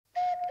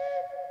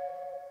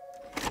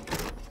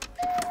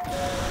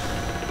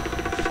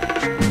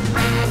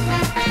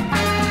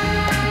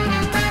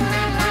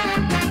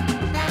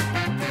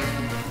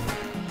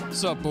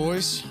What's up,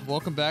 boys?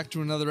 Welcome back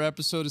to another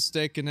episode of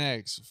Steak and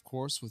Eggs. Of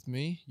course, with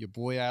me, your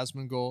boy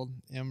Asmond Gold,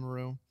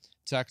 Emeru,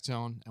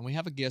 Tectone, and we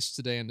have a guest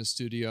today in the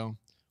studio.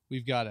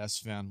 We've got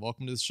Esfand.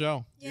 Welcome to the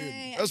show.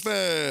 Yay,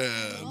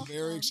 Esfand! I'm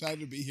very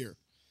excited to be here.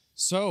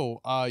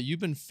 So,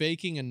 you've been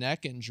faking a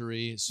neck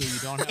injury so you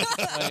don't have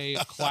to play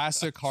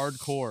classic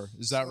hardcore.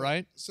 Is that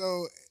right?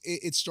 So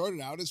it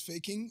started out as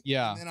faking.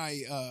 Yeah. And then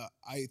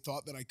I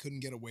thought that I couldn't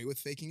get away with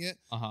faking it.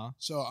 Uh-huh.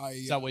 So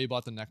Is that why you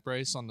bought the neck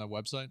brace on the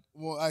website?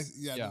 Well,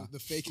 the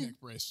fake neck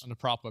brace. On the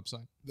prop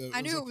website?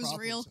 I knew it was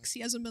real because he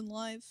hasn't been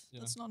live.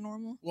 Yeah. That's not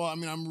normal. Well, I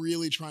mean, I'm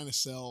really trying to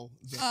sell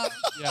the...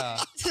 Yeah.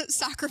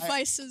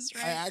 Sacrifices,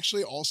 right? I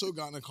actually also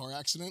got in a car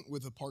accident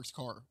with a parked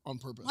car on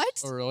purpose.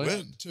 What? Oh, really?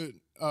 When?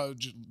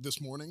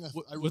 This morning. I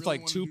With really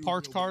like wanted two to do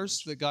parked real cars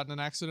damage. that got in an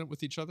accident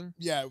with each other?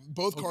 Yeah,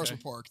 both cars Okay.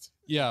 were parked.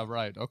 Yeah,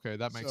 right. Okay,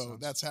 that makes So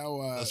sense. that's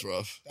how... That's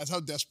rough. That's how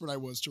desperate I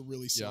was to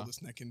really sell Yeah.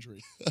 this neck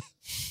injury.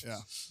 Yeah.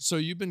 So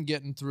you've been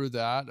getting through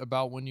that.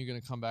 About when you're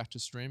going to come back to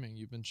streaming?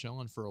 You've been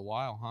chilling for a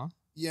while, huh?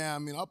 Yeah, I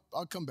mean,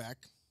 I'll come back.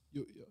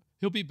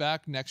 He'll be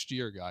back next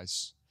year,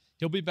 guys.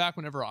 He'll be back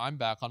whenever I'm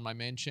back on my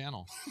main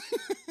channel.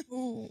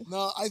 Ooh.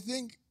 No, I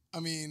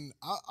mean,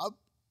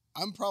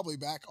 I'm probably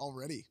back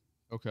already.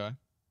 Okay.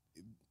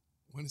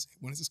 When is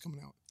this coming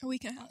out? A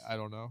week and a half. I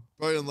don't know.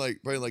 Probably in like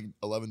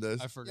 11 days.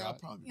 I Yeah, forgot.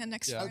 probably. Yeah,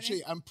 next Yeah. Friday.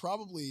 Actually,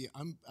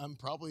 I'm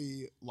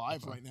probably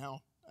live right now.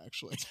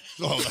 Actually,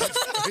 Oh, that's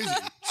crazy.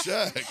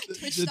 Check.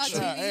 Twitch.tv.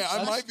 yeah, hey, I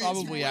That's might be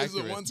probably as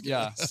accurate. once,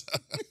 Yeah. guys.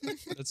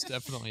 That's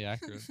definitely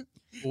accurate.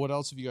 Well, what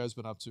else have you guys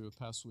been up to the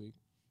past week?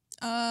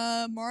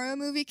 Mario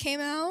movie came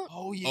out.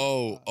 Oh, yeah.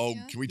 Oh,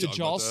 Yeah. can we Did talk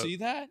y'all about that? see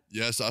that?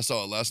 Yes, I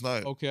saw it last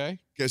night. Okay.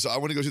 Okay, so I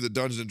went to go see the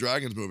Dungeons and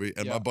Dragons movie,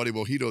 and Yeah. my buddy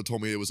Mojito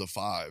told me it was a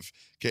 5.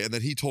 Okay, and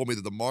then he told me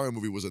that the Mario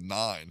movie was a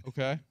 9.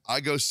 Okay. I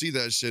go see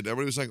that shit.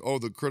 Everybody was saying, "Oh,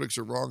 the critics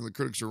are wrong. The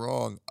critics are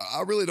wrong."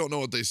 I really don't know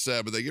what they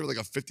said, but they gave it like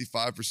a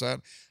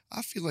 55%.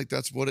 I feel like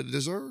that's what it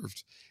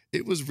deserved.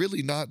 It was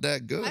really not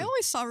that good. I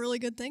always saw really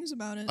good things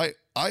about it.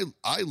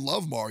 I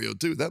love Mario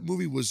too. That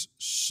movie was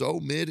so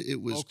mid. It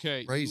was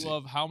Okay. crazy. You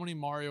love, how many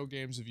Mario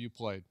games have you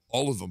played?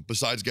 All of them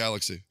besides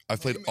Galaxy.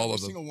 I've played Name all every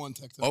of them. Single one,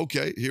 Tectone.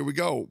 Okay, here we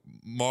go.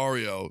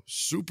 Mario,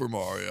 Super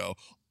Mario,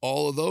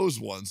 all of those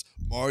ones.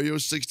 Mario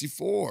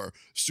 64,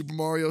 Super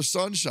Mario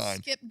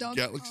Sunshine. Skip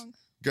Donkey Galaxy- Kong.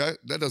 Okay,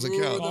 that doesn't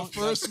Ooh, count. the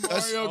first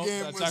Mario Oh,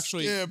 game that's was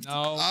actually skipped.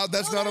 no.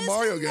 That's Oh, not that a is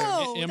Mario him, game.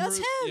 though. That's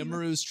him.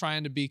 Imaru's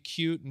trying to be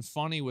cute and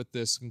funny with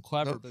this and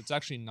clever, No. but it's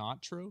actually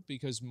not true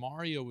because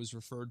Mario was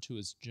referred to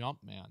as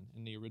Jumpman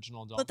in the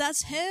original Donkey But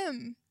that's Kong.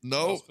 him.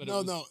 No, But it No,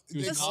 was- no. he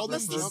was They not called him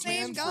That's the referred to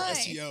same Jumpman guy. for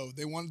SEO.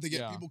 They wanted to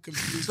get Yeah. people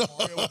confused with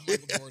Mario with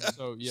Michael Jordan.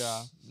 So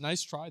yeah,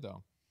 nice try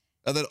though.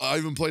 and then I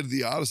even played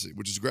the Odyssey,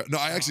 which is great. No,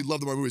 I actually love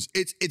the Mario movies.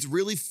 It's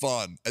really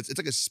fun. It's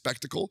like a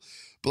spectacle,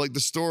 but like the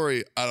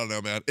story, I don't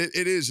know, man.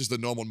 It is just a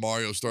normal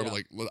Mario story. Yeah. But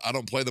like, I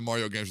don't play the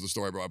Mario games for the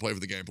story, bro. I play for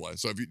the gameplay.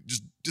 So if you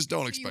just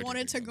don't You expect.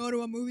 wanted to anything, go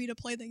to a movie to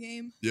play the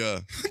game.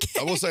 Yeah,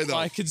 I will say though.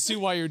 I can see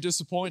why you're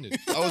disappointed.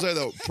 I will say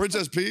though,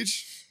 Princess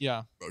Peach,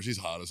 Yeah. bro, she's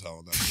hot as hell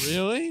in that.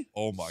 Really?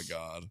 Oh my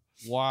god.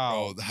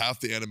 Wow. Bro, half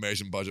the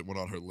animation budget went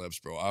on her lips,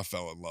 bro. I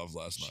fell in love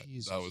last night.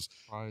 Jesus That was,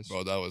 Christ.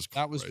 bro, that was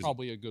That was crazy.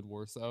 probably a good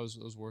worth. That was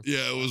worth.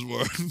 Yeah, it was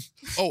worth.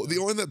 Oh, the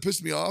only thing that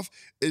pissed me off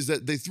is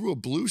that they threw a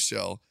blue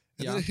shell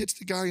and then Yeah. it hits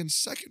the guy in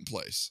second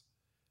place.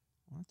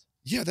 What?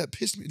 Yeah, that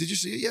pissed me. Did you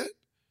see it yet?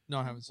 No,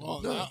 I haven't seen Well,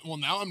 it.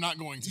 now I'm not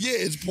going to. Yeah,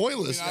 it's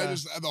pointless. I mean,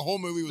 the whole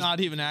movie was Not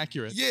even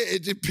accurate. Yeah,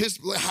 it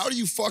pissed. Like, how do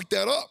you fuck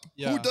that up?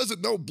 Yeah. Who doesn't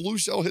know blue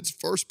shell hits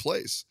first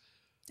place?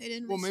 They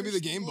didn't. Well, maybe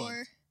research the game bug.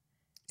 lore.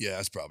 Yeah,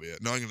 that's probably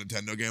it. Knowing a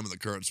Nintendo game in the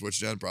current Switch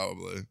gen,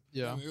 probably.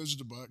 Yeah. It was just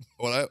a bug.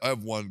 Well, I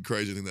have one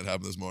crazy thing that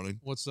happened this morning.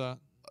 What's that?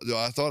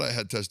 I thought I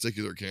had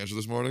testicular cancer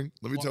this morning.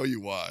 Let me What? tell you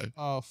why.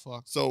 Oh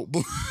fuck. So,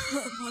 What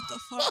the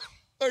fuck?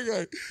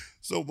 okay.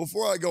 So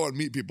before I go and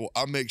meet people,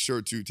 I make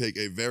sure to take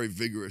a very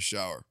vigorous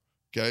shower.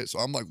 Okay. So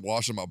I'm like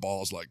washing my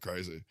balls like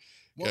crazy.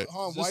 Well, Okay.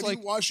 hold on, Is why this do you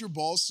like- wash your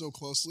balls so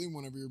closely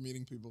whenever you're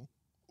meeting people?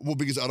 Well,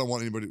 because I don't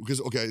want anybody.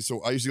 Because okay,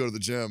 so I used to go to the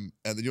gym,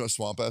 and then you know what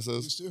swamp ass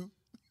is? Used to?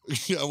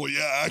 Yeah. Well,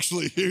 yeah.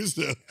 Actually, used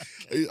to.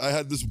 I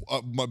had this.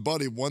 My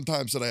buddy one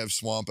time said I have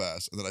swamp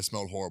ass, and then I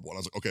smelled horrible, and I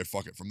was like, okay,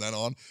 fuck it. From then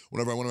on,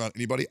 whenever I went around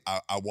anybody,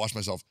 I wash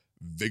myself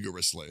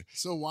vigorously.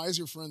 So why is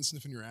your friend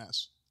sniffing your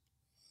ass?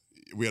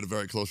 We had a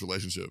very close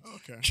relationship.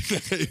 Okay.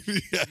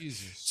 Yeah.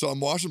 Jesus. So I'm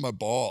washing my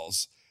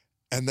balls,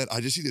 and then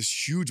I just see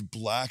this huge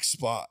black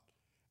spot,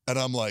 and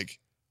I'm like,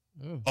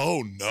 Ugh.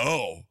 oh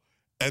no.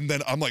 And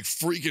then I'm like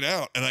freaking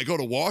out, and I go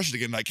to wash it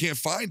again, and I can't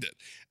find it.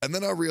 And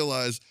then I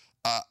realize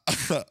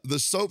the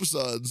soap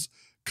suds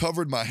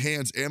covered my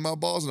hands and my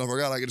balls, and I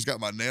forgot I just got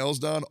my nails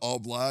done, all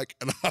black,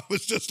 and I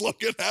was just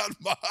looking at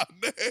my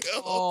nails.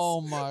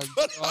 Oh my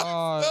But I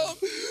god. felt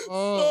so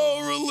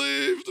Oh.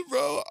 relieved,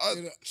 bro.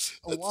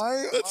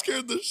 Why? That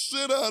scared the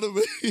shit out of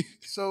me.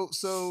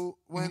 So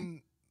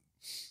when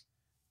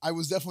I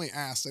was definitely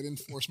asked, I didn't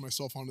force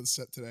myself onto the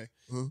set today.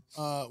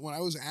 When I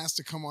was asked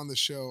to come on the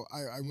show,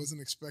 I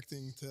wasn't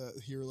expecting to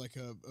hear like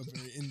a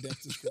very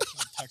in-depth description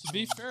of Tectone. To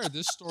be fair,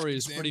 this story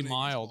is pretty Examining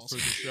mild balls. for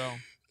the show.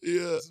 Yeah.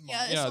 Yeah, it's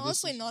Yeah, this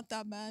honestly is- not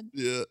that bad.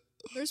 Yeah.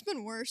 There's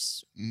been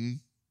worse. Mhm.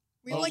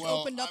 We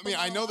opened up. I mean, a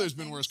I lot know of there's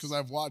been worse things.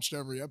 because I've watched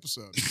every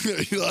episode.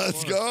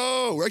 Let's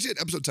go. We're actually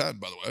at episode 10,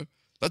 by the way.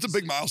 That's a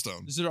big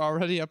milestone. Is it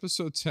already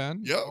episode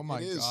 10? Yep. Oh my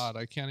It is. God.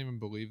 I can't even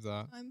believe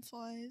that. Time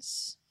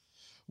flies.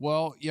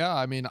 Well, yeah,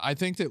 I mean, I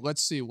think that,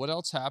 let's see, what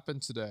else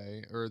happened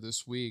today or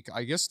this week?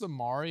 I guess the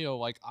Mario,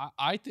 like,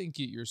 I think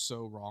you're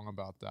so wrong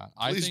about that.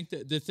 I Please. think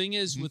that the thing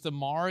is, with the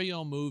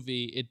Mario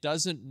movie, it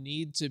doesn't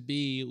need to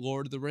be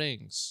Lord of the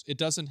Rings. It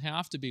doesn't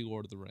have to be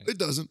Lord of the Rings. It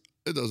doesn't.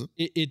 It doesn't.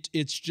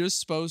 It's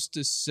just supposed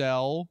to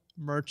sell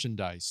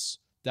merchandise.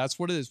 That's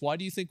what it is. Why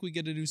do you think we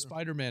get a new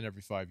Spider-Man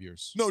every 5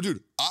 years? No,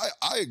 dude,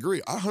 I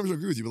agree. I 100%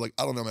 agree with you, but like,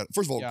 I don't know, man.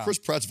 First of all, Yeah. Chris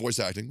Pratt's voice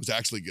acting was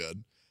actually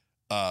good.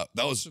 That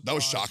was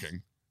surprised.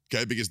 shocking.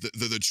 Okay, because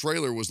the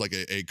trailer was like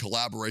a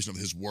collaboration of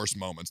his worst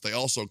moments. They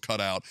also cut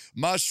out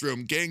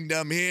Mushroom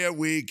Kingdom, here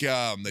we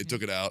come. They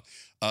took it out.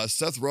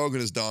 Seth Rogen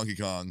as Donkey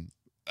Kong.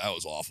 That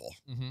was awful.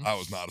 Mhm. I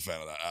was not a fan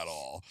of that at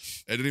all.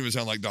 It didn't even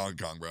sound like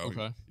Donkey Kong, bro.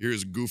 Okay.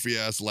 Here's goofy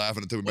ass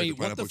laughing until we make Wait, the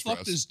what Pineapple the fuck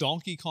Express. does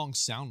Donkey Kong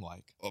sound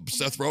like?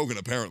 Seth Rogen,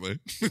 apparently.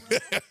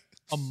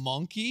 A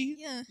monkey?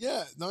 Yeah.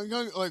 Yeah, Donkey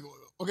Kong. Like,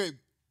 okay,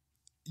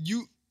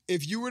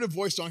 if you were to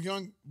voice Donkey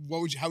Kong,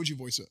 how would you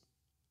voice it?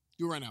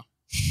 Do it right now.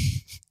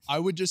 I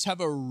would just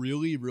have a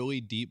really,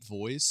 really deep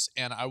voice,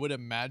 and I would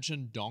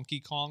imagine Donkey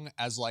Kong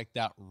as like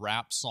that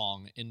rap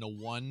song in the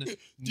one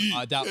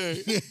that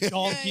Donkey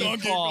Donkey Kong,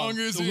 Kong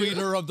is the here.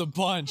 leader of the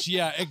bunch.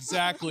 Yeah,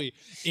 exactly.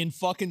 In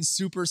fucking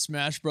Super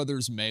Smash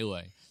Brothers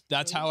Melee.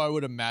 That's how I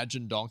would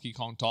imagine Donkey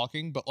Kong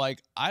talking. But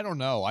like, I don't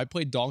know. I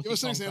played Donkey Give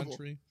us an Kong example.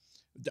 Country.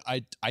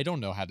 I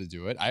don't know how to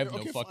do it. I have no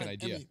Okay, fucking fine.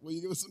 idea. Emmy, will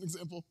you give us an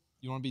example?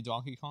 You want to be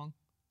Donkey Kong?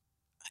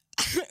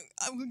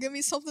 Give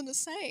me something to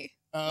say.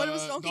 What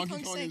was Donkey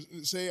Kong say?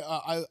 Say,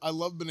 I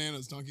love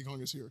bananas. Donkey Kong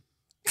is here.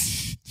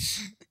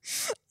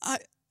 I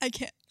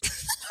can't.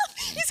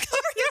 He's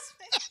covering his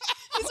face.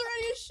 He's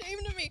already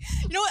ashamed of me.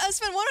 You know what,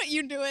 Esfand? Why don't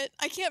you do it?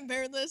 I can't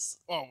bear this.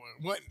 Oh,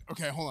 what?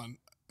 Okay, hold on.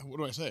 What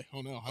do I say?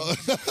 Oh no. Oh,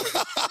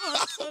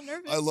 I'm so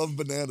nervous. I love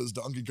bananas.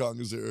 Donkey Kong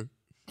is here.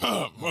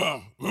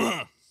 Oh,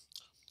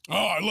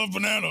 I love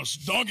bananas.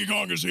 Donkey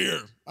Kong is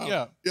here.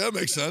 Yeah. Yeah, it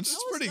makes sense.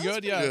 It's pretty that was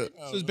good. Yeah. pretty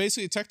So it's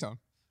basically a Tectone.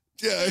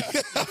 Yeah.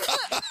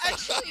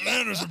 Actually,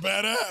 Bananas are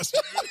badass.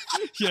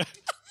 Yeah.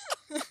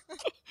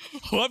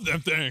 Love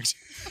them things.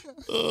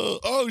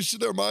 Oh shit!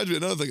 That reminds me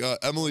of another thing.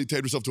 Emily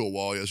taped herself to a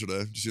wall yesterday.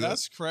 Did you see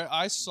That's crazy.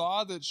 I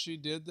saw that she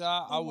did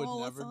that. I would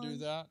never Wall-a-thon. do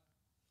that. that?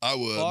 I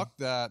would. Fuck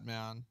that,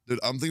 man. Dude,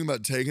 I'm thinking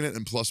about taking it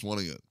and plus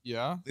wanting it.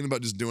 Yeah. Thinking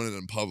about just doing it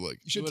in public.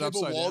 You should Do it tape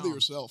a upside wall to down.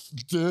 yourself.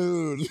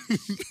 Dude.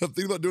 I'm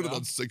thinking about doing it Yeah.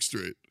 on 6th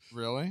Street.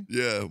 Really?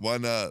 Yeah, why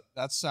not?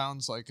 That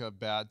sounds like a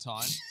bad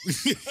time.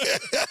 yeah.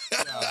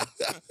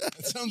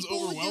 That sounds people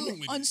will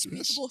overwhelmingly do dangerous.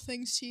 unspeakable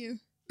things to you.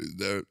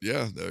 They're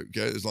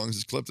okay. As long as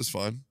it's clipped, it's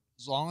fine.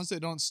 As long as they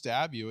don't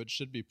stab you, it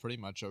should be pretty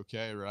much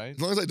okay, right? As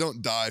long as I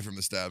don't die from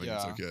the stabbing,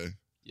 Yeah. it's okay.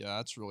 Yeah,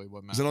 that's really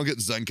what Because matters. then I'll get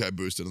Zenkai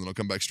boosted and then I'll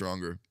come back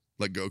stronger.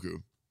 Like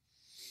Goku.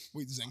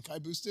 Wait,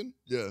 Zenkai boosted?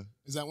 Yeah.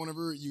 Is that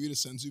whenever you eat a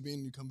senzu bean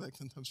and you come back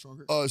 10 times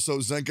stronger? So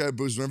Zenkai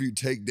boost, whenever you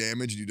take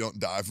damage and you don't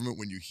die from it,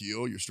 when you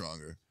heal, you're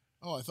stronger.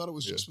 Oh, I thought it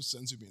was Yeah. just with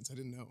senzu beans. I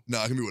didn't know.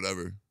 No, it can be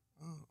whatever.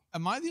 Oh.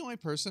 Am I the only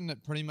person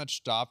that pretty much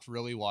stopped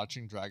really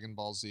watching Dragon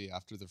Ball Z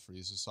after the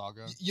Frieza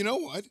saga? You know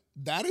what?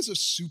 That is a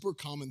super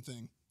common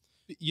thing.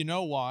 You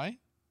know why?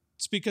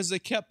 It's because they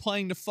kept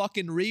playing the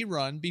fucking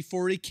rerun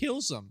before he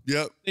kills him.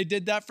 Yep. They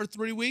did that for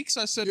 3 weeks.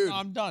 I said, Dude. no,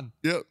 I'm done.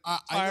 Yep. I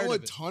Tired know a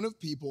of it. ton of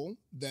people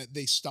that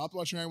they stopped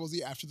watching Dragon Ball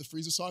Z after the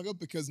Frieza saga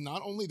because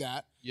not only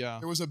that, Yeah.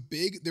 there was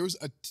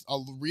a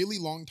really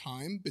long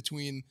time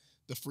between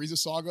the Frieza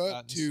saga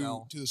That and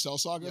Cell. to the Cell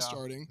saga Yeah.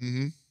 starting.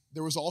 Mm-hmm.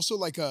 There was also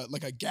like a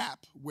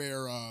gap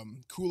where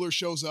Cooler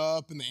shows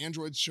up and the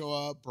androids show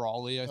up.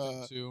 Brawly, I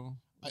think, too.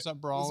 Was that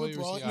was Brawly? it Or was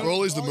he Brawly? out? No,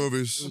 Broly's the Brawly-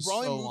 movies. It was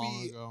Brawly so long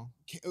movie- ago.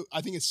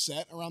 I think it's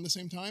set around the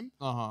same time,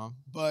 Uh-huh.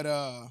 but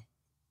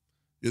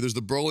Yeah, there's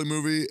the Broly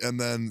movie and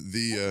then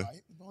the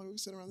right? The Brawly movie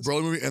set around the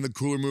Broly movie and the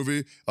Cooler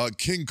movie.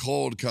 King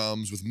Cold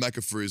comes with Mecha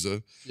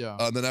Frieza.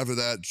 Yeah. Then after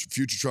that,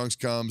 Future Trunks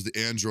comes, the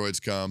androids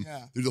come.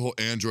 Yeah. Through the whole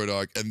android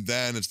arc, and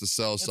then it's the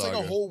Cell It's saga.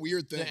 like a whole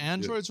weird thing. The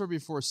androids were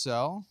before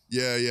Cell?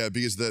 Yeah,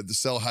 because the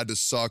Cell had to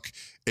suck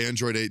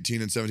Android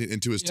 18 and 17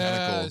 into his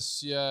tentacle.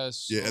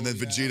 Yes. Yeah, and then Oh,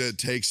 yeah. Vegeta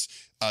takes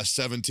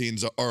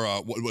 17's or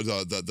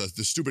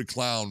the stupid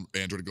clown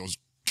android goes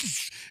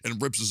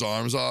and rips his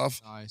arms off,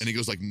 Nice. and he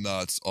goes like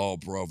nuts. Oh,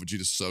 bro,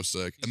 Vegeta's so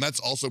sick, and that's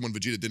also when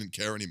Vegeta didn't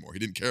care anymore. He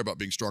didn't care about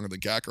being stronger than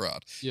Kakarot.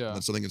 Yeah. And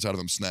then something inside of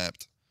him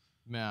snapped.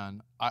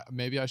 Man,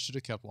 maybe I should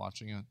have kept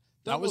watching it.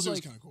 That was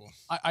like kind of cool.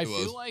 I It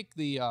was. feel like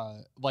the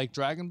like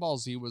Dragon Ball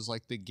Z was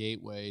like the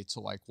gateway to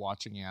like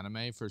watching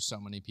anime for so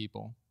many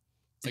people.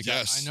 Like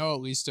Yes. I know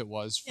at least it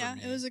was for Yeah,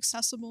 me. it was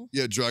accessible.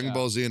 Yeah, Dragon Yeah.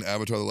 Ball Z and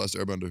Avatar: The Last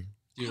Airbender.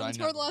 Dude, I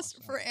Avatar never the Last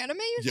watched for that. anime.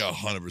 You Yeah,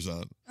 said?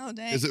 100%. Oh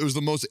dang. It was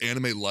the most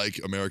anime-like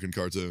American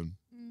cartoon.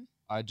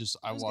 I just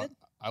It was good.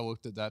 I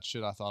looked at that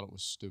shit. I thought it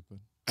was stupid.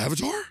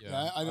 Avatar?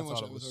 Yeah, I didn't watch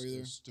thought it was Avatar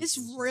either. stupid It's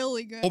as hell.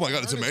 really good. Oh my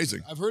god, it's I've heard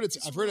amazing. I've heard It's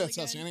it's really that's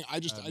good. outstanding. I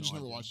just I have never no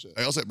idea. watched it.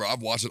 I also, bro,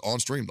 I've watched it on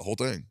stream the whole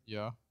thing.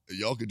 Yeah.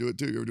 Y'all can do it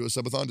too. You ever do a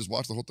subathon? Just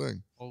watch the whole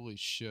thing. Holy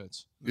shit.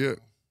 Yeah.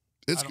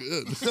 It's I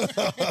good.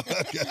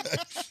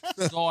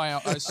 So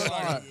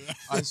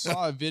I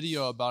saw a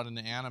video about an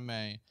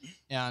anime,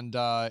 and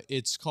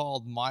it's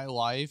called My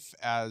Life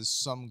as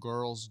Some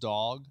Girl's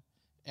Dog,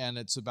 and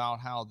it's about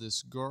how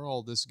this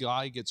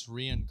guy gets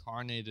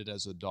reincarnated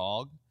as a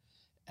dog,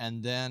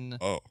 and then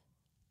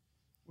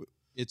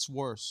it's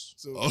worse.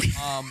 So,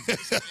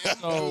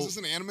 Oh. is this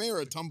an anime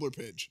or a Tumblr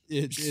page?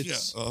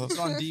 It's on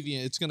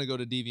Deviant. It's gonna go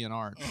to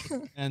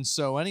DeviantArt, and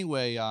so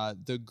anyway,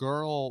 the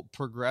girl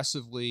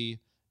progressively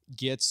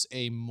gets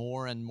a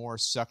more and more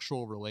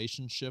sexual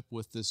relationship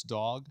with this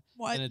dog.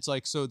 What? And it's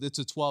like, so it's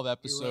a 12 You're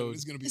episode. right,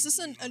 it's gonna be Is this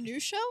a new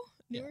show?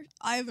 Newer?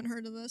 I haven't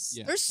heard of this.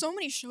 Yeah. There's so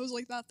many shows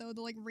like that though.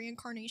 The like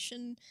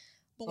reincarnation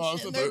I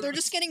bullshit. thought They're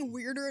just getting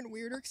weirder and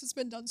weirder because it's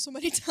been done so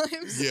many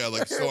times. Yeah,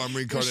 like, so I'm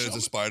reincarnated as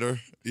a spider.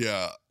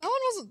 Yeah. That one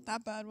wasn't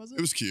that bad, was it?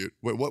 It was cute.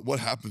 Wait, what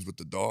happens with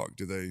the dog?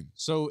 Do they...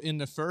 So in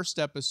the first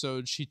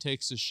episode, she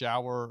takes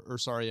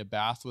a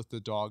bath with the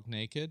dog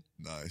naked,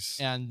 Nice.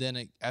 and then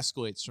it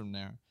escalates from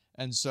there.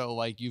 And so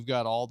like you've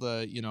got all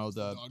the, the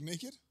dog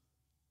naked?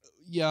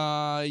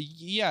 yeah,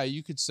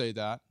 you could say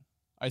that.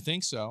 I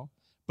think so.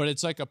 But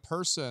it's like a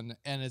person,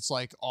 and it's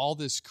like all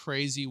this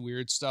crazy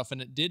weird stuff,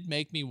 and it did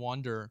make me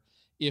wonder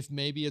if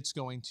maybe it's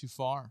going too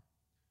far.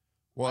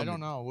 Well, I don't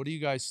know. What do you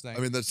guys think?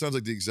 I mean, that sounds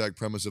like the exact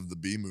premise of the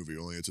Bee movie,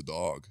 only it's a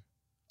dog.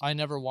 I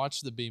never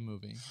watched the B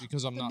movie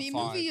because I'm The not B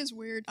 5. movie is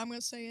weird. I'm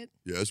gonna say it.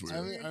 Yeah, it's I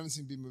weird. haven't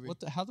seen B movie.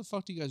 How the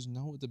fuck do you guys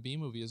know what the B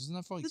movie is? Isn't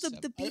that for like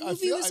The B I movie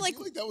feel- was I like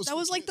feel like that was for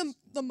like kids.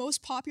 the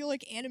most popular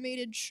like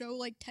animated show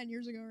like 10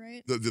 years ago,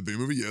 right? The Bee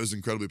movie, yeah, it was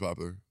incredibly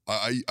popular.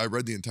 I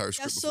read the entire Yeah,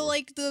 script so before.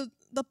 like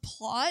the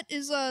plot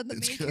is the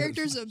It's main good.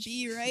 character's a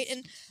bee, right?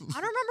 And I don't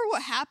remember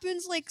what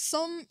happens. Like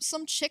some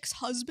chick's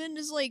husband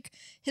is like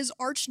his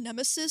arch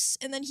nemesis,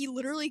 and then he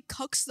literally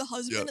cucks the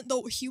husband. Yep. And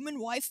the human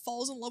wife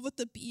falls in love with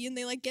the bee, and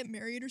they like get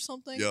married or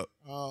something. Yep.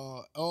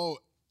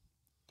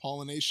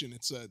 Pollination.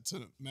 It's a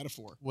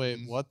metaphor. Wait,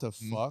 what the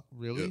fuck?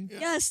 Really? Yeah.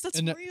 Yes, that's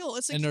And real.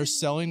 It's a And they're kid's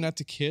selling that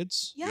to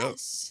kids? movie.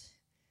 Yes.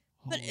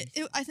 But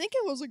Holy I think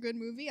it was a good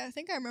movie. I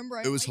think I remember.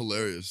 It was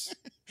hilarious.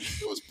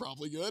 It was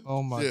probably good.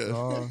 Oh my Yeah.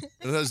 god.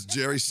 And it has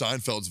Jerry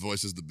Seinfeld's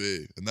voice as the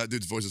Bee, and that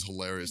dude's voice is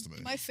hilarious to me.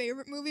 My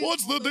favorite movie.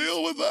 What's the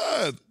deal with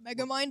that?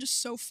 Megamind is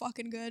so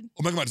fucking good.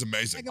 Oh, Megamind's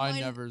amazing. Megamind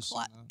never seen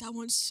that. That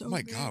one's so Oh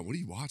my good. god, what do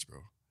you watch,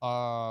 bro?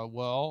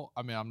 Well,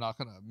 I mean, I'm not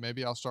gonna.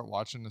 Maybe I'll start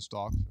watching this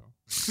dog show.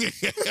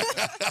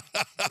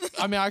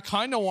 I mean, I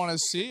kind of want to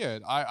see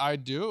it. I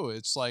do.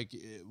 It's like,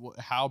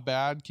 how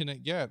bad can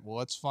it get? Well,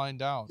 let's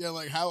find out. Yeah,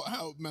 like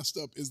how messed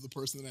up is the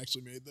person that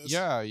actually made this?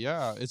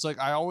 Yeah. It's like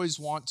I always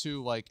want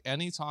to, like,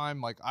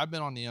 anytime, like, I've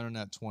been on the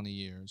internet 20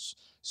 years,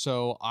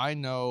 so I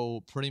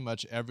know pretty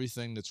much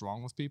everything that's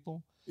wrong with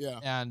people. Yeah.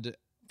 And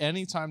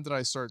anytime that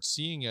I start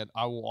seeing it,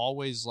 I will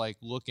always like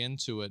look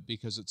into it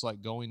because it's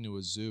like going to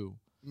a zoo.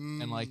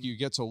 And like you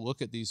get to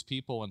look at these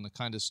people and the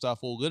kind of stuff.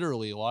 Well,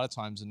 literally, a lot of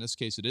times in this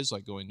case, it is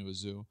like going to a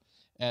zoo,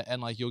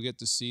 and like you'll get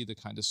to see the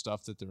kind of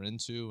stuff that they're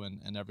into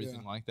and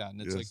everything like that. And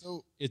it's like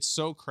So it's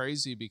so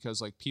crazy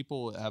because like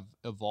people have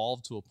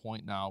evolved to a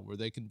point now where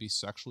they can be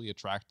sexually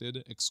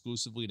attracted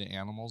exclusively to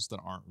animals that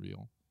aren't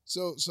real.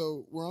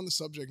 so we're on the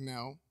subject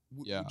now.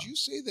 Yeah. Would you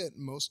say that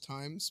most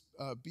times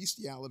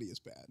bestiality is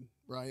bad,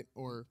 right?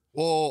 Or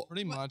Well,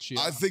 Pretty much, yeah.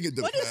 I think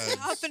it What depends. is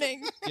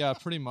happening? Yeah,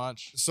 pretty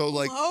much. So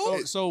like,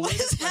 Hello? So What wait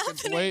a is second.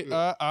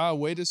 happening?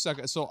 Wait a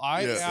second. So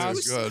I Yeah,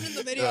 asked. go ahead. In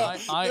the video. Yeah.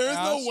 I there is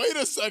asked, no wait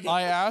a second.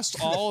 I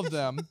asked all of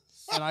them,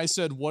 and I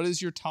said, "What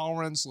is your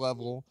tolerance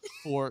level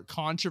for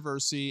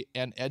controversy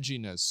and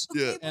edginess?"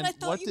 Okay, Yeah. but And I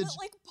thought what you did meant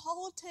like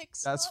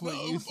politics. That's not-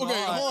 what you Okay,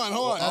 thought.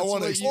 hold on. I That's wanna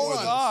what you explore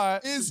this.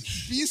 thought.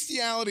 Is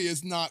bestiality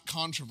is not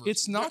controversy.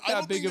 It's not I that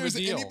don't big think of a there's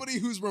deal. anybody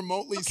who's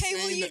remotely Okay,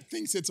 well, sane you- that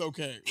thinks it's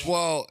okay. right?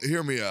 well,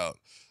 hear me out.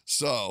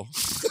 So,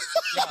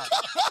 Yeah.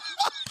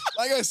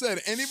 Like I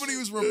said, anybody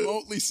who's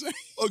remotely sane.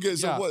 okay,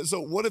 so Yeah. what? So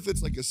what if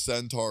it's like a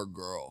centaur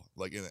girl,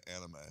 like in an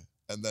anime,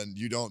 and then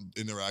you don't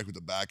interact with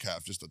the back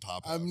half, just the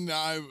top half? I'm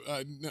not.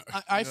 No.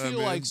 I You know feel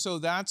what I like mean? so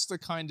that's the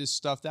kind of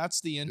stuff. That's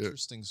the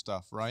interesting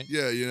stuff, right?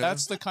 Yeah, you know.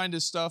 That's the kind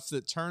of stuff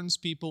that turns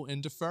people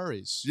into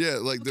furries. yeah,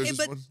 like Okay,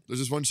 but there's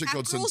this one chick Cat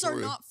called girls are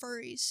Centauri. not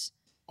furries.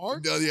 Are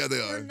No, yeah,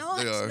 they are. They're not.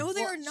 They are. No,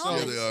 they are What? not.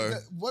 Yeah, they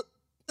are. What?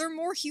 They're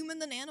more human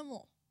than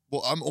animal.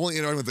 Well, I'm only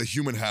interacting with the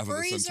human half of the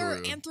Furries are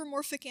Centauri.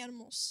 anthropomorphic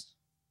animals.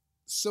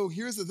 So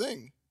here's the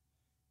thing.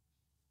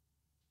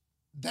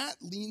 That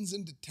leans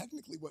into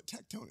technically what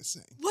Tectone is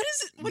saying. What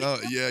is it? What, No,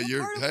 what- yeah, what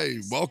you're. part of it Hey,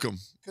 is- welcome.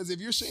 Because if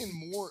you're saying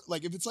more,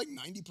 like if it's like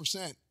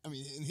 90%, I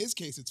mean, in his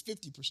case, it's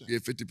 50%. Yeah, Or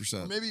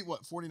 50%. maybe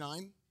what,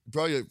 49?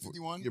 Probably.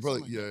 51? You're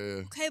probably. Something like Yeah,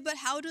 yeah. Okay, but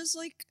how does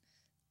like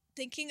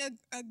thinking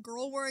a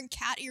girl wearing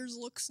cat ears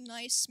looks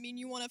nice mean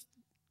you want to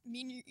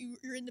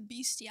you're into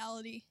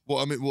bestiality? Well,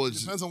 I mean, well, It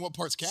it's, depends on what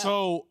part's cat.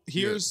 So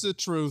here's the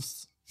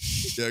truth.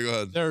 yeah. Go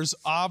ahead. There's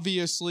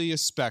obviously a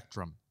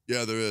spectrum,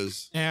 Yeah, there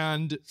is.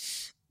 and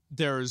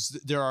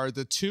there are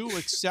the two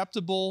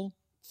acceptable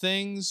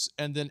things,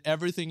 and then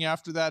everything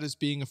after that is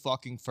being a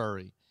fucking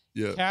furry.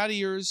 Yeah, Cat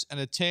ears and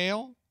a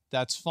tail,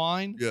 that's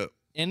fine. yeah.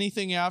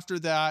 Anything after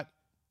that,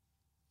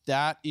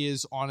 that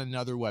is on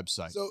another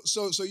website.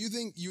 So you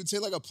think you would say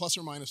like a plus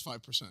or minus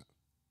 5%?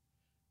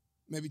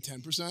 Maybe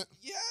 10%?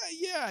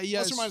 Yeah.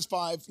 Plus or minus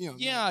 5, you know.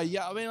 Yeah.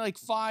 I mean, like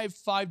 5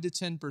 to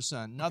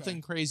 10%.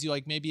 Nothing crazy.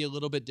 Like maybe a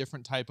little bit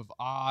different type of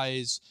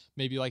eyes,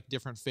 maybe like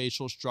different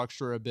facial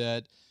structure a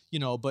bit, you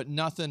know, but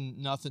nothing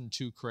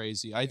too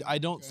crazy. I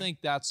don't think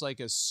that's like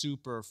a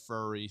super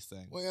furry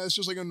thing. Well, yeah, it's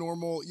just like a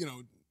normal, you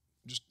know,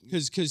 just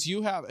because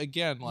you have,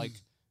 again, like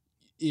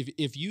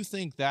if you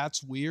think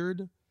that's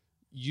weird,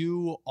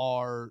 you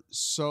are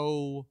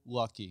so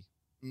lucky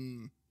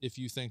if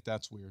you think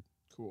that's weird.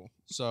 Cool.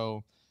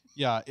 So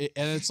yeah, and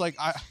it's like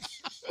I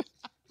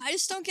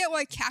just don't get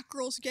why cat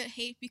girls get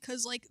hate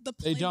because like the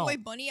They don't.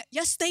 Playboy bunny.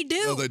 Yes, they do.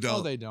 No, they don't.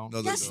 No, they don't. No,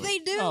 Yes, they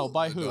do. Oh,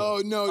 by who?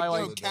 Oh no, I no,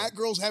 like- cat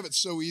girls have it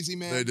so easy,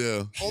 man. They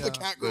do. All the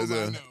cat girls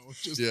They I do. know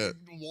just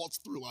waltz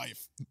through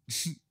life.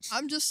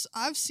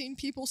 I've seen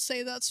people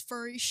say that's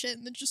furry shit,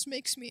 and it just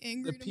makes me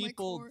angry. The to my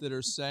people core. that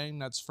are saying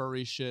that's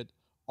furry shit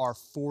are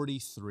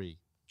 43.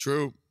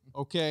 True.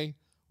 Okay,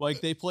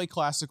 like they play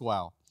classic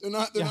WoW. They're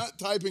not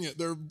typing it.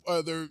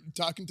 They're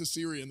talking to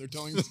Siri and they're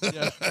telling us.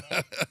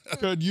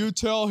 Could you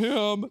tell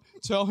him?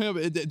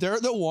 They're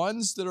the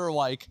ones that are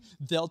like,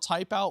 they'll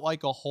type out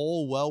like a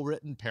whole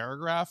well-written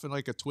paragraph in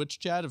like a Twitch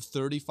chat of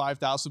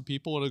 35,000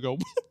 people and it'll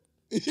go.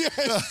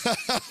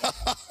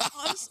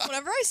 Honestly,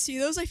 whenever I see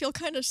those, I feel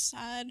kind of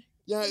sad.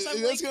 Yeah, 'Cause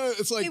I'm that's like, gonna.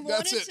 It's like They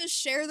that's wanted it. to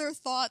share their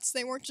thoughts.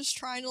 They weren't just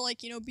trying to like,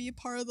 be a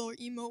part of the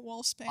emote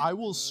wall spam. I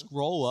will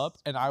scroll up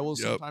and I will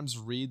Yep. sometimes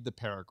read the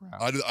paragraph.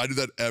 I do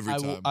that every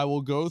time. I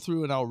will go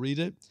through and I'll read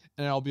it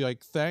and I'll be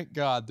like, thank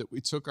God that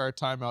we took our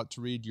time out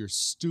to read your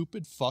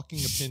stupid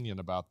fucking opinion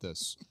about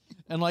this.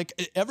 And like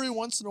every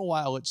once in a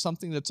while, it's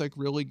something that's like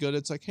really good.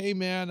 It's like, hey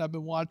man, I've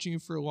been watching you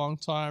for a long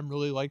time.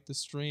 Really like the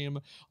stream.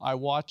 I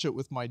watch it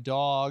with my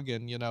dog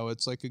and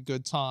it's like a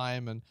good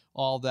time and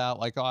all that.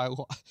 Like I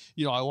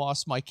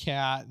lost my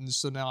cat and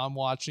so now I'm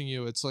watching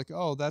you. It's like,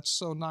 oh, that's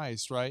so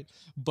nice, right?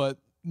 But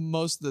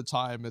most of the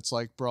time it's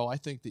like, bro, I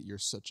think that you're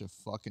such a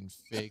fucking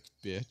fake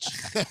bitch.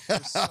 You're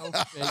so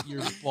fake.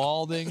 You're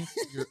balding.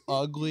 You're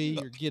ugly.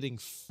 You're getting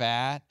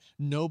fat.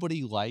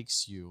 Nobody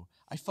likes you.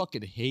 I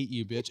fucking hate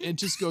you, bitch. It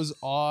just goes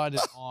on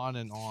and on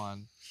and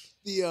on.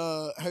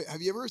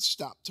 Have you ever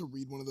stopped to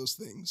read one of those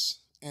things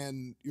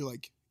and you're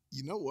like,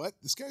 you know what?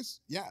 This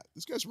guy's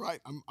right.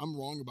 I'm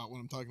wrong about what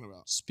I'm talking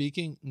about.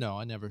 No,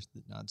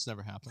 it's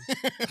never happened.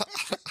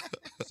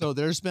 So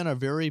there's been a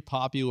very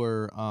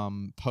popular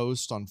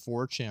post on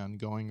 4chan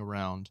going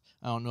around.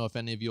 I don't know if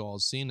any of you all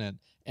have seen it.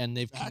 And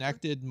they've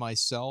connected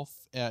myself.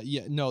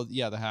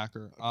 The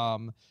hacker.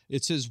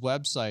 It's his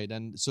website.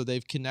 And so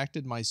they've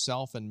connected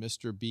myself and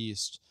Mr.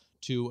 Beast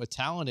to a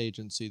talent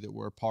agency that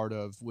we're a part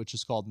of, which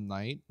is called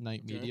Night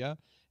Media.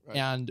 Right.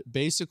 And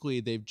basically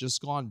they've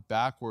just gone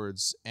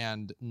backwards.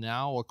 And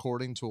now,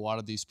 according to a lot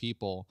of these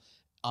people,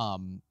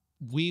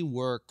 we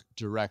work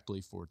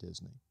directly for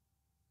Disney.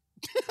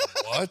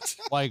 What?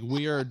 Like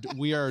we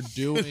are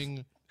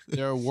doing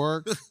their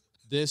work.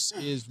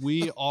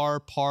 We are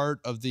part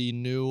of the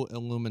new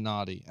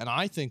Illuminati. And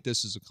I think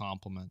this is a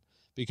compliment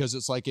because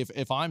it's like,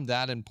 if I'm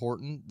that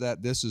important,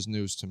 that this is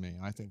news to me.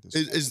 I think this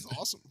is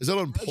awesome. Is that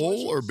on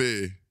poll or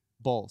B?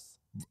 both.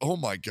 Oh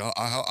my God.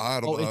 I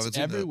don't know. It's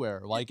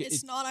everywhere. Like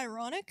it's not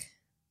ironic.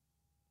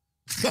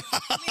 I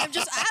mean, I'm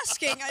just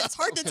asking. It's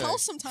hard to tell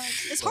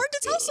sometimes. It's hard to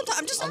tell sometimes.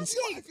 I'm just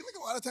asking. I feel like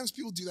a lot of times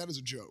people do that as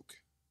a joke.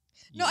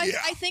 No, I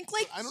think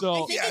like I don't So-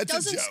 I think it it's a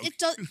doesn't. joke. It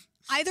does.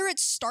 Either it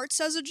starts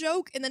as a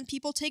joke and then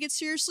people take it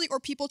seriously, or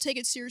people take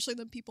it seriously and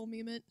then people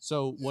meme it.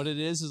 So what it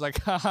is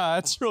like, haha,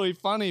 it's really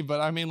funny,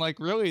 but I mean, like,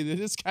 really, it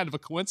is kind of a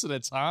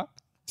coincidence, huh?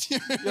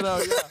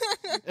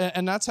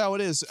 And that's how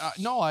it is.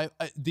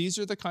 These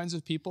are the kinds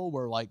of people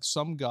where, like,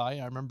 some guy,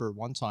 I remember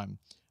one time,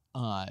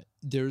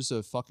 there's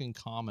a fucking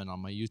comment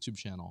on my YouTube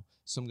channel.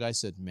 Some guy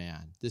said,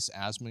 man, this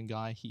Asmon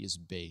guy, he is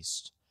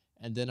based.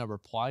 And then a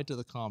reply to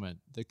the comment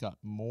that got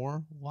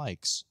more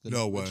likes than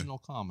the original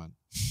comment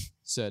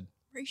said,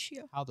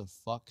 Ratio. how the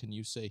fuck can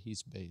you say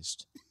he's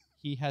based?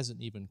 He hasn't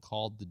even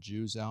called the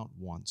Jews out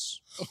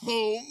once.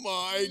 Oh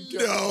my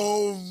God.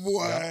 No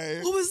way.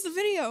 What was the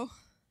video?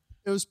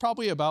 It was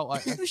probably about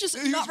like It was just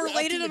He was not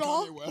related reacting at to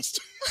all. Kanye West.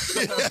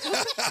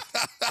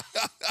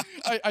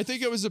 I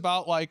think it was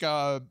about like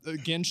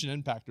Genshin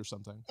Impact or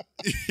something.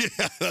 Yeah,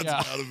 that's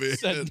gotta be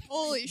Said it.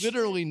 Holy shit.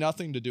 literally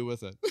nothing to do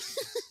with it.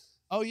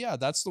 Oh yeah,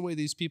 that's the way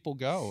these people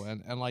go.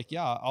 And like,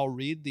 yeah, I'll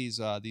read these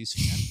fan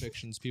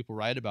fictions people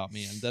write about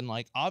me, and then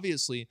like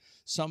obviously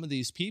some of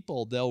these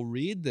people, they'll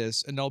read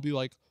this and they'll be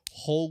like,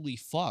 holy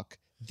fuck,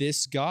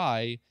 this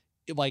guy,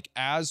 like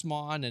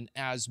Asmon and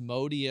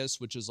Asmodeus,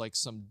 which is like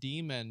some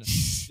demon,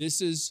 this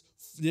is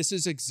this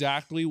is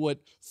exactly what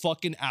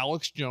fucking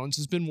Alex Jones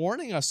has been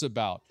warning us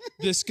about.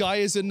 This guy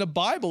is in the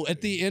Bible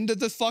at the end of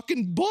the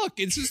fucking book.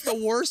 It's just the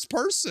worst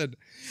person.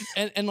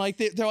 And like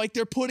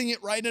they're putting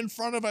it right in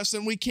front of us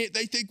and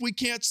they think we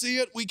can't see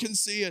it. We can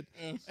see it.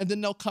 Yeah. And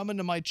then they'll come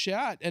into my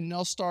chat and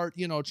they'll start,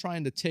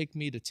 trying to take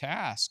me to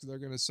task. They're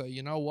going to say,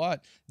 you know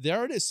what?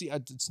 There it is. See,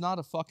 it's not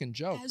a fucking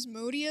joke.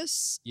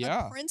 Asmodeus,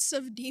 yeah. a prince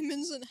of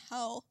demons in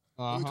hell.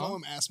 Uh-huh. We call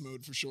him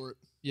Asmode for short.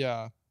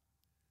 Yeah.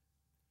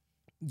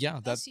 Yeah.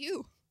 That's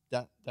you.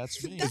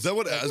 That's me. Is that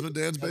what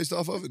Asmodan's based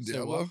off of in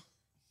Diablo?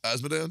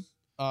 Asmodan?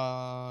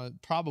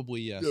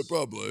 Probably yes. Yeah,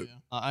 probably.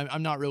 Yeah.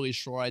 I'm not really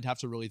sure. I'd have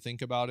to really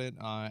think about it.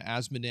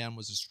 Asmodan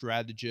was a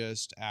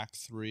strategist, Act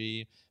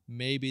 3.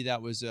 Maybe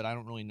that was it. I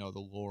don't really know the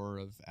lore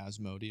of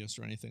Asmodeus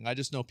or anything. I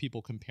just know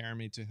people compare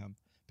me to him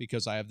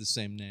because I have the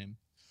same name.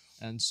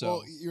 And so,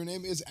 well, your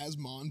name is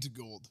Asmond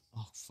Gold.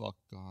 Oh, fuck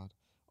God.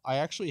 I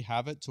actually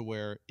have it to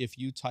where if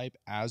you type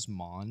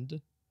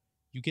Asmond,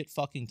 you get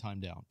fucking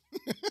timed down.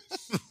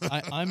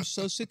 I'm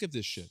so sick of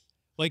this shit.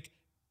 Like,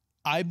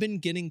 I've been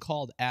getting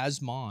called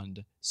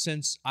Asmond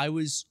since I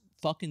was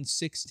fucking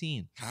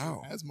 16.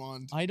 How?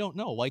 Asmond. I don't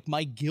know. Like,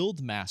 my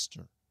guild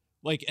master.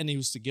 Like, and he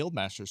was the guild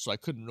master, so I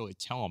couldn't really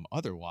tell him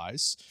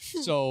otherwise.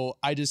 So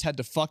I just had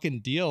to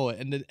fucking deal.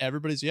 And then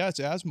everybody's, yeah, it's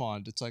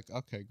Asmond. It's like,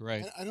 okay,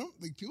 great. I don't,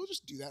 like, people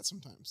just do that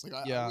sometimes. Like,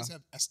 I always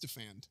have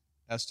Estefand.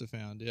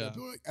 Estefand, yeah.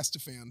 People are like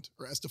Estefand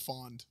or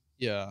Estefond.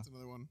 Yeah. That's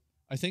another one.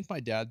 I think my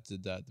dad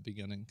did that at the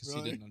beginning because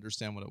Really? he didn't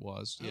understand what it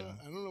was. Yeah.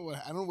 I don't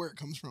know where it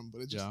comes from, but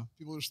it just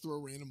people just throw a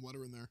random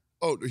letter in there.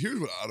 Oh, here's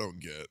what I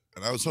don't get,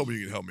 and I was hoping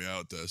you could help me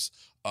out with this.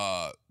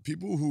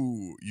 People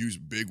who use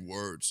big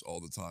words all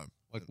the time.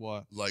 Like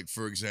what? Like,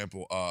 for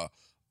example,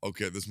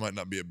 okay, this might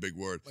not be a big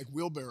word. Like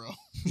wheelbarrow.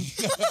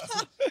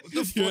 What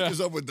the fuck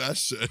is up with that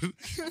shit?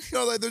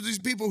 Like there's these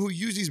people who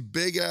use these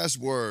big ass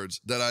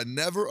words that I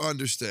never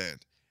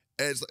understand.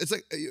 And it's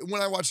like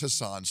when I watch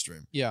Hassan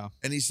stream. Yeah.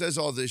 And he says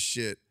all this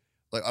shit.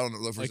 Like, I don't know.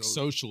 Like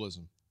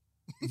socialism.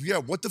 Yeah,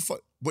 what the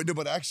fuck? Wait, no,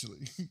 but actually.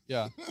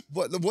 Yeah.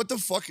 What the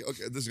fuck?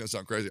 Okay, this is going to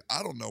sound crazy.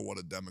 I don't know what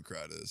a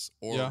Democrat is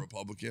or a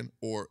Republican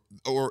or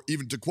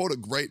even to quote a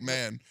great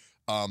man,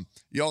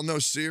 y'all know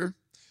Sear?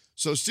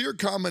 So Sear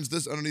comments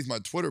this underneath my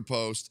Twitter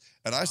post,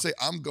 and I say,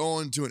 I'm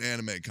going to an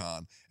anime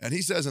con. And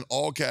he says in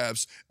all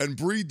caps, and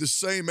breathe the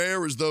same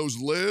air as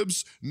those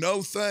libs?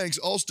 No thanks,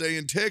 I'll stay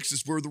in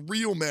Texas where the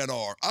real men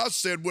are. I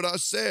said what I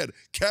said.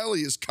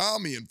 Cali is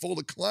commie and full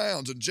of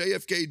clowns, and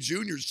JFK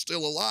Jr. is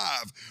still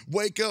alive.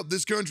 Wake up,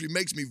 this country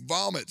makes me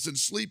vomit,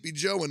 since Sleepy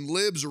Joe and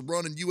libs are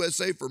running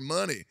USA for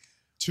money.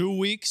 2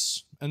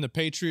 weeks, and the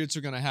Patriots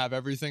are going to have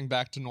everything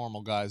back to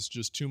normal, guys.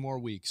 Just 2 more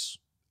weeks.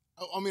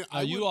 I mean,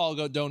 you all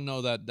don't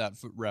know that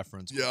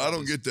reference. Yeah, I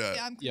don't get that.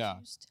 Yeah, I'm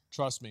confused.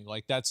 Trust me,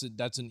 like that's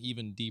an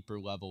even deeper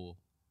level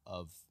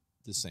of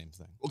the same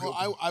thing. Okay.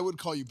 Well, I would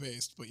call you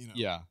based, but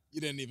yeah,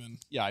 you didn't even.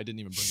 Yeah, I didn't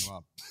even bring him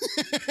up.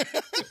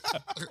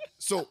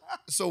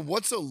 So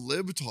what's a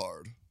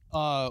libtard?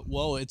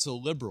 Well, it's a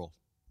liberal.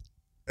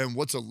 And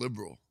what's a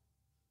liberal?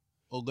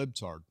 A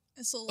libtard.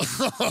 It's a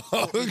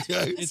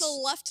okay. It's a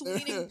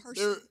left-leaning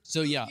person.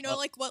 So yeah, you know,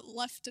 like what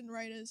left and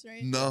right is,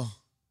 right? No.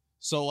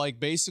 So like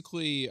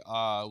basically,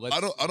 I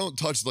don't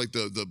touch like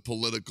the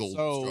political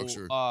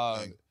structure.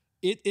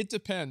 It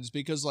depends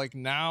because like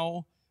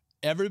now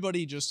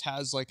everybody just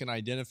has like an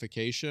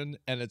identification,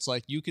 and it's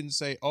like you can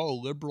say, oh,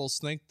 liberals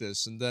think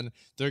this, and then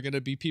they're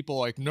gonna be people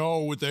like,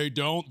 no, they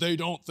don't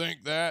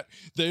think that,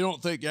 they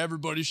don't think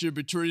everybody should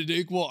be treated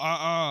equal,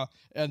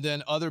 and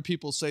then other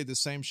people say the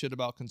same shit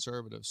about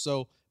conservatives.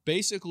 So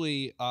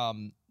basically,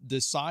 the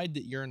side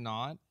that you're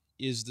not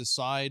is the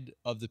side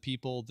of the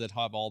people that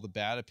have all the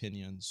bad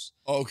opinions.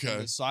 Okay.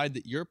 And the side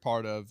that you're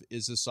part of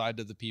is the side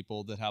of the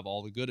people that have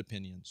all the good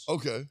opinions.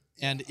 Okay.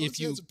 And if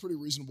you, that's a pretty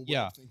reasonable way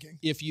of thinking.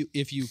 If you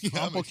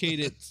complicate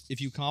it, if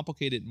you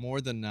complicate it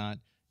more than that,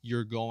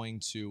 you're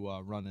going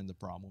to run into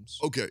problems.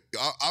 Okay,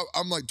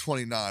 I'm like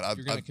 29.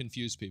 You're going to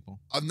confuse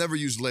people. I've never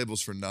used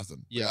labels for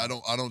nothing. Yeah.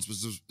 Like, I don't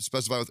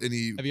specify with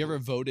any. Have you ever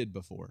voted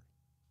before?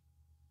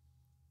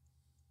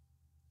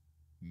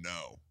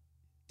 No.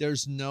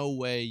 There's no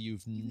way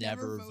you've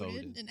never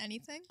voted in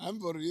anything. I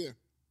haven't voted either.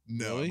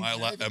 No. Really?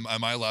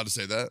 Am I allowed to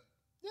say that?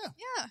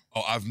 Yeah.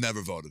 Oh, I've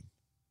never voted.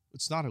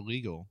 It's not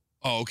illegal.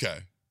 Oh, okay.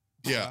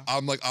 Yeah,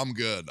 I'm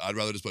good. I'd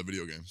rather just play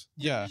video games.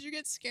 Yeah. Did you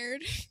get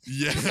scared?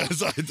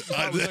 Yes,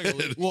 I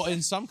did. Well,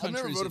 in some I've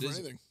never countries, voted for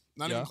anything.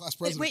 Not even class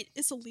president. Wait,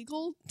 it's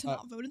illegal to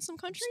not vote in some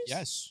countries?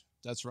 Yes,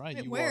 that's right.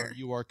 Wait, where?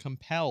 You are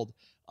compelled.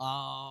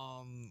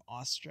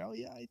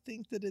 Australia, I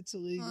think that it's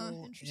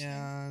illegal, interesting.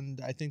 and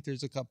I think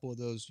there's a couple of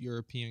those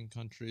European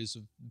countries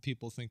of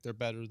people think they're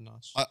better than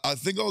us. I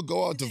think I'll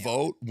go out to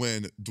vote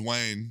when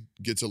Dwayne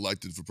gets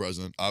elected for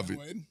president.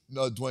 Wade?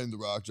 No, Dwayne The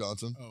Rock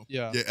Johnson. Oh.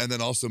 Yeah, and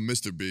then also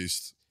Mr.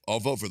 Beast.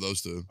 I'll vote for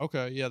those two.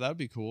 Okay, yeah, that'd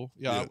be cool.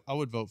 Yeah, I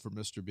would vote for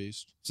Mr.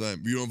 Beast.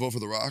 Same. You don't vote for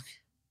The Rock?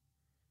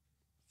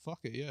 Fuck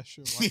it, yeah,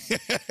 sure. Why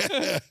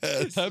not?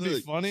 Yes, That'd be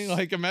look, funny.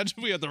 Like,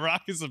 imagine we had The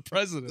Rock as the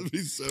president. that'd be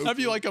so That'd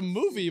be cool. like a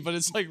movie, but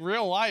it's like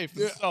real life.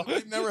 Yeah, So,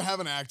 we'd never have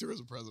an actor as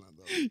a president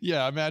though.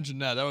 yeah, imagine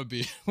that. That would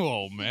be,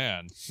 oh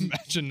man,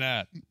 imagine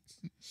that.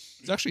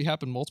 It's actually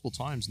happened multiple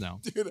times now.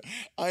 Dude,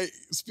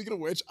 speaking of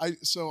which, I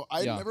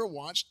Yeah. never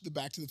watched the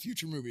Back to the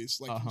Future movies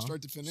like from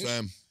start to finish.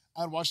 Same.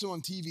 I'd watch them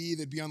on TV.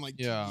 They'd be on like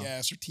Yeah.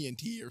 TBS or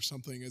TNT or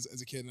something as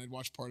a kid, and I'd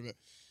watch part of it.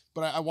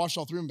 But I watched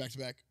all three of them back to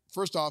back.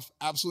 First off,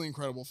 absolutely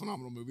incredible,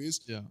 phenomenal movies.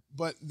 Yeah.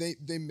 But they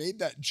made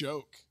that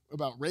joke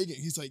about Reagan.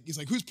 He's like,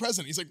 who's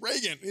president? He's like,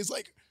 Reagan. He's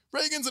like,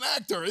 Reagan's an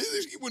actor.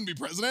 He wouldn't be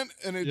president.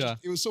 And it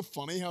was so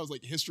funny how it's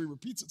like history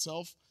repeats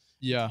itself.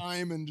 Yeah.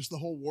 Time and just the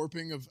whole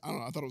warping of, I don't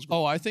know, I thought it was great.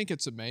 Oh, I think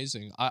it's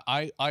amazing.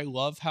 I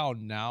love how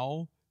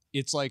now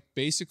it's like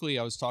basically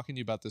I was talking to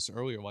you about this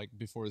earlier, like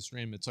before the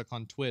stream. It's like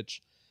on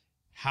Twitch.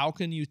 How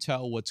can you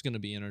tell what's going to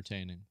be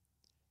entertaining?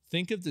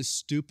 Think of the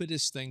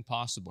stupidest thing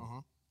possible.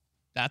 Uh-huh.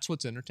 That's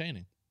what's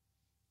entertaining.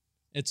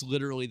 It's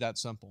literally that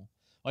simple.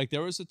 Like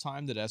there was a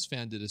time that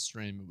Esfand did a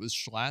stream. It was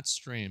Schlatt's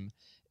stream,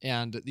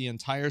 and the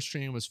entire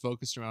stream was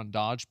focused around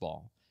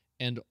dodgeball.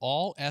 And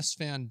all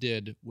Esfand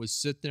did was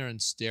sit there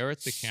and stare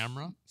at the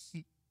camera.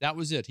 That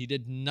was it. He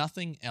did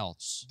nothing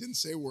else. Didn't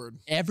say a word.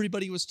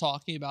 Everybody was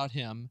talking about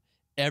him.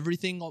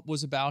 Everything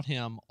was about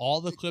him.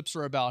 All the clips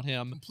were about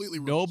him. Completely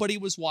ruined. Nobody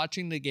was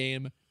watching the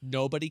game.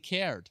 Nobody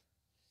cared.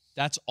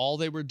 That's all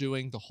they were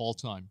doing the whole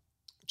time.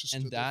 Just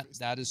And stood there that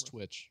facing that the is camera.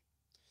 Twitch.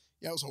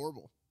 Yeah, it was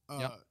horrible.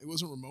 Yep. It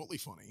wasn't remotely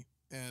funny,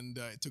 and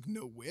it took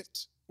no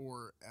wit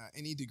or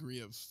any degree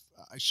of.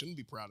 I shouldn't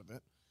be proud of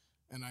it,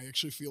 and I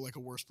actually feel like a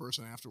worse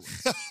person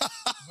afterwards.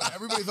 But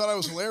everybody thought I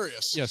was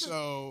hilarious. Yes.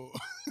 So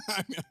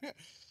I mean,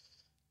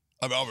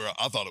 I'll be right,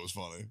 I thought it was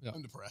funny. Yeah.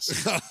 I'm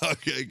depressed.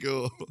 Okay,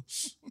 cool.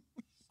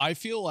 I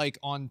feel like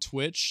on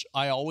Twitch,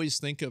 I always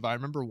think of, I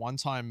remember one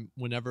time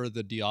whenever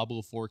the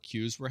Diablo 4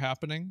 queues were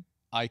happening,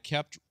 I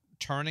kept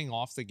turning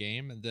off the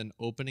game and then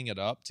opening it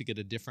up to get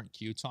a different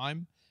queue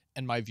time,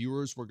 and my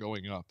viewers were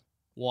going up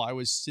while I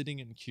was sitting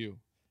in queue.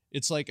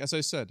 It's like, as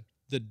I said,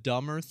 the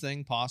dumber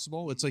thing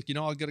possible. It's like,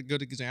 I'll get a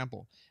good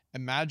example.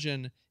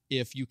 Imagine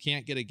if you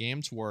can't get a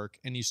game to work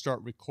and you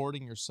start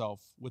recording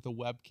yourself with a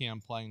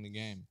webcam playing the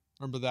game.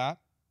 Remember that?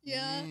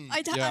 Yeah. Mm.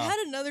 I Yeah. had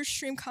another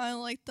stream kind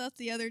of like that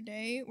the other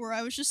day where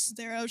I was just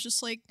there. I was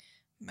just like,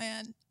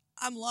 man,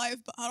 I'm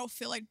live, but I don't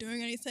feel like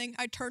doing anything.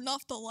 I turned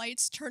off the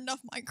lights, turned off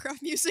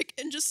Minecraft music,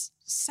 and just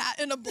sat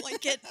in a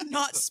blanket,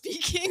 not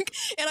speaking.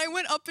 And I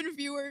went up in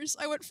viewers.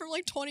 I went from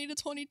like 20 to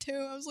 22.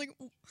 I was like,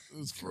 It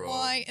was Bro.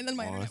 why? And then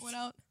my internet What? went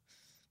out.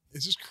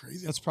 It's just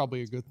crazy. That's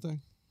probably a good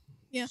thing.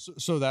 Yeah.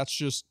 So that's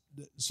just,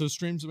 so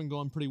streams have been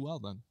going pretty well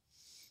then.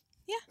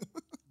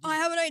 I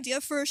have an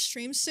idea for a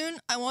stream soon.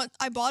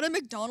 I bought a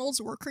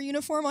McDonald's worker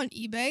uniform on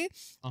eBay.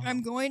 Uh-huh. And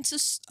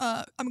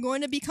I'm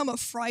going to become a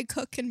fry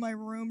cook in my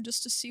room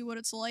just to see what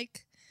it's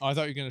like. Oh, I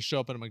thought you were going to show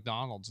up at a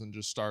McDonald's and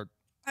just start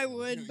I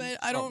would, you but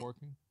I start don't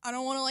working.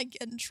 want to like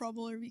get in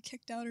trouble or be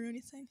kicked out or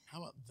anything. How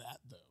about that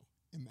though?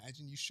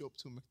 Imagine you show up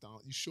to a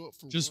McDonald's. You show up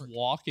for Just work.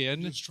 walk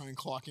in Just try and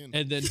clock in.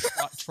 and then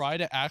try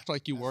to act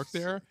like you work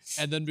there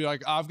and then be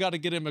like, I've got to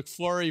get a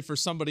McFlurry for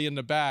somebody in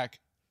the back.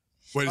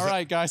 Wait, All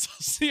right, guys, I'll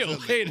see you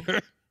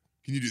later.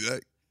 Can you do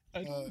that? I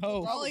Uh,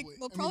 know. probably.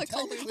 They'll probably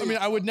call me- technically, I mean,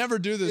 I would never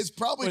do this. It's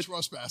probably but,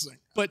 trespassing.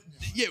 but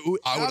yeah,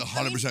 I would ab-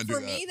 100% do for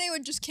that. me, they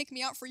would just kick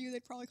me out. For you,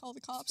 they'd probably call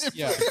the cops.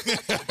 yeah,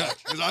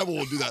 Because I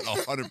will do that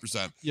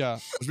 100%. yeah.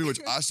 Speaking of which,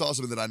 I saw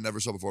something that I never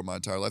saw before in my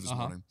entire life this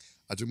Uh-huh. morning.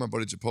 I took my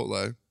buddy to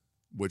Chipotle,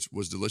 which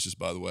was delicious,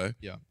 by the way.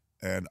 Yeah.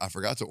 And I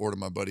forgot to order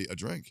my buddy a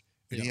drink.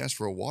 And he Yeah. asked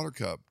for a water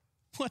cup.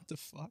 What the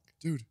fuck?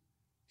 Dude,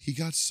 he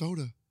got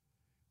soda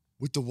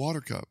with the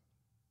water cup.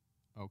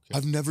 Okay.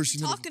 I've never I'm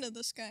seen that. talking to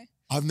this guy.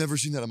 I've never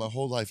seen that in my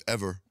whole life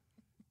ever.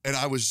 And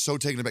I was so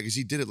taken aback because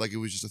he did it like it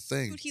was just a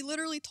thing. Dude, he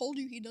literally told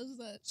you he does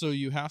that. So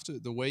you have to,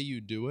 the way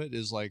you do it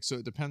is like, so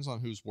it depends on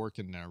who's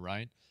working there,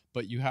 right?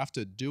 But you have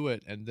to do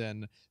it and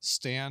then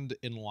stand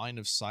in line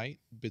of sight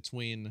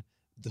between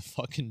the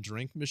fucking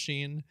drink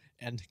machine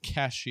and the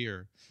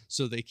cashier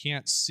so they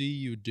can't see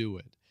you do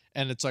it.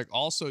 And it's like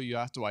also you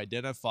have to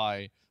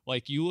identify,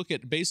 like you look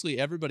at basically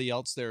everybody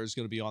else there is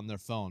going to be on their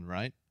phone,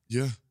 right?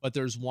 Yeah. But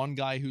there's one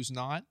guy who's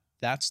not.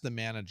 That's the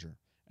manager.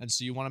 And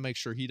so you want to make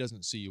sure he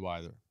doesn't see you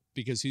either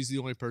because he's the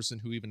only person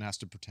who even has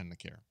to pretend to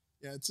care.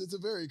 Yeah, it's a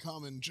very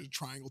common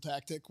triangle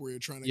tactic where you're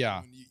trying to Yeah.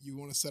 go and you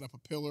want to set up a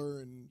pillar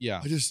and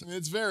Yeah. I just,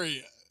 it's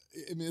very.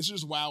 I mean, it's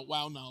just wow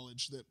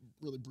knowledge that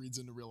really breeds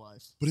into real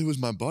life. but it was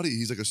my buddy.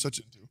 He's like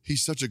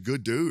he's such a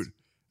good dude.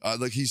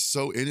 Like he's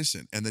so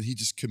innocent, and then he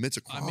just commits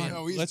a I crime. mean,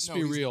 no, he's- let's no, be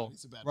he's not. real,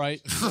 He's a bad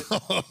right?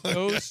 Okay.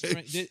 Those,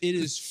 it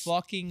is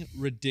fucking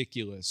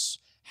ridiculous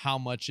how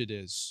much it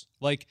is.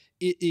 Like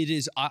it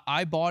is.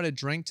 I bought a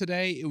drink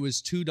today. It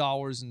was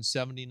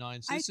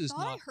 $2.79. I This is thought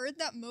I not heard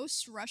that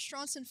most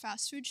restaurants and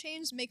fast food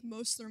chains make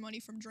most of their money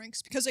from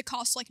drinks because it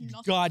costs like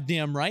nothing.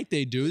 goddamn right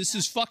they do. This Yeah.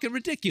 is fucking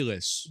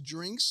ridiculous.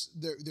 Drinks,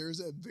 there's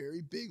a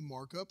very big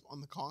markup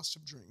on the cost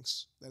of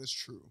drinks. That is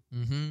true.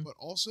 Mm-hmm. But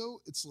also,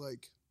 it's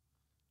like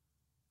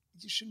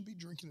you shouldn't be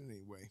drinking it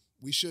anyway.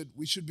 We should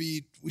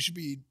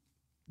be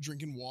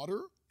drinking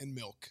water and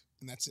milk,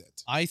 and that's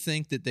it. I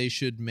think that they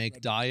should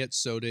make diet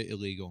soda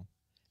illegal.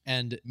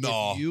 And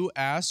No. if you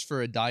ask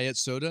for a diet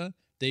soda,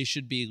 they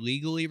should be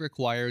legally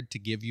required to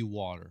give you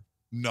water.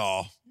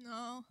 No.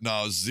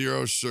 No.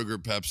 Zero sugar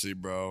Pepsi,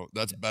 bro.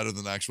 That's better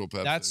than actual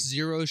Pepsi. That's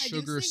zero I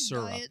sugar do think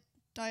syrup.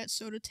 Diet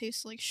soda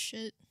tastes like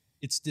shit.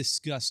 It's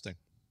disgusting.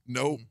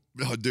 Nope.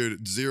 Oh,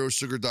 dude, zero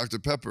sugar Dr.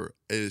 Pepper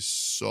is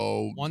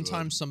so One good.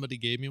 time somebody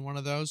gave me one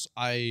of those.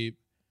 I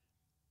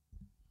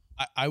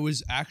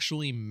was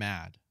actually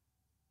mad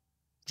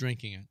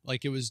drinking it.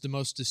 Like, it was the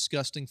most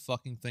disgusting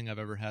fucking thing I've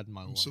ever had in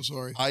my I'm life. so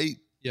sorry.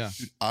 Yeah,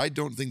 Dude, I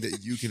don't think that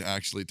you can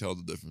actually tell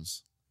the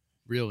difference.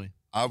 really.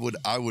 I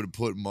would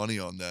put money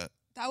on that.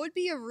 That would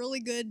be a really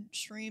good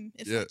stream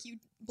if Yeah. like you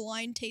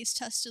blind taste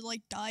tested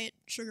like diet,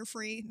 sugar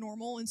free,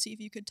 normal, and see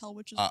if you could tell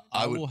which is. I which.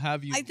 I would- will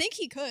have you. I think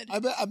he could. I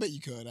bet you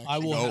could. Actually. I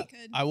will. Nope. He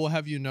could. I will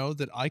have you know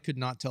that I could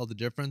not tell the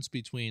difference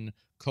between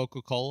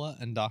Coca-Cola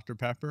and Dr.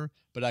 Pepper,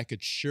 but I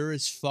could sure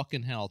as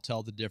fucking hell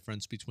tell the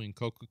difference between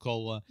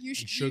Coca-Cola You and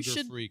should. You should.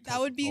 sugar-free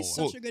That would be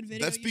Coca-Cola. such a good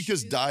video. That's You should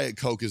because do that. Diet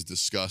Coke is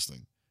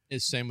disgusting.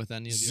 It's same with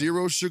any of the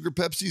Zero sugar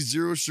Pepsi,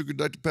 zero sugar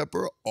Dr.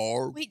 Pepper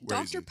are Wait,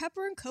 crazy. Dr.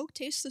 Pepper and Coke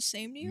taste the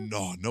same to you?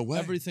 No way.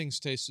 Everything's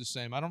tastes the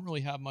same. I don't really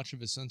have much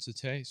of a sense of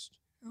taste.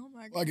 Oh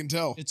my god. Well, I can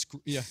tell. It's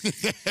yeah,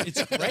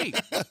 it's great.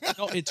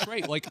 No, it's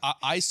great. Like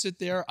I sit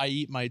there, I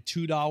eat my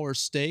 $2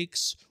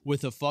 steaks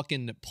with a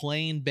fucking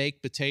plain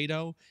baked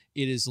potato.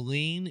 It is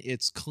lean,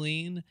 it's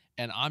clean,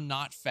 and I'm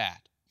not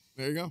fat.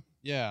 There you go.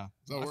 Yeah,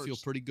 That I feel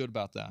works. pretty good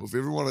about that. Well, if you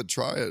ever want to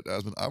try it,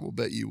 Asmon, I will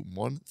bet you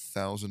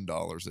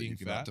 $1,000 that Being you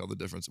cannot fat? tell the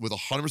difference with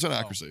 100%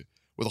 accuracy.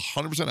 With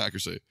 100%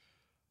 accuracy,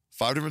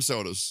 5 different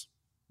sodas,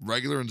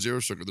 regular and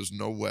zero sugar. There's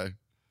no way.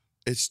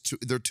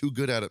 They're too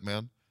good at it,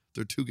 man.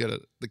 They're too good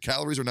at it. The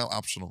calories are now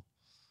optional.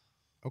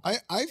 I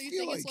Do you feel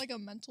think like, it's like a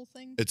mental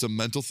thing? It's a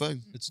mental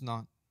thing. It's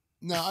not.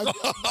 no,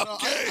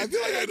 I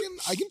feel like dude.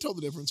 I can tell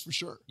the difference for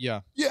sure.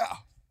 Yeah, Yeah.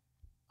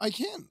 I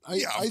can.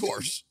 Of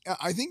course.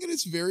 I think it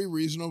is very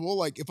reasonable.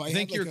 Like if I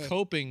think had like you're a,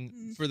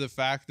 coping for the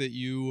fact that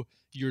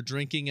you're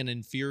drinking an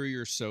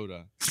inferior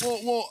soda.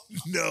 well,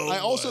 No. I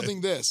also way.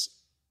 think this.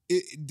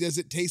 Does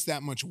it taste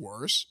that much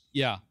worse?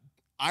 Yeah,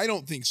 I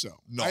don't think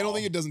so. No. I don't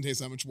think it doesn't taste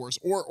that much worse.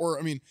 Or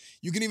I mean,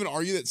 you can even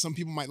argue that some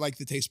people might like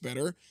the taste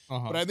better.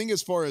 uh-huh. But I think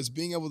as far as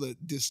being able to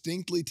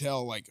distinctly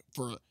tell, like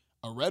for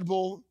a Red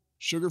Bull,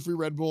 sugar-free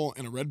Red Bull,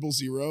 and a Red Bull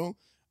Zero,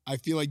 I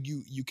feel like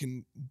you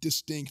can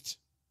distinct.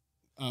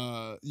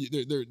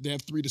 They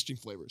have 3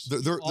 distinct flavors.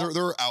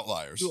 They're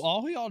outliers. Do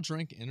all y'all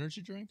drink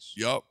energy drinks?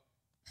 Yup.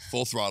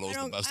 Full throttle I is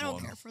the don't, best I don't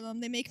one. care for them.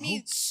 They make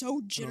me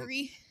so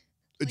jittery.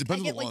 It Like,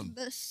 depends I get on the like one.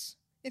 this.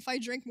 If I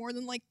drink more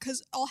than like,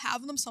 cause I'll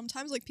have them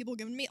sometimes, like people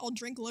giving me, I'll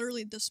drink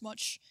literally this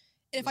much.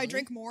 And if I Really?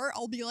 drink more,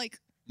 I'll be like,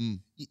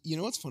 You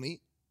know what's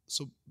funny?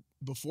 So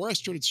before I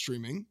started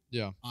streaming,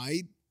 Yeah.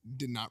 I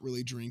did not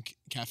really drink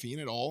caffeine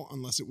at all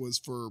unless it was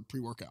for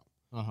pre-workout.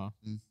 Uh-huh.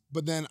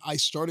 But then I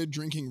started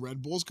drinking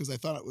Red Bulls because I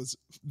thought it was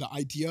the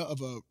idea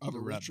of a Red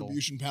Bull.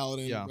 retribution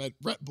paladin, Yeah.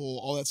 Red Bull,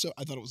 all that stuff.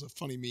 I thought it was a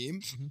funny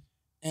meme, Mhm.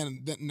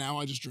 and then now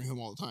I just drink them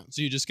all the time.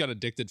 So you just got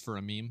addicted for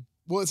a meme?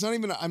 Well, it's not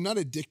even. I'm not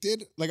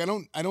addicted. Like I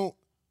don't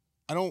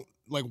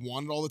like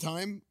want it all the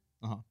time.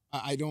 Uh-huh.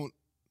 I don't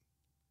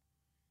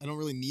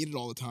really need it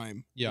all the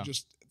time. Yeah. I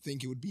just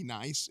think it would be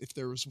nice if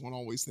there was one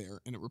always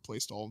there and it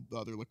replaced all the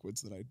other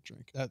liquids that I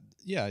drink.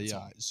 Yeah.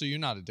 all. So you're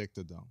not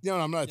addicted though? Yeah,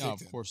 no, I'm not Yeah,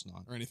 addicted of course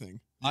not. or anything.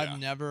 Yeah. I've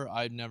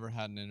never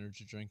had an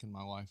energy drink in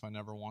my life. I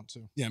never want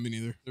to. Yeah, me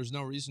neither. There's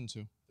no reason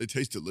to. They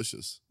taste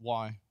delicious.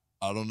 Why?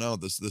 I don't know.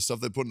 The stuff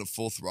they put in a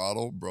full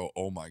throttle, bro.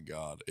 Oh my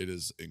god, it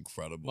is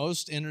incredible.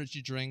 Most energy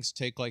drinks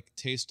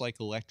taste like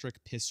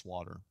electric piss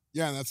water.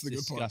 Yeah, and that's the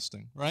good part.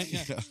 Disgusting, right?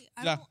 Yeah. Yeah.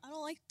 I Yeah.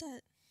 don't like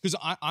that. Because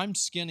I'm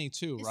skinny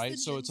too, It's right? the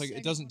So it's like it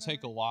ginseng or doesn't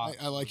take a whatever.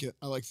 lot. I like it.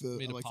 I like the for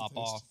me I to like pop the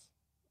taste. off.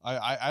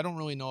 I don't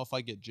really know if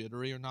I get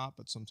jittery or not,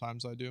 but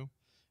sometimes I do.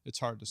 It's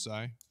hard to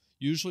say.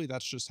 Usually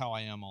that's just how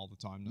I am all the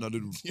time. No,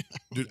 dude.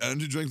 Dude,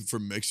 energy drink for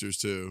mixers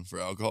too, for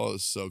alcohol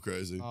is so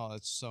crazy. Oh,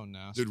 that's so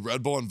nasty. Dude,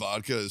 Red Bull and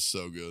vodka is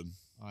so good.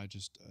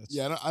 It's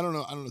Yeah, I don't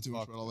know. I don't know too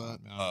much fuck about all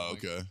that. man. Oh,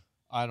 Like, okay.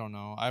 I don't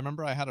know. I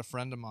remember I had a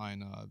friend of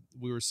mine.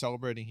 We were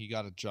celebrating. He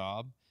got a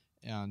job,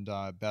 and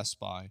Best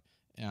Buy,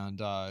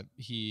 and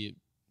he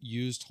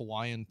used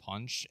Hawaiian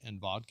Punch and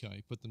vodka.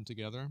 He put them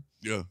together,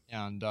 Yeah.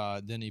 and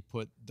then he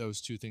put those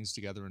two things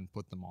together and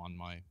put them on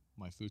my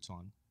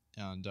futon,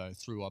 and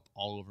threw up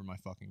all over my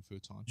fucking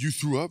futon. You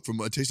threw up from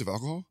a taste of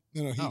alcohol?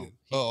 No, he No, did.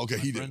 Oh, okay.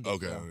 my He friend did.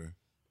 Okay. yeah. Okay.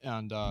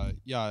 And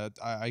yeah,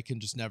 I can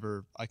just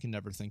never. I can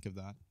never think of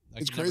that.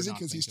 It's can never crazy not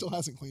because he think still of it.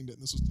 hasn't cleaned it,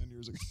 and this was 10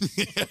 years ago.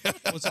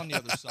 What's on the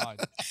other side?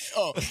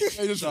 Oh, I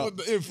just No.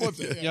 flipped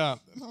it. Yeah.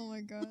 Oh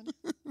my god.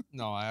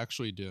 No, I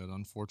actually did.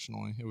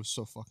 Unfortunately, it was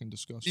so fucking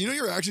disgusting. You know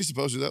you're actually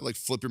supposed to do that? Like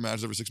flip your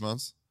matches every 6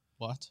 months?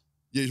 What?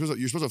 Yeah, you're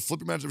supposed to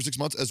flip your matches every 6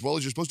 months, as well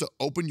as you're supposed to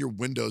open your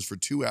windows for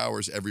 2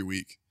 hours every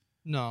week.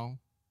 No.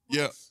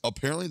 Yeah,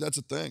 apparently that's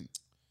a thing.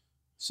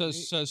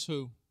 Says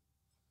who?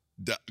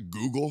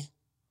 Google.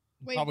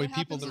 Wait, Probably what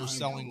people happens that are if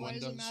selling don't? Why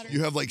does it windows. matter?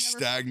 You have like Never fucking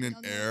stagnant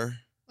done that. air.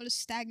 What is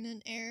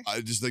stagnant air?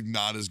 I just like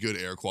not as good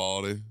air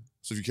quality.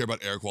 So if you care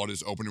about air quality,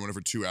 just open your window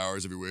for 2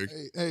 hours every week.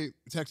 Hey,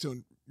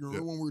 Tectone, you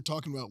remember when we were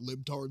talking about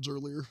libtards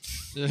earlier?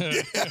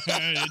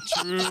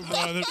 True,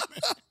 brother.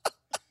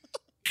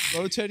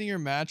 Rotating your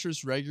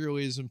mattress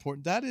regularly is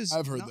important. That is,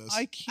 I've heard this.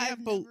 I can't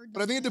I've believe. never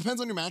But I think it done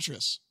depends on your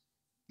mattress.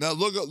 Now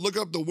look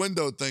up the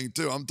window thing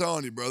too. I'm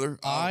telling you, brother.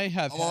 I'm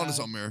onto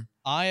something here.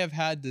 I have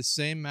had the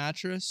same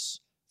mattress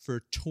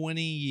for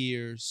 20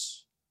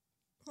 years.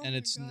 that. and my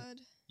it's God.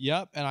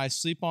 Yep, and I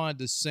sleep on it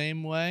the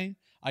same way.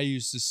 I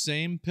use the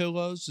same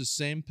pillows, the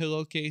same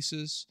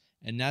pillowcases,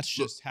 and that's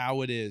just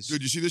how it is.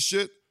 Dude, you see this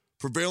shit?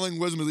 Prevailing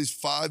wisdom at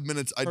least 5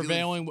 minutes.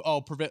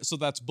 So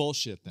that's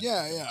bullshit then.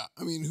 Yeah.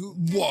 I mean,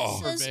 Whoa.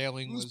 It says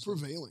Prevailing who's wisdom.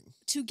 prevailing?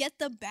 to get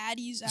the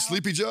baddies out.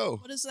 Sleepy Joe.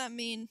 What does that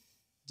mean?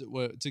 To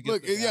get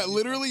Look, the yeah, baddies.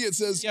 literally it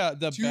says Yeah,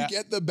 to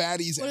get the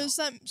baddies What out. does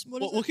that?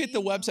 What Well, does look that at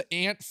the mean, website.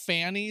 Aunt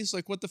Fanny's.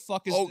 Like, what the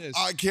fuck is Oh, this?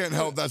 I can't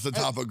help. That's the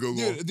top of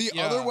Google. Dude, the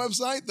Yeah. other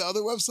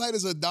website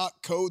is a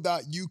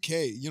 .co.uk.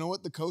 You know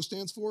what the co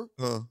stands for?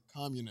 Huh.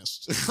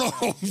 Communist.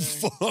 Oh,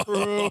 fuck.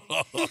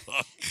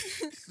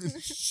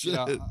 Shit.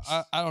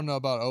 Yeah, I don't know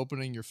about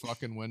opening your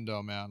fucking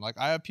window, man. Like,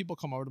 I have people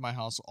come over to my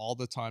house all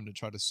the time to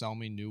try to sell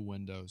me new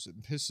windows.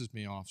 It pisses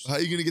me off. How are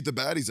you going to get the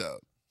baddies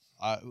out?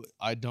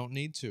 I don't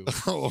need to.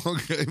 Oh,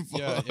 okay.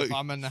 Yeah, Fuck. if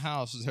I'm in the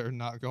house, they're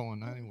not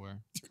going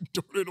anywhere.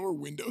 Door-to-door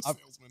window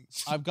salesman.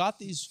 I've got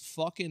these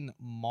fucking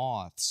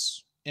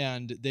moths,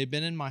 and they've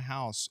been in my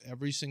house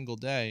every single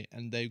day,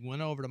 and they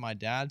went over to my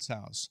dad's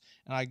house,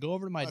 and I go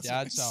over to my That's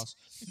dad's nice. house.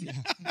 Yeah,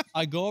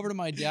 I go over to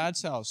my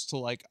dad's house to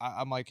like,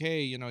 I'm like,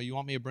 hey, you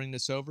want me to bring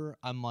this over?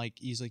 I'm like,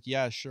 he's like,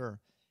 yeah, sure.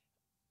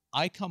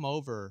 I come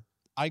over,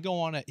 I go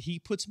on it. He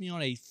puts me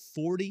on a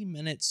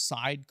 40-minute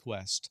side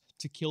quest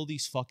to kill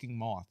these fucking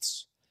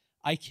moths.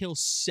 I kill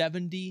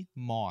 70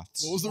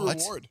 moths. What was the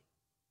reward?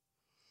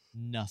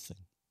 Nothing.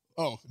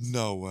 Oh,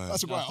 No way.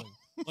 that's a wow. Nothing.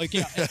 Like,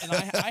 yeah, and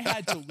I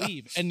had to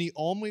leave. And the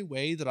only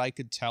way that I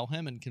could tell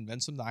him and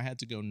convince him that I had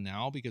to go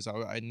now because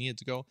I needed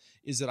to go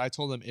is that I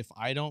told him if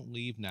I don't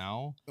leave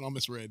now, And I'll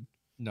misread.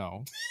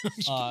 no,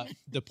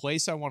 the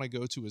place I want to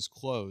go to is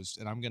closed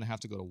and I'm going to have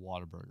to go to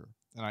Whataburger.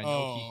 And I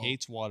know he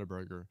hates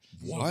Whataburger.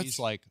 So What? he's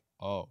like,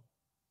 oh,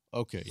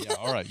 okay, yeah,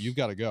 all right, you've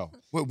got to go.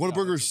 Wait,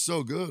 Whataburger's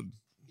so good.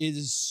 It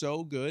is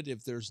so good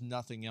if there's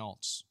nothing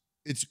else.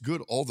 It's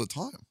good all the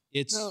time.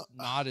 It's No,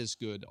 not as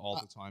good all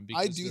the time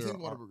because I do there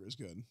think are- Whataburger is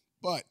good,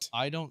 but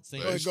I don't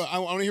think. go ahead, go. I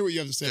want to hear what you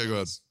have to say. Yeah, about go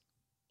ahead. this.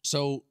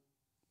 So,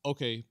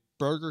 okay,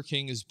 Burger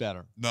King is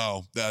better.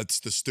 No, that's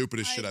the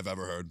stupidest shit I've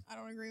ever heard. I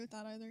don't agree with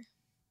that either.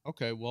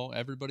 Okay, well,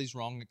 everybody's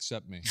wrong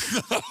except me.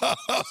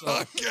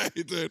 Okay,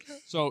 dude.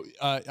 So,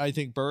 I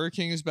think Burger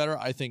King is better.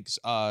 I think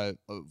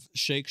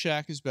Shake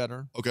Shack is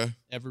better. Okay.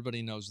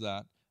 Everybody knows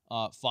that.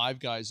 Five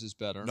Guys is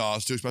better. No,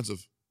 it's too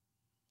expensive.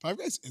 Five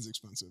Guys is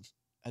expensive.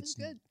 It's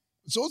good.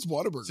 So it's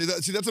Whataburger.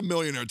 See, that's a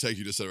millionaire take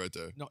you just said right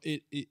there. No,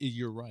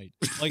 you're right.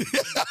 Like,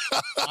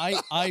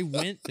 I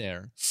went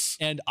there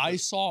and I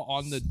saw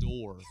on the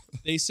door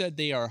they said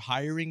they are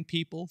hiring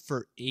people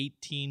for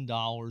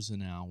 $18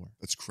 an hour.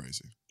 That's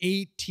crazy.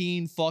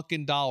 18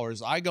 fucking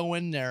dollars. I go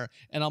in there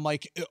and I'm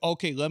like,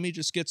 okay, let me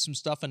just get some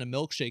stuff in a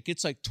milkshake.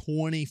 It's like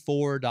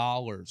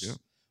 $24. Yep.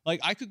 Like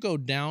I could go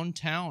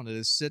downtown at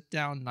a sit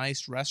down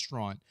nice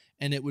restaurant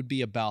and it would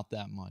be about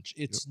that much.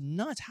 It's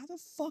nuts. How the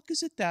fuck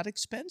is it that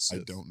expensive?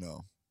 I don't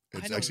know. I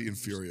It's don't actually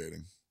understand.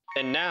 infuriating.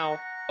 And now,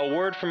 a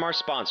word from our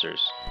sponsors.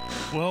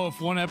 Well,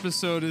 if one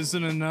episode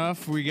isn't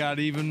enough, we got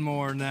even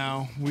more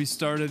now. We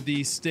started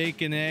the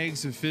Steak and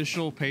Eggs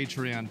official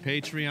Patreon,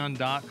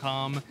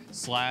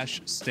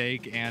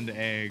 patreon.com/steak and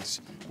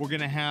eggs. We're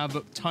going to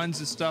have tons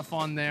of stuff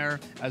on there,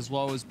 as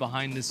well as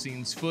behind the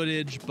scenes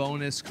footage,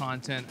 bonus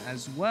content,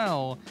 as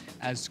well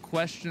as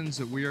questions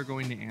that we are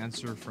going to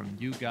answer from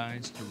you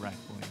guys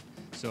directly.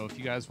 So if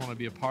you guys want to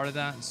be a part of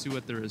that and see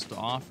what there is to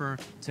offer,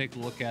 take a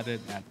look at it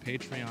at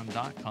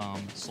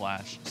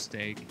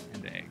patreon.com/steak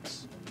and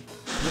eggs.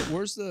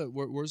 Where's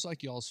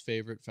like y'all's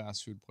favorite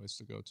fast food place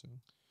to go to?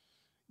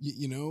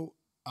 You know,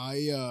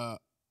 I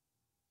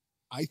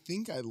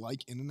think I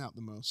like In-N-Out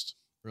the most.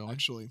 Really?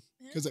 Actually,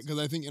 because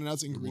I think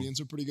In-N-Out's ingredients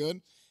are pretty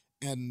good,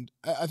 and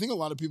I think a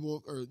lot of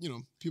people are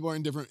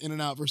indifferent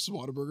In-N-Out versus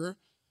Whataburger,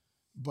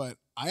 but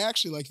I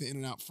actually like the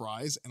In-N-Out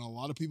fries, and a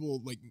lot of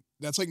people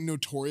that's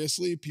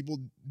notoriously people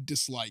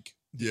dislike.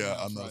 the Yeah,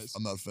 In-N-Out I'm fries.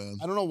 not a fan.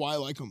 I don't know why I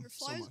like them Their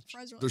so fries, much.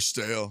 fries are They're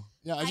stale.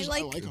 Yeah, I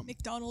like like them.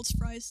 McDonald's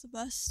fries the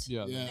best.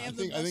 Yeah. Yeah, They I have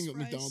the think best fries.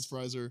 McDonald's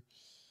fries are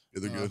Yeah,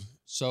 they're good.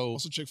 So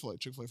also Chick-fil-A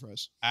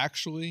fries.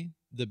 actually,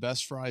 the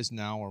best fries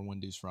now are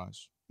Wendy's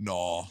fries.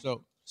 No.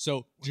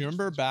 So do you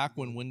remember back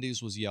when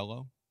Wendy's was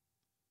yellow?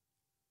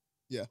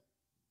 Yeah.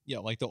 Yeah,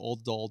 like the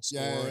old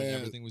store Yeah, and yeah.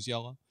 everything was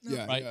yellow.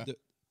 Yeah, Right? yeah.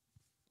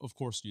 Of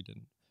course you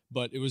didn't.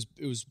 But it was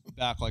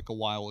back like a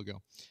while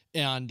ago.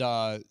 And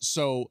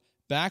so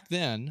back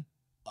then,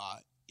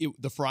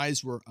 the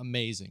fries were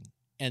amazing.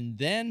 And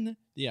then,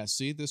 yeah,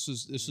 see, this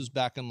was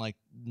back in like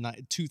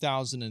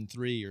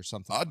 2003 or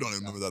something. I don't even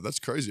remember that. That's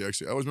crazy,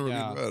 actually. I always remember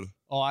Yeah. being red.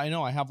 Oh, I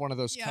know. I have one of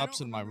those Yeah, I cups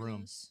don't in my remember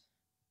room. those.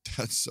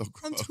 That's so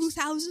From gross.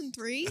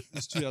 2003?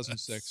 It's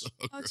 2006.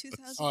 Oh,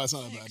 2006. Oh, that's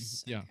not bad.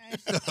 Yeah.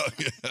 Okay. Oh,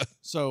 yeah.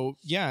 So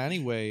yeah.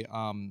 Anyway,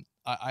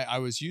 I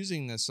was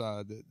using this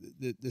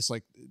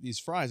like these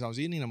fries. I was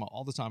eating them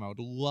all the time. I would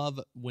love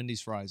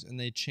Wendy's fries, and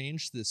they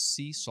changed the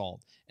sea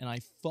salt, and I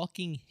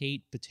fucking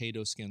hate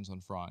potato skins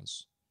on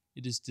fries.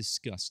 It is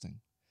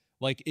disgusting.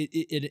 Like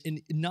it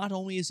and not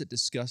only is it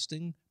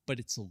disgusting, but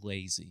it's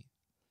lazy.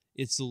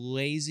 It's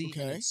lazy. And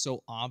Okay. it's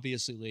so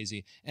obviously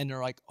lazy. And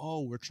they're like,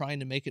 oh, we're trying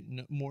to make it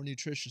more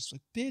nutritious.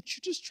 Like, bitch,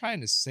 you're just trying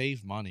to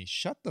save money.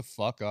 Shut the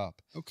fuck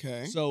up.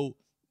 Okay. So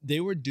they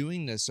were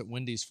doing this at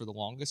Wendy's for the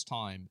longest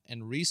time.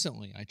 And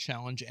recently, I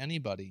challenge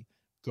anybody,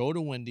 go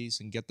to Wendy's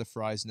and get the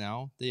fries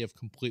now. They have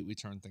completely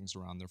turned things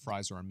around. Their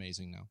fries are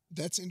amazing now.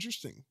 That's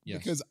interesting. Yes.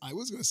 Because I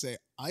was gonna say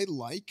I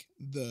like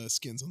the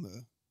skins on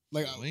the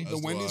Really? the As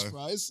do Wendy's I.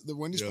 fries. The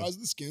Wendy's Yeah. fries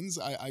with the skins.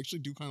 I actually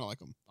do kind of like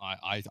them.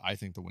 I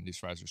think the Wendy's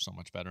fries are so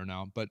much better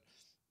now. But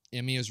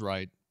Emmy is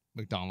right.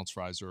 McDonald's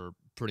fries are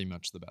pretty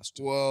much the best.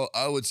 Well,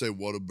 I would say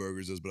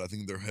Whataburgers is, but I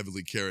think they're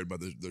heavily carried by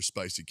their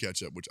spicy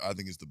ketchup, which I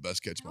think is the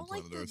best ketchup on don't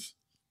like planet the- Earth.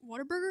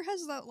 Whataburger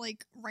has that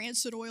like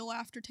rancid oil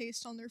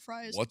aftertaste on their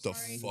fries. What I'm the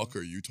sorry. fuck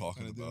are you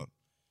talking Kinda do. about?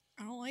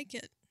 I don't like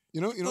it.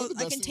 You know what But the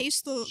I best can thing-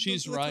 taste the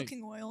She's the right.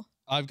 cooking oil.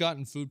 I've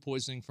gotten food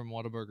poisoning from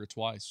Whataburger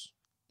twice.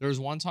 There was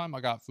one time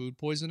I got food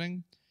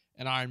poisoning,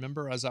 and I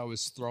remember as I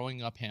was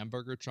throwing up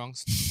hamburger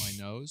chunks through my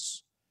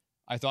nose,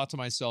 I thought to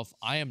myself,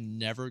 I am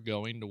never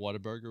going to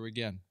Whataburger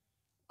again.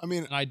 I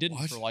mean, And I didn't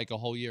What? for like a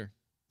whole year.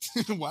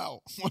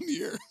 wow, 1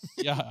 year.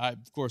 Yeah,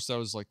 of course, that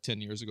was like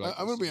 10 years ago.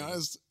 I'm gonna be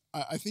honest.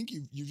 I think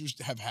you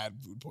just have had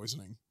food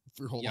poisoning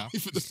for your whole Yeah.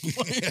 life at this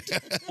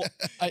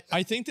point.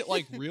 I think that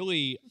like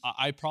really,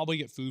 I probably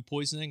get food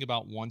poisoning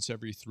about once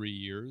every 3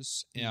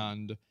 years.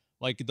 And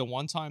like the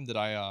one time that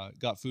I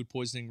got food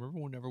poisoning, remember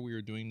whenever we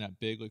were doing that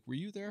big, like, were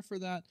you there for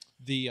that?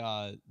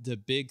 The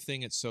big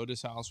thing at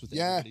Soda's house with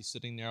Yeah. everybody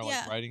sitting there like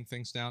Yeah. writing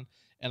things down,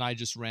 and I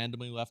just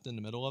randomly left in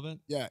the middle of it.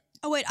 yeah,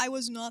 Oh wait, I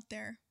was not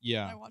there.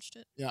 Yeah, I watched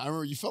it. yeah. I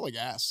remember you felt like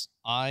ass.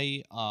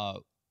 I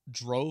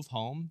drove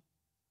home,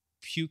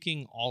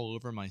 puking all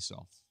over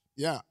myself.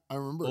 Yeah, I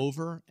remember.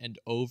 Over and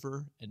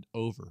over and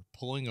over,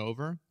 pulling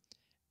over.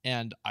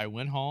 And I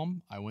went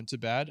home, I went to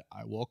bed,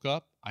 I woke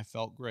up, I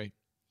felt great.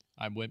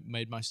 I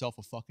made myself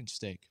a fucking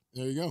steak.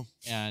 There you go.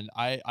 And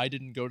I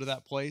didn't go to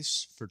that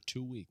place for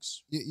 2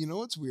 weeks. You know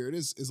what's weird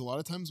is a lot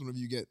of times whenever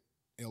you get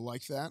ill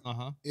like that,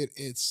 Uh-huh. it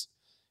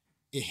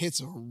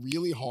hits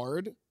really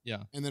hard.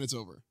 Yeah. And then it's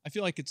over. I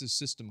feel like it's a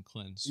system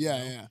cleanse. you Yeah,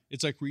 know? yeah.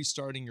 It's like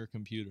restarting your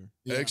computer.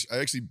 Yeah. I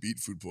actually beat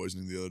food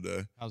poisoning the other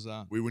day. How's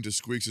that? We went to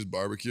Squeaks'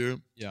 barbecue,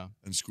 Yeah.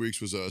 and Squeaks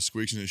was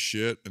squeaking his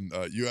shit. And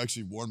you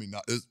actually warned me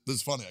not. This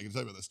is funny. I can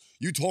tell you about this.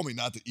 You told me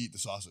not to eat the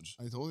sausage.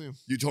 I told you.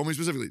 You told me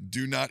specifically,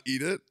 do not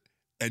eat it.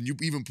 And you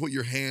even put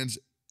your head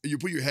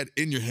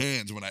in your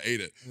hands when I ate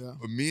it. Yeah.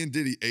 But me and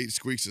Diddy ate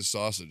Squeaks'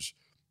 sausage,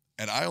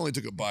 and I only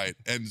took a bite,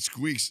 and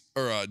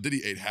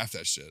Diddy ate half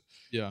that shit.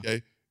 Yeah.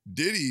 Okay.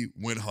 Diddy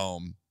went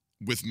home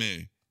with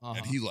me, Uh-huh.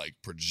 and he like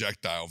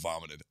projectile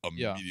vomited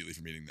Yeah. immediately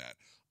from eating that.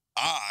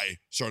 I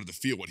started to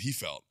feel what he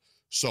felt.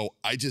 So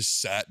I just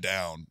sat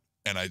down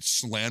and I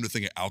slammed a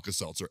thing of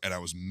Alka-Seltzer and I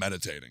was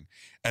meditating.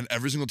 And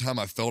every single time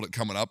I felt it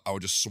coming up, I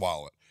would just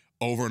swallow it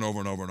over and over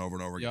and over and over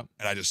and over again. Yep.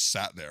 And I just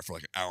sat there for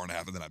like an hour and a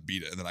half, and then I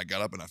beat it. And then I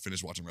got up and I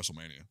finished watching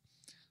WrestleMania.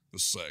 It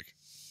was sick.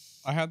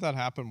 I had that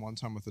happen one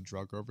time with a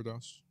drug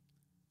overdose.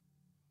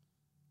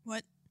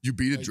 What? You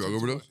beat a I drug took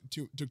overdose?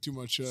 Took too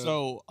much.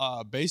 So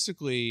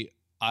basically,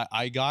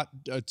 I got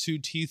 2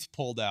 teeth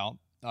pulled out,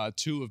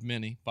 2 of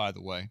many, by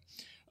the way.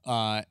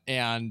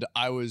 And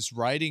I was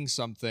writing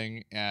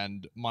something,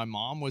 and my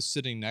mom was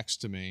sitting next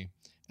to me,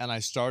 and I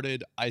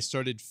started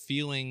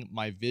feeling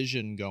my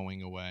vision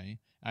going away.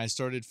 And I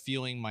started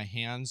feeling my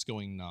hands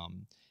going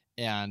numb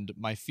and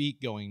my feet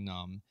going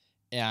numb.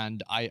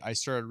 And I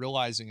started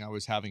realizing I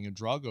was having a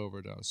drug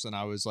overdose. And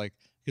I was like,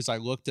 because I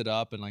looked it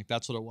up and like,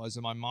 that's what it was.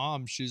 And my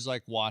mom, she's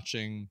like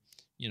watching,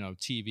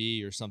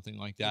 TV or something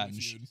like that. Family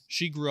And Feud.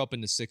 she grew up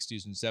in the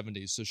 60s and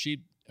 70s. So she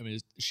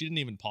didn't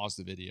even pause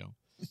the video.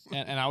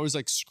 and I was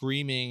like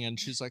screaming, and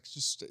she's like,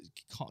 just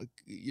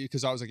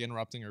because I was like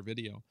interrupting her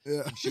video.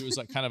 Yeah. And she was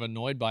like kind of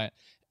annoyed by it.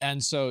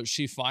 And so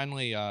she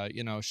finally,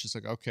 she's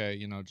like, okay,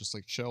 just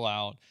like chill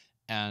out.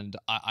 And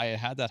I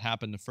had that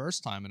happen the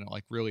first time, and it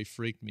like really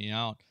freaked me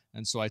out.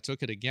 And so I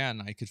took it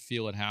again. I could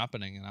feel it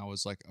happening. And I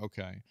was like,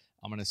 okay,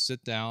 I'm going to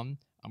sit down.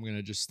 I'm going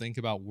to just think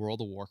about World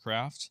of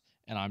Warcraft,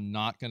 and I'm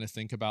not going to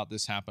think about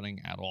this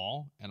happening at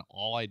all. And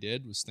all I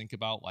did was think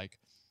about like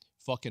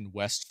fucking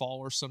Westfall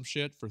or some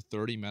shit for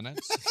 30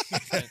 minutes.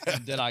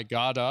 and then I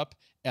got up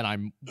and I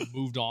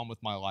moved on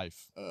with my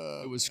life.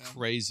 It was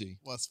crazy.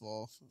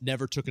 Westfall.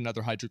 Never took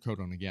another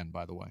hydrocodone again,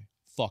 by the way.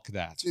 Fuck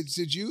that.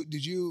 Did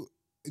you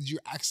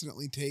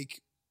accidentally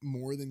take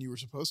more than you were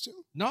supposed to?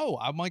 No,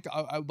 I'm like,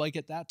 I like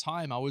at that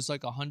time, I was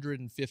like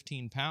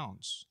 115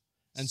 pounds.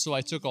 And so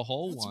I took a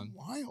whole That's one.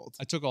 wild.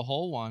 I took a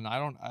whole one.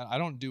 I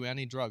don't do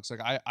any drugs.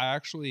 Like I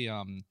actually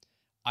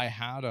I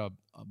had a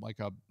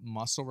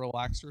muscle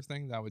relaxer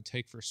thing that I would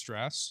take for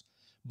stress,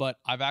 but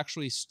I've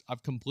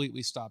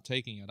completely stopped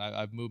taking it.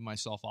 I've moved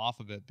myself off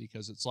of it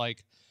because it's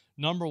like,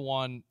 number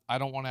one, I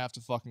don't want to have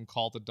to fucking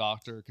call the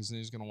doctor because then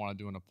he's gonna want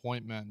to do an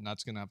appointment and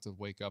that's gonna have to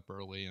wake up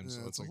early, and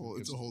so it's like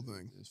it's a whole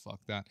thing. Fuck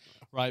that,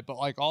 right? But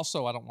like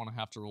also, I don't want to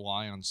have to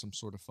rely on some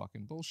sort of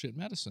fucking bullshit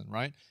medicine,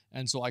 right?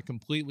 And so I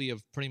completely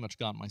have pretty much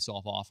gotten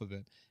myself off of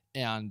it,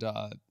 and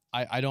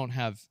I don't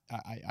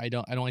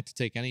like to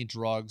take any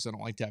drugs. I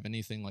don't like to have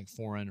anything like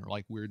foreign or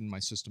like weird in my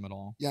system at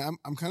all. Yeah,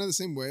 I'm kind of the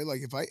same way.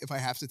 Like if I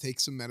have to take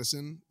some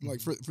medicine,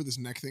 like for this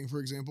neck thing, for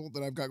example,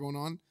 that I've got going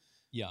on.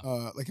 Yeah.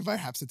 Like if I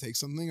have to take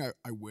something,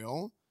 I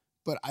will,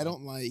 but I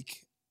don't like.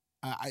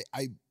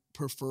 I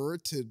prefer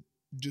to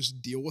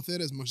just deal with it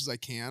as much as I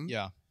can.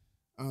 Yeah.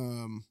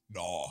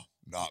 No,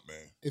 not me.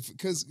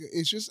 Because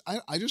it's just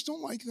I just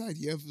don't like the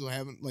idea of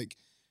having like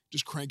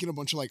just cranking a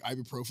bunch of like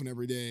ibuprofen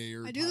every day.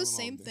 Or I do the Tylenol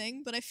same every day.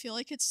 thing, but I feel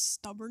like it's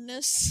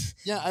stubbornness.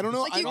 Yeah, I don't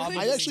know. Like,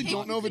 I actually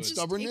don't know if it's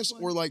just take stubbornness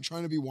one. or like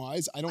trying to be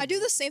wise. I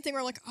do the same thing where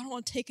I'm like, I don't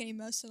want to take any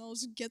medicine. I'll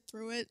just get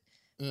through it.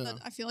 But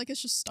I feel like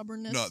it's just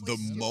stubbornness. No, like, the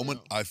stupid.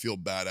 moment I feel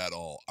bad at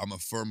all, I'm a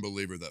firm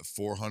believer that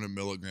 400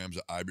 milligrams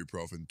of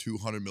ibuprofen,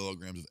 200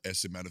 milligrams of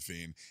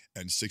acetaminophen,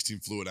 and 16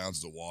 fluid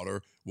ounces of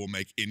water will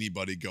make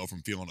anybody go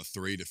from feeling a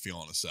 3 to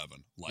feeling a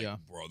 7. Like,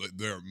 bro,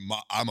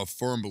 I'm a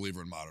firm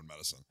believer in modern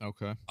medicine.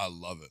 Okay. I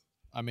love it.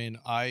 I mean,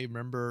 I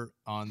remember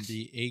on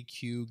the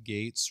AQ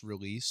Gates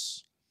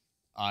release,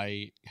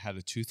 I had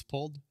a tooth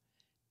pulled,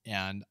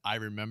 and I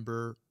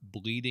remember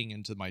bleeding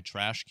into my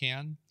trash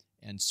can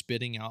and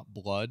spitting out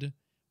blood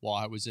while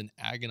I was in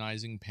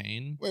agonizing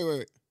pain.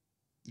 Wait.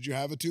 Did you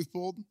have a tooth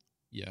pulled?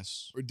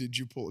 Yes. Or did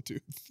you pull a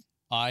tooth?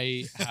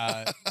 I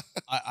had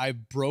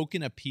I've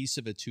broken a piece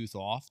of a tooth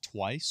off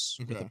twice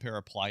with a pair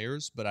of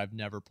pliers, but I've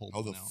never pulled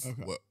one out.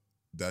 Okay. What?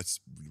 There's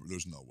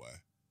no way.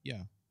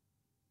 Yeah.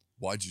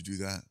 Why'd you do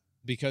that?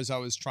 Because I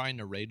was trying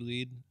to raid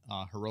lead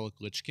Heroic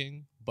Lich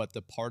King, but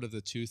the part of the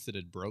tooth that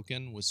had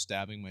broken was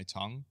stabbing my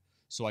tongue,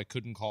 so I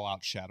couldn't call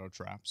out shadow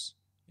traps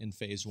in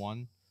phase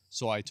 1.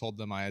 So I told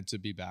them I had to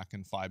be back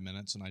in 5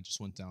 minutes, and I just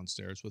went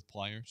downstairs with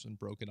pliers and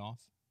broke it off.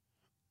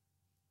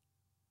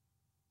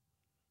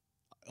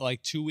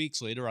 Like 2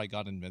 weeks later, I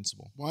got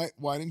invincible.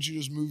 Why didn't you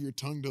just move your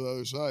tongue to the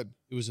other side?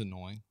 It was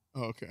annoying.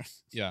 Oh, okay.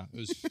 Yeah, it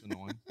was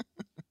annoying.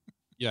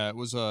 Yeah, it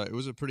was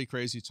a pretty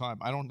crazy time.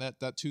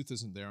 That tooth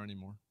isn't there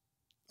anymore.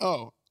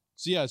 Oh.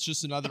 So yeah, it's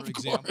just another Of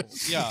example.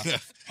 course. Yeah,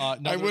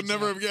 I would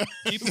never have guessed.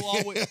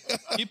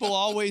 People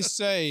always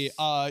say,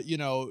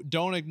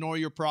 don't ignore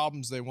your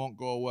problems; they won't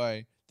go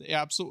away. They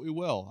absolutely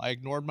will. I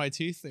ignored my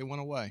teeth; they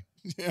went away.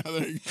 Yeah,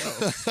 there you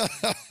go.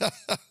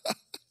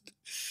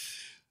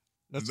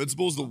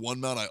 Invincible is the one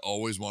mount I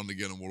always wanted to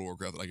get in World of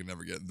Warcraft that I could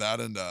never get. That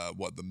and the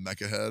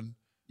Mecha Head.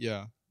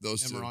 Yeah,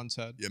 those Mimiron's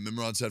two. head. Yeah,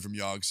 Mimiron's head from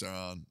Yogg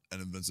Saron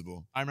and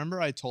Invincible. I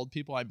remember I told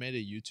people I made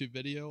a YouTube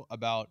video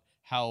about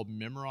how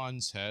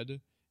Mimiron's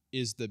head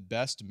is the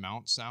best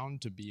mount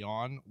sound to be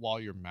on while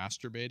you're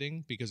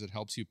masturbating because it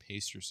helps you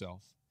pace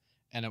yourself.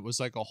 And it was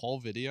like a whole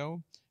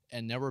video,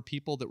 and there were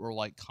people that were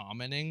like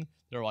commenting.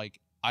 They're like,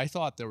 I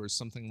thought there was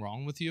something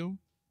wrong with you,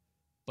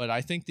 but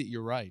I think that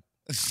you're right.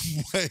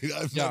 Wait,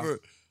 I've never.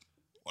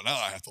 Well, now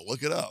I have to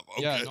look it up.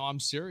 Okay. Yeah, no, I'm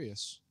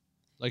serious.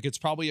 Like, it's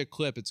probably a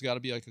clip. It's got to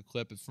be like a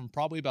clip. It's from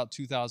probably about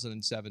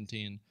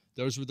 2017.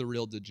 Those were the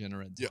real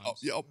degenerate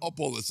times. I'll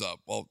pull this up.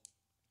 I'll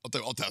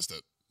test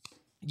it.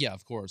 Yeah,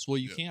 of course. Well,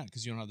 you can't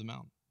because you don't have the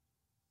mount.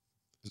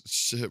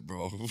 Shit,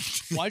 bro.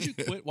 Why'd you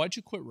quit? Why'd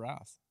you quit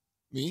Wrath?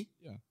 Me?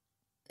 Yeah.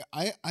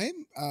 I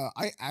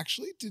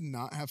actually did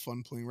not have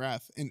fun playing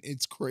Wrath, and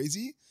it's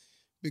crazy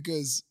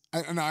because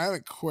I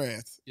haven't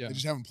quit. Yeah. I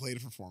just haven't played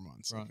it for 4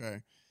 months.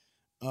 Right.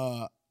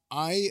 Okay.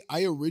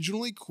 I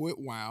originally quit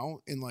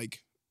WoW in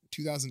like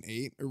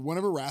 2008 or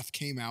whenever Wrath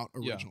came out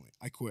originally.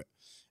 I quit,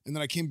 and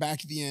then I came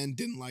back at the end,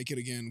 didn't like it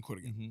again, quit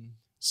again. Mm-hmm.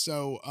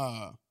 So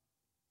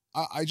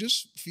I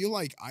just feel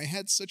like I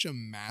had such a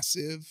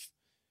massive.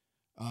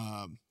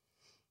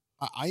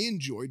 I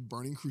enjoyed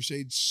Burning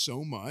Crusade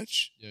so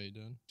much. Yeah, you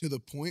did. To the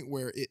point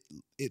where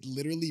it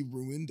literally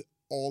ruined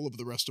all of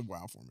the rest of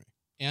WoW for me.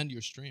 And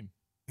your stream.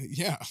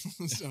 Yeah.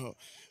 So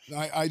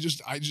I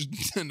just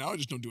now I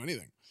just don't do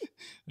anything.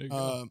 There you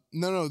go.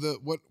 No.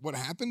 What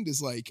happened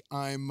is like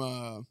I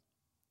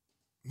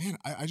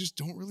just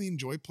don't really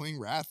enjoy playing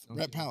Rat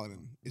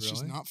Paladin. It's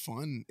just not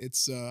fun.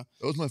 It's that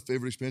was my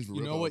favorite experience for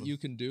You Rat know what Paladin. you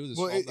can do to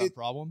solve that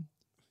problem?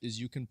 Is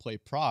you can play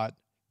Prot,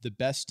 the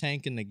best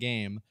tank in the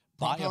game,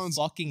 by a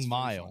fucking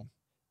mile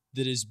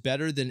that is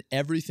better than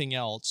everything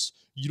else.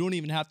 You don't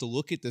even have to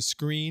look at the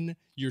screen.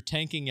 You're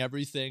tanking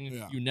everything.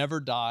 Yeah. You never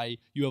die.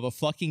 You have a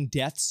fucking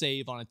death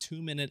save on a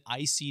 2-minute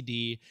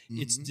ICD.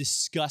 It's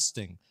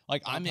disgusting.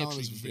 Like, I'm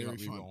actually very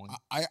fun.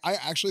 I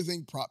actually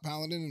think Prot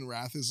Paladin and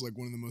Wrath is like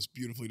one of the most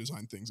beautifully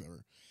designed things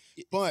ever.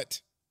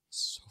 But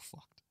so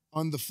fucked.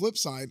 On the flip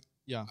side,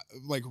 Yeah.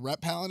 Like Rep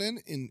Paladin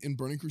in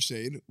Burning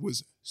Crusade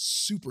was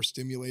super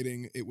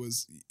stimulating. It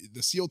was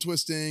the seal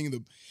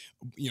twisting,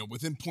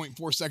 within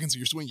 0.4 seconds of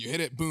your swing, you hit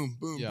it, boom,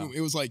 boom, boom.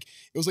 It was like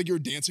you were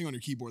dancing on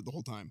your keyboard the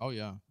whole time. Oh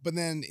yeah. But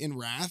then in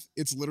Wrath,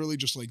 it's literally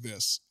just like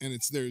this. And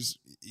there's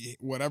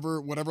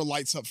whatever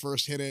lights up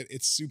first, hit it.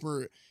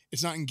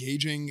 It's not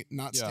engaging,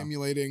 not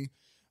stimulating.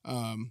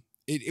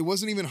 It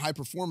wasn't even high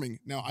performing.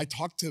 Now, I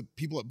talked to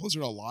people at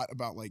Blizzard a lot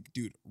about like,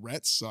 dude,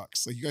 Ret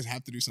sucks. Like, you guys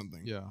have to do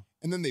something. Yeah.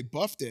 And then they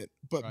buffed it,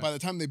 but by the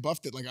time they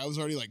buffed it, like I was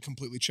already like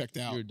completely checked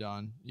out. You're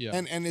done. Yeah.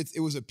 And it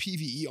was a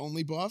PvE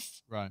only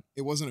buff. Right.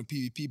 It wasn't a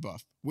PvP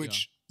buff,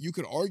 which you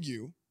could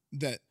argue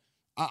that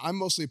I'm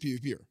mostly a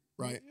PvPer,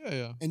 right?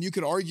 Yeah. And you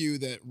could argue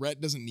that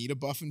Ret doesn't need a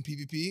buff in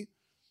PvP,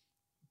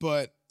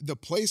 but the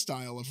play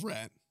style of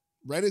Ret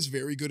is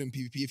very good in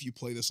PvP if you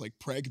play this like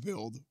preg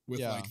build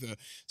with like the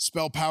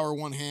spell power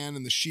one hand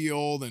and the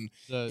shield, and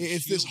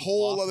it's this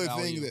whole other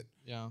thing that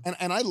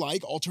and I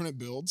like alternate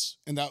builds,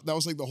 and that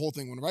was like the whole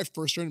thing. Whenever I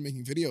first started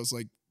making videos,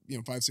 like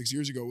 5-6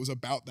 years ago, it was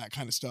about that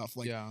kind of stuff,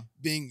 like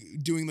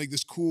doing like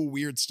this cool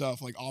weird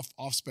stuff, like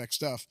off spec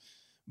stuff.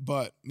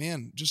 But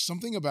man, just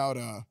something about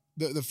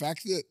the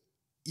fact that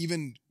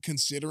even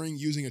considering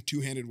using a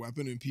two-handed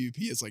weapon in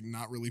PvP is like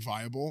not really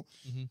viable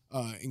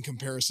in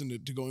comparison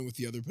to going with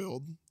the other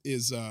build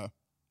is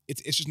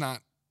it's just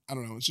not, I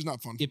don't know, it's just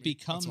not fun for it me.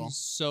 becomes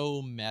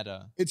so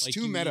meta. It's like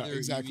too meta,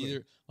 exactly.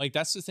 Like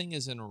that's the thing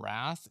is in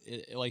Wrath,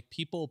 like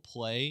people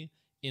play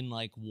in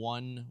like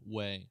one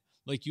way.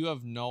 Like you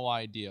have no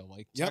idea.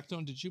 Like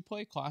Tectone, did you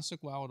play Classic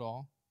WoW at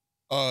all?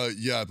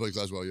 Yeah, I played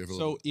Classic WoW. Yeah,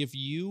 so if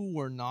you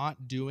were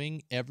not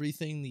doing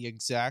everything the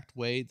exact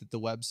way that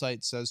the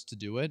website says to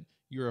do it,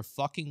 you're a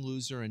fucking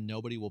loser and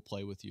nobody will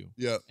play with you.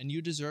 Yeah. And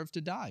you deserve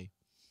to die.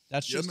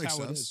 That's just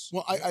how it is.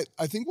 Well,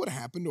 I think what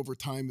happened over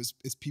time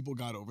is people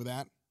got over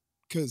that,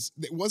 because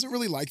it wasn't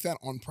really like that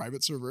on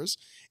private servers,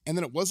 and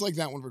then it was like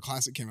that whenever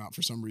Classic came out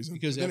for some reason.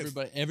 Because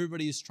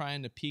everybody's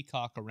trying to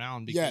peacock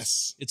around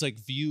because it's like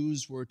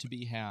views were to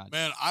be had.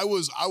 Man, I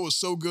was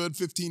so good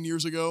 15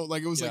 years ago.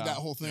 Like it was like that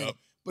whole thing. Yep.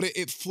 But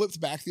it flipped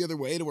back the other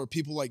way to where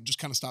people like just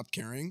kind of stopped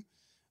caring.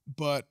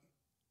 But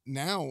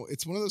now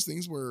it's one of those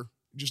things where,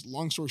 just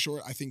long story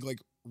short, I think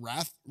like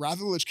Wrath of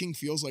the Lich King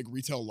feels like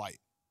retail light.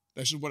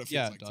 That's just what it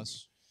feels like. Yeah, it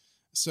does.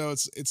 So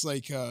it's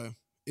like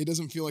it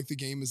doesn't feel like the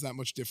game is that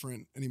much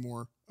different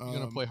anymore. You're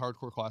gonna play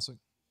Hardcore Classic?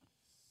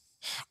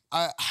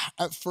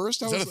 At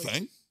first I was that a like,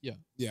 thing?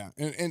 Yeah,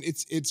 and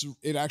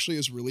it actually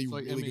is really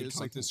like, really good. It's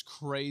content. like this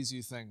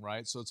crazy thing,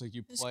 right? So it's like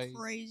you play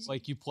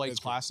crazy.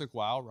 Classic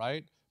WoW,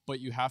 right? But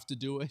you have to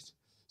do it.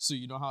 So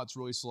you know how it's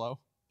really slow?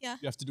 Yeah.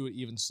 You have to do it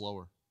even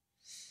slower.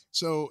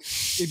 So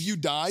if you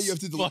die, you have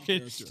to delete the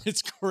character.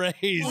 It's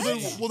crazy.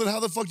 Well, then how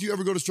the fuck do you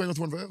ever go to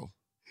Stranglethorn Vale?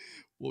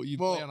 Well, you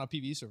play on a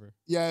PvE server.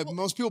 Yeah,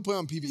 most people play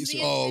on PvE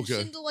server. Oh,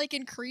 okay. To like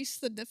increase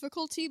the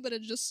difficulty, but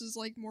it just is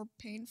like more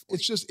painful.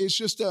 It's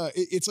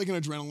like an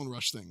adrenaline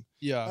rush thing.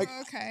 Yeah. Like,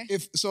 okay.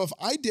 If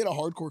I did a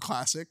hardcore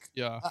classic,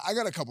 I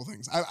got a couple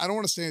things. I don't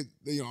want to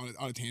stay on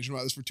a tangent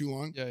about this for too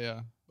long.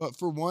 Yeah. But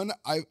for one,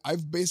 I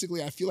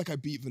feel like I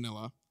beat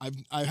vanilla.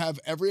 I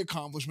have every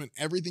accomplishment,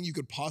 everything you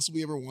could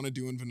possibly ever want to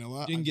do in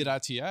vanilla. You didn't get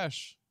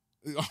Atish.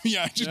 Oh,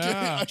 yeah, I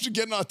should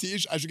get an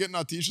Atish. I should get an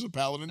Atish as a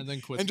paladin, and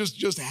then quit. And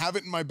just have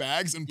it in my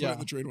bags and put it in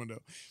the trade window.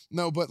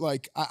 No, but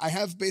like I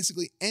have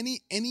basically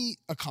any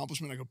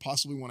accomplishment I could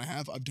possibly want to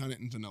have. I've done it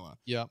in vanilla.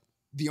 Yeah.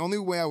 The only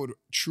way I would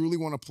truly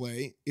want to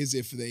play is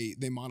if they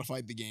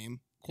modified the game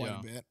quite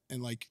a bit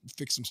and like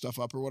fix some stuff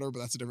up or whatever. But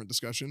that's a different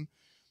discussion.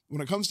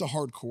 When it comes to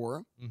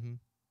hardcore,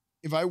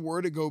 if I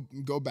were to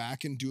go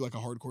back and do like a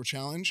hardcore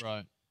challenge,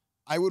 right,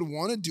 I would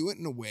want to do it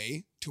in a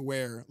way to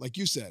where, like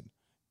you said,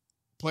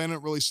 playing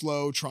it really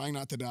slow, trying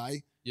not to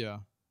die. Yeah.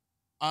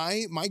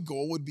 My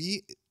goal would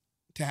be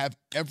to have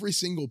every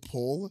single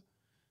pull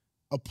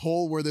a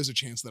pull where there's a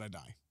chance that I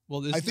die.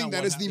 Well, I think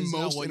that is the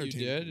most what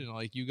entertaining. You did, and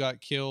like you got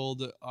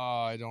killed.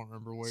 I don't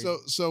remember where.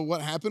 So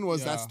what happened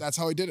was that's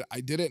how I did it.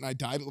 I did it and I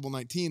died at level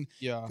 19.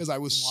 Yeah. Because I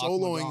was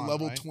soloing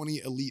level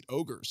 20 elite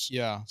ogres.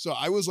 Yeah. So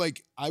I was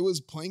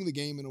playing the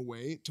game in a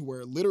way to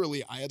where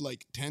literally I had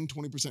like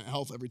 10-20%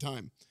 health every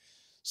time.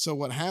 So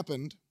what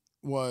happened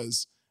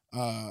was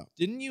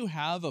didn't you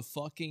have a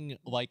fucking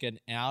like an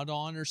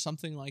add-on or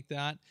something like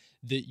that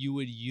you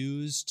would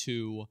use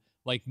to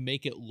like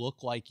make it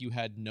look like you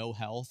had no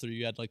health or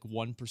you had like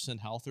 1%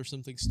 health or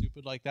something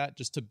stupid like that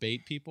just to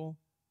bait people?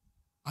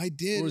 I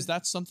did. Or was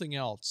that something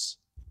else?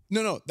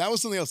 No, that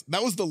was something else.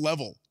 That was the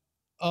level.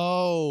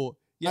 Oh,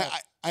 yeah.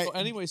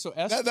 So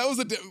that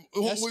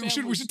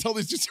was we should tell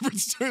these two different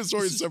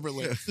stories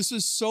separately. This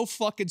is so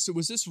fucking. So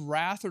was this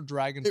Wrath or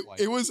Dragonflight?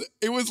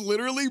 It was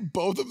literally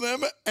both of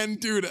them. And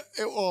dude,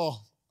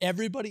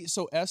 everybody.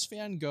 So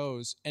Esfand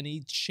goes and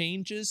he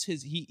changes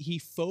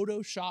he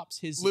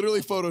photoshops his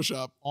literally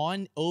Photoshop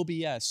on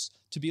OBS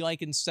to be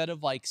like, instead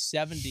of like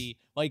 70,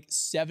 like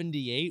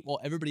 78, while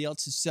everybody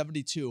else is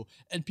 72.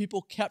 And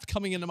people kept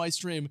coming into my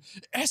stream.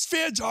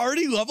 Esfand's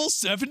already level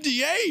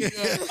 78.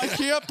 I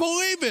can't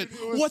believe it.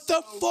 What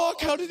the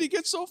fuck? How did he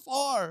get so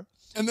far?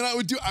 And then I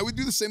would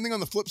do the same thing on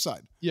the flip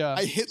side. Yeah.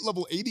 I hit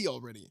level 80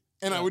 already.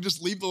 And I would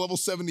just leave the level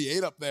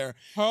 78 up there.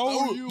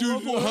 How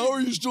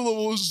are you still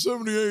level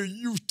 78?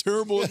 You're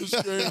terrible at this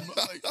game.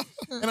 Like,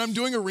 and I'm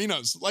doing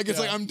arenas. Like, it's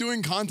like I'm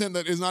doing content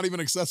that is not even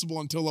accessible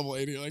until level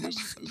 80. Like,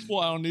 well,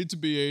 I don't need to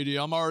be 80.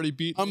 I'm already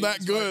beating. I'm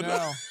that good. Right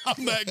now.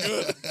 I'm that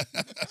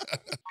good.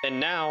 And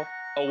now,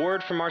 a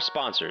word from our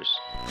sponsors.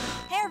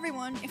 Hey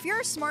everyone, if you're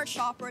a smart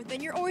shopper,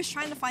 then you're always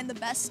trying to find the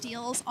best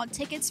deals on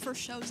tickets for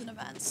shows and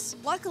events.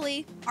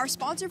 Luckily, our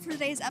sponsor for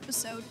today's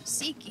episode,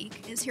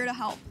 SeatGeek, is here to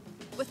help.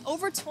 With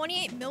over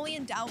 28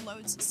 million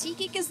downloads,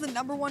 SeatGeek is the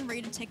 #1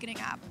 rated ticketing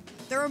app.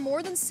 There are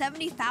more than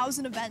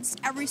 70,000 events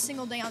every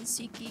single day on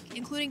SeatGeek,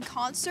 including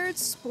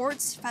concerts,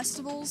 sports,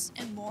 festivals,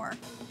 and more.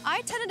 I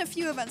attended a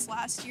few events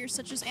last year,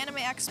 such as Anime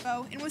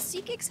Expo, and with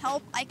SeatGeek's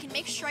help, I can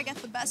make sure I get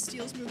the best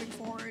deals moving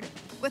forward.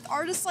 With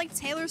artists like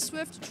Taylor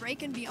Swift,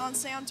 Drake, and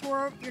Beyonce on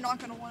tour, you're not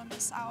going to want to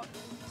miss out.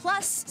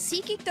 Plus,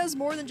 SeatGeek does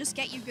more than just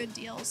get you good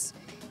deals.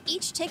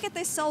 Each ticket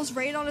they sell is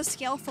rated on a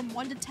scale from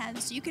 1 to 10,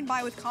 so you can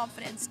buy with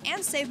confidence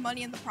and save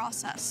money in the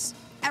process.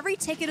 Every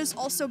ticket is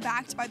also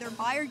backed by their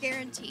buyer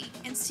guarantee,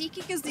 and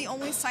SeatGeek is the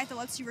only site that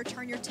lets you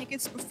return your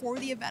tickets before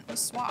the event with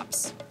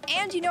swaps.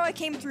 And you know I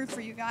came through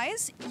for you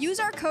guys. Use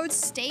our code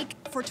STEAK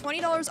for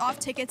 $20 off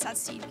tickets at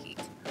SeatGeek.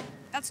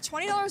 That's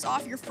 $20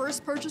 off your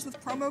first purchase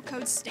with promo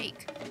code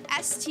STEAK.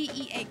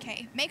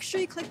 STEAK. Make sure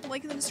you click the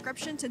link in the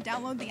description to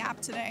download the app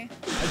today.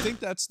 I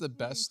think that's the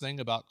best thing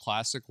about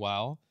Classic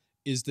WoW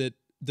is that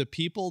the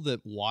people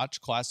that watch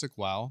Classic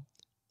WoW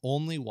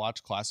only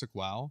watch Classic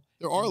WoW.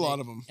 There are a lot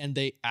of them. And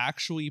they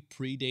actually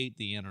predate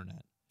the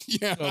internet.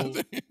 Yeah. So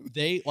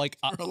they like,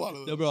 there are a lot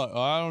of they'll be like,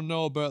 I don't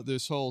know about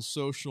this whole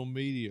social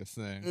media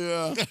thing.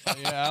 Yeah.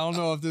 Yeah, I don't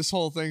know if this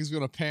whole thing's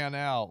going to pan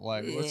out.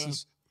 Like, what's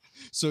this?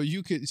 So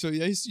you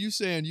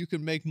saying you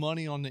can make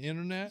money on the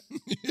internet?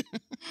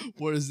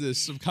 What is this?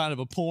 Some kind of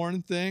a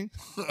porn thing?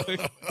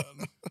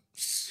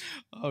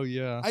 Oh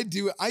yeah. I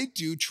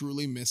do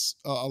truly miss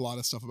a lot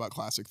of stuff about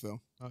Classic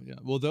though. Oh yeah.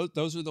 Well,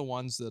 those are the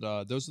ones that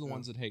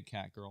ones that hate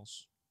cat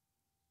girls.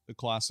 The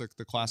classic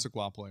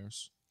WoW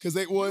players. Because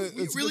they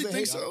You really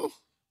think so?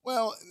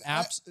 Well,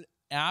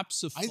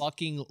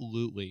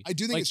 Abso-fucking-lutely. I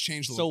do think it's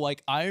changed a little. So,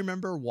 like, I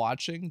remember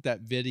watching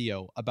that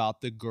video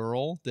about the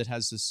girl that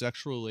has the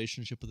sexual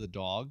relationship with a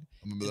dog.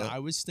 Remember and that? I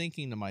was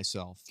thinking to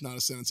myself, It's not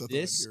a sentence I thought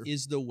this I'd hear.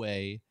 is the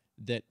way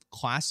that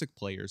classic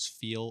players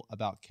feel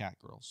about cat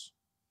girls.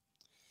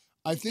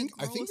 I think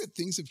girls- that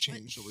things have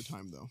changed over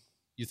time though.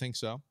 You think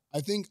so?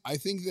 I think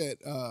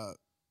that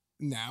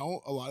now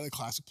a lot of the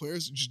Classic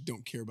players just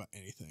don't care about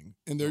anything,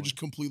 and they're just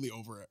completely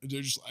over it.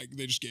 They're just like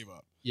they just gave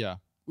up. Yeah.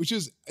 Which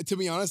is, to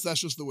be honest, that's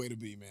just the way to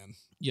be, man.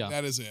 Yeah.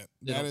 That is it.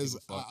 They That don't is.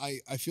 give a fuck.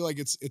 I feel like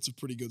it's a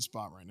pretty good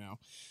spot right now,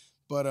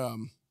 but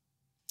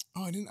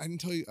I didn't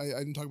tell you. I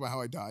didn't talk about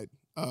how I died.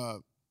 I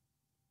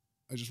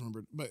just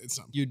remembered, but it's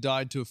not. You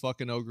died to a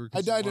fucking ogre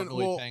because I died you weren't in-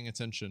 really well- paying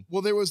attention.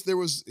 Well, there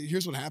was.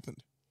 Here's what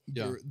happened.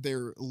 Yeah.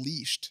 They're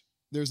leashed.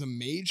 There's a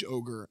mage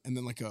ogre and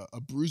then like a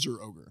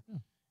bruiser ogre. Yeah.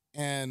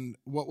 And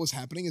what was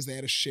happening is they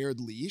had a shared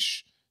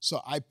leash.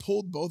 So I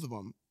pulled both of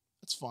them.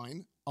 That's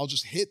fine. I'll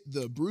just hit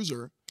the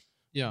bruiser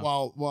Yeah.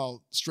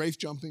 while strafe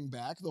jumping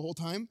back the whole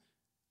time.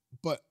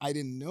 But I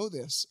didn't know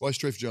this Why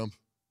strafe jump?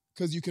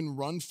 because you can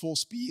run full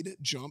speed,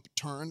 jump,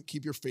 turn,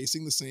 keep your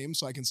facing the same,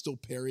 so I can still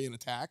parry and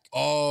attack.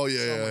 Oh yeah,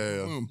 So I'm like,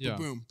 yeah. boom, Yeah.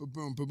 boom,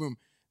 boom, boom, boom.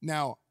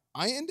 Now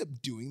I end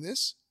up doing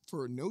this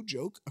for no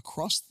joke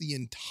across the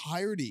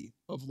entirety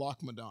of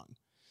Lochmadon.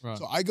 Right.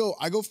 So I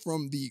go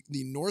from the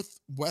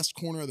northwest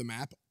corner of the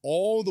map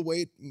all the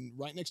way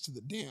right next to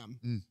the dam,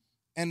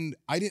 and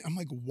I'm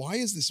like, why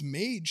is this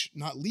mage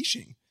not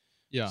leashing?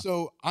 Yeah.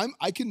 So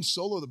I can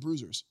solo the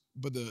bruisers,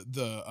 but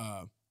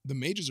the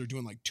mages are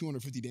doing like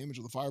 250 damage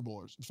with a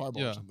fireball or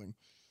something,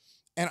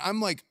 and I'm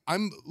like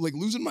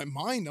losing my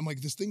mind. I'm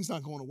like, this thing's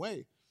not going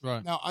away.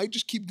 Right. Now I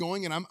just keep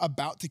going, and I'm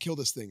about to kill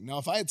this thing. Now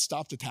if I had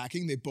stopped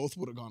attacking, they both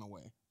would have gone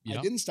away. Yeah.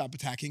 I didn't stop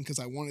attacking because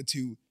I wanted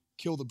to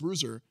kill the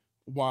bruiser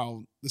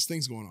while this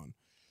thing's going on.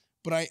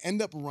 But I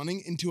end up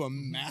running into a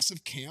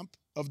massive camp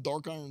of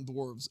Dark Iron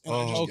Dwarves. And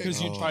I just Oh, get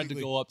because you tried to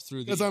completely- go up through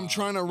the. Because I'm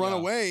trying to run yeah.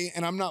 away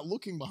and I'm not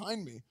looking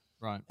behind me.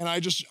 Right. And I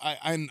just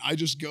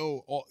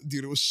go,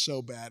 dude, it was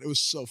so bad. It was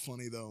so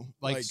funny though.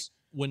 Like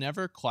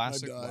whenever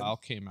Classic died. WoW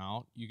came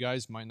out, you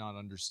guys might not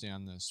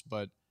understand this,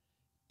 but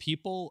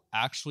people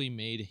actually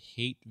made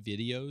hate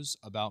videos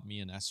about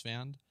me and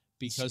Esfand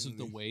because of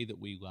the Insanity. way that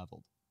we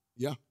leveled.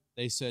 Yeah.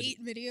 They said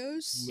 8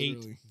 videos.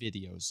 Literally.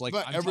 videos. Like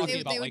But I'm everything- talking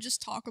They about would like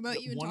just talk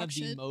about you and one talk of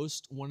the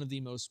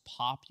shit. most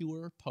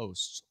popular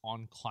posts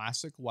on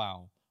Classic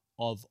WoW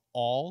of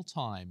all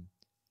time.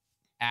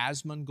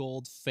 Asmond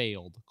Gold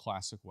failed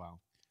Classic WoW.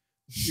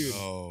 Dude,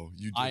 Oh,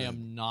 you did. I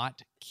am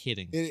not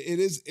kidding. it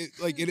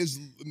is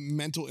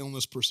mental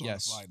illness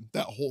personified.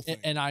 That whole thing.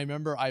 And I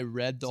remember I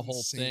read the It's whole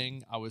insane.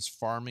 thing. I was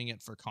farming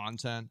it for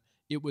content.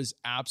 It was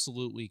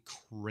absolutely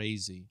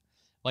crazy.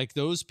 Like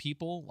those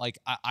people, like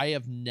I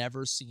have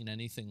never seen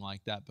anything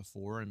like that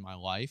before in my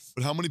life.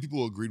 But how many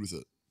people agreed with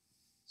it?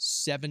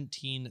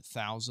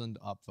 17,000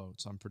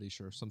 upvotes, I'm pretty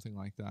sure. Something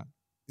like that.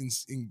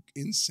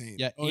 insane.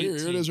 Yeah, oh, here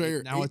it is right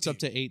here. Now 18. it's up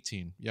to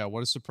 18. Yeah,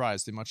 what a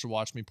surprise. They must have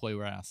watched me play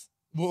Wrath.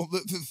 Well, the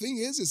thing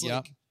is Yep.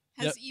 like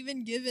Has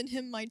even given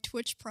him my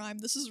Twitch Prime.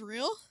 This is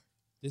real?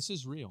 This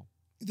is real.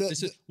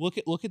 the, Look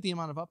at the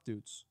amount of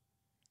updates.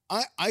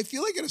 I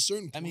feel like at a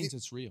certain That point, means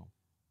it's real.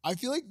 I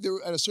feel like there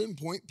at a certain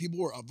point people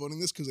were upvoting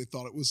this because they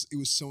thought it was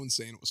so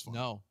insane it was fun.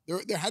 No.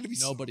 There had to be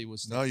Nobody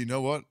was. No, you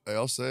know what?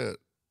 I'll say it.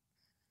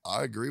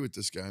 I agree with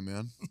this guy,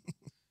 man.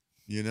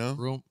 You know,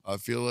 Room. I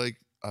feel like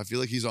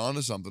he's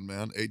onto something,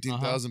 man.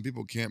 18,000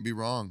 people can't be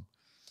wrong.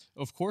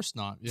 Of course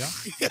not. Yeah.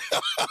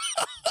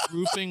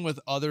 Grouping with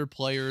other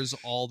players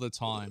all the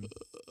time.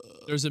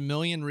 There's a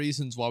million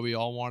reasons why we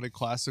all wanted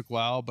Classic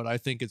WoW, but I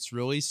think it's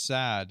really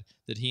sad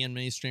that he and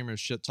many streamers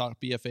shit talk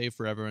BFA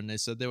forever, and they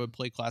said they would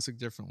play Classic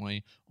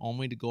differently,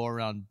 only to go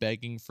around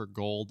begging for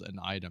gold and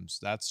items.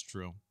 That's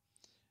true.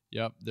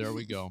 Yep, there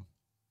we go.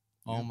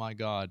 Oh my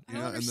God. I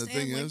don't Yeah, and the understand.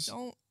 thing like, is-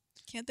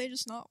 can't they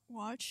just not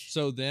watch?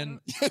 So then,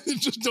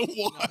 just don't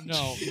watch.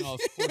 no, of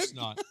course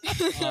not.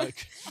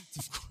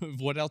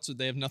 What else?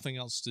 They have nothing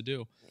else to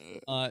do.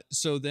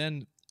 So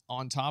then,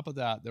 on top of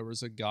that, there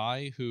was a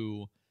guy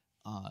who,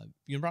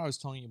 you remember I was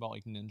telling you about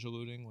like ninja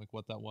looting, like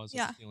what that was, like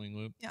Yeah. stealing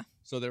loot. Yeah.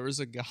 So there was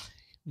a guy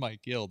in my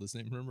guild. His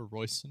name, remember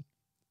Royson?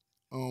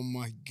 Oh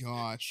my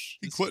gosh.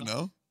 He quit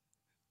now.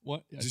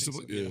 What? Yeah, I Just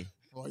think a- so, yeah.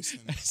 Royson.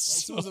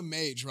 So- Royson was a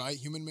mage, right?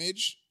 Human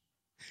mage?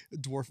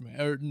 Dwarf mage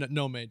or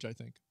no mage, I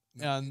think.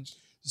 No, And mage.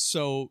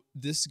 so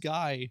this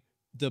guy,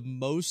 the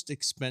most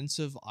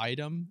expensive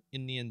item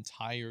in the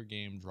entire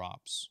game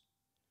drops,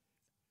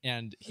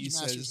 and he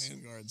Edgemaster's says,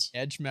 handguards.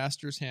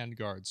 Edgemaster's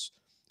handguards.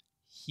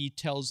 He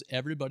tells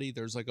everybody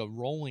there's like a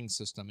rolling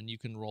system and you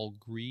can roll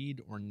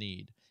greed or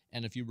need.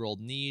 And if you rolled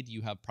need,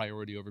 you have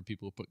priority over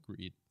people who put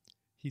greed.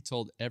 He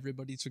told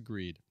everybody to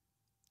greed.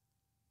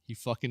 He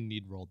fucking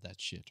need rolled that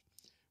shit.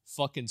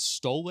 Fucking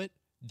stole it.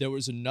 There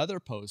was another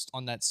post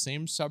on that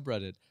same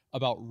subreddit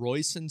about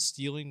Royson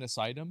stealing this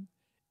item.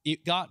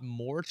 It got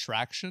more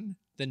traction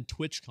than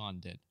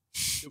TwitchCon did.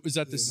 It was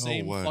at the No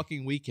same way.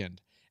 fucking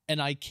weekend.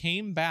 And I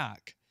came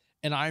back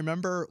and I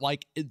remember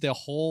like the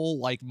whole,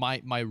 like my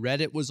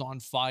Reddit was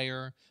on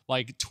fire.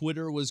 Like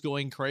Twitter was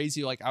going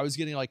crazy. Like I was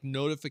getting like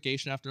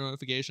notification after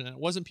notification. And it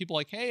wasn't people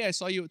like, hey, I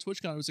saw you at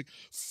TwitchCon. It was like,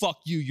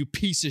 fuck you, you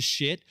piece of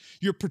shit.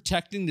 You're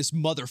protecting this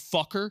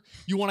motherfucker.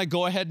 You want to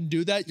go ahead and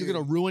do that? You're Dude.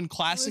 going to ruin It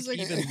Classic was like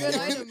even a good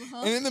more. item,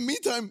 huh? And in the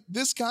meantime,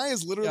 this guy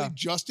is literally Yeah.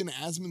 just in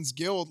Asmond's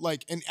guild.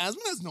 Like, and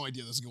Asmond has no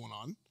idea this is going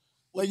on.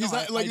 Like, No, he's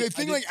not, like I they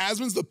think did- like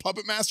Asmond's the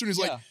puppet master, and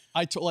he's Yeah.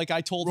 I told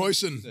him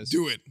Royson, this.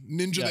 do it.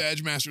 Ninja Yeah. the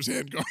Edgemaster's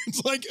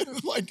handguards.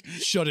 like,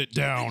 Shut it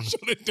down. shut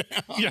it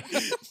down. Yeah.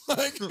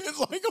 Like, it's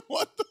like,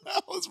 what the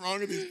hell is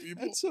wrong with these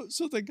people? And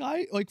so the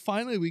guy, like,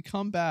 finally we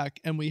come back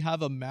and we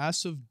have a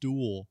massive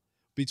duel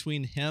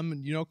between him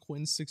and, you know,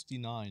 Quinn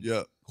 69.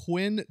 Yeah.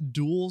 Quinn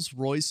duels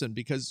Royson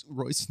because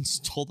Royson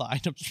stole the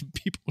items from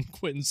people in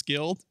Quinn's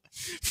guild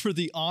for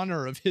the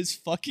honor of his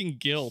fucking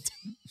guild.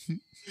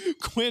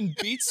 Quinn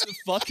beats the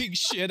fucking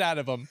shit out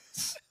of him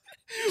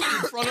in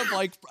front of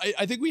like,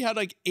 I think we had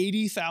like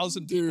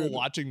 80,000 people Dude.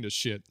 watching this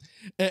shit.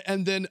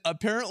 And then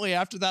apparently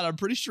after that, I'm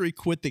pretty sure he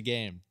quit the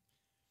game.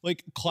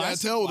 Like Yeah,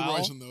 Classic tell with WoW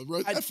Royson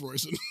though. F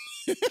Royson.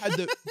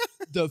 had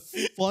the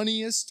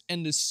funniest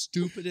and the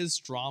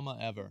stupidest drama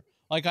ever.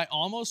 Like I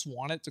almost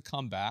want it to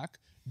come back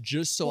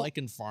just so Well, I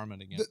can farm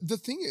it again. The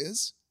thing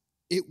is,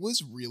 it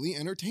was really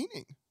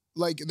entertaining.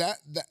 Like that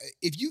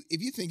if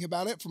you think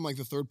about it from like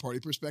the third party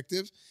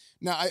perspective,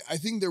 now I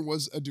think there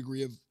was a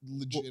degree of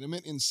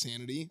legitimate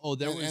insanity. Oh,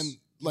 there and, was- and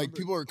like remember-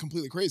 people are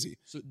completely crazy.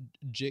 So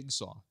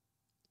Jigsaw.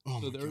 Oh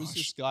So my there was gosh,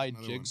 this guy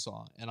another one.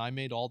 Jigsaw, and I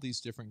made all these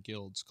different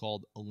guilds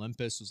called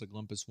Olympus. It was like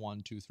Olympus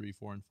 1, 2, 3,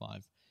 4, and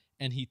 5.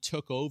 And he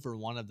took over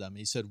one of them.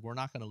 He said, we're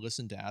not going to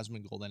listen to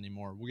Asmongold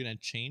anymore. We're going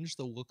to change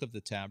the look of the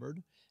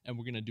tabard, and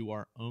we're going to do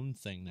our own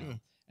thing now. Yeah.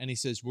 And he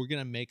says, we're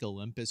going to make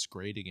Olympus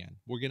great again.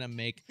 We're going to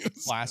make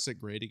Yes. Classic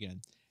great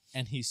again.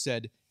 And he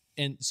said,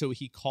 and so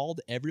he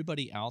called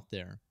everybody out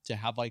there to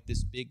have like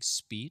this big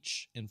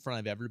speech in front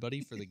of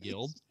everybody for the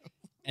guild.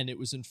 And it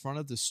was in front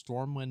of the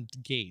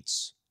Stormwind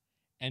gates.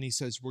 And he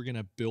says, we're going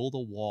to build a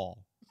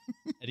wall.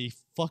 And he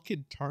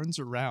fucking turns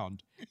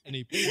around and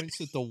he points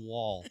at the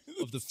wall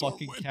of the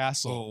fucking Stormwind.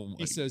 castle. Oh my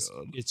He says,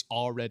 God. it's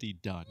already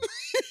done.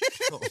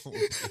 Oh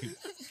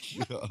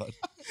my God.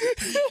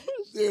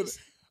 Dude,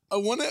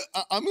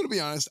 I'm gonna be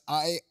honest,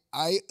 I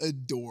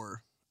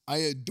adore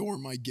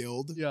my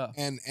guild. Yeah.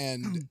 And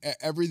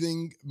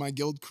everything my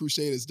guild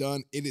crusade has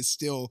done, it is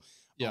still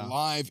Yeah.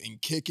 alive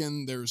and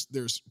kicking. There's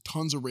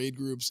tons of raid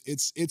groups.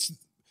 It's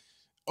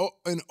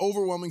an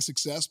overwhelming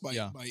success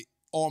by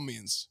all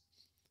means.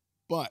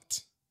 But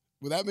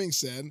with that being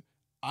said,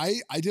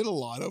 I did a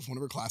lot of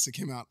whenever Classic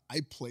came out,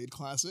 I played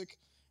Classic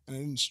and I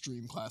didn't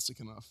stream Classic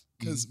enough.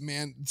 Because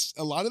man,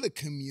 a lot of the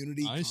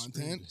community I streamed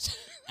content, it.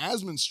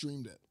 Asmond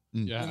streamed it.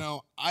 Yeah. You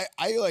know, I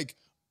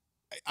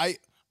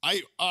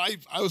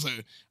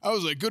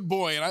was a good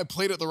boy and I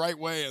played it the right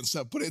way and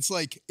stuff. But it's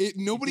like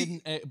nobody.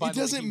 By It the way,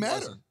 doesn't he matter.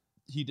 wasn't.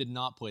 He did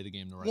not play the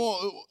game the right way.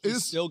 Well, He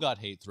it's still got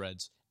hate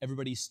threads.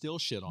 everybody still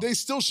shit on They me.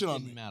 still shit It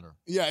on me. didn't matter.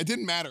 Yeah, it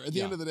didn't matter at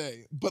the end of the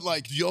day. But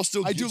like, Do y'all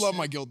still? I get do love shit?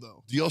 my guild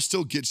though. Do y'all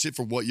still get shit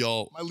for what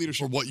y'all? My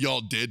leadership. For what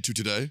y'all did to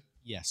today?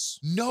 Yes.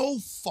 No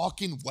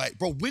fucking way,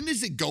 bro. When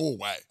does it go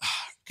away?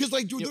 Because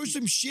like, dude, there's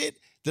some shit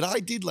that I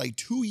did like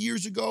 2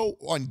 years ago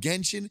on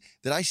Genshin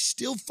that I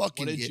still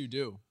fucking. What did you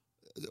do?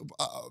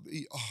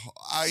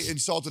 I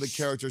insulted a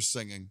character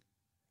singing.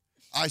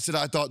 I said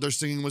I thought their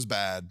singing was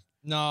bad.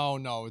 No,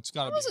 it's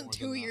got to That be. wasn't more 2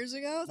 than that. years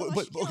ago. But- That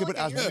but- was okay, but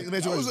like a Asmon, year let me That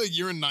ask you was a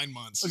year and 9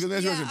 months. Okay,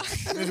 let me ask you a Yeah.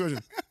 question. Let me ask you a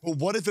question. But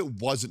what if it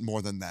wasn't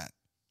more than that?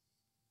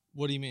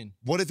 What do you mean?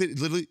 What if it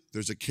literally?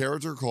 There's a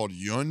character called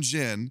Yun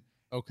Jin,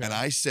 Okay. and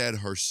I said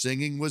her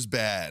singing was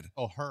bad,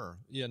 Oh, her.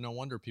 Yeah, no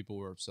wonder people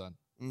were upset.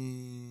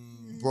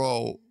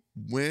 bro.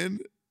 When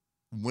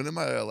am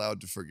I allowed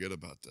to forget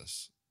about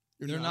this?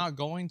 They're not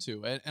going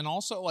to. And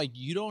also, like,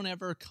 you don't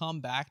ever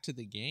come back to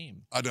the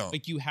game. I don't.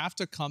 Like, you have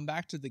to come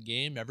back to the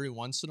game every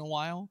once in a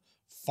while,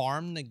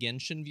 farm the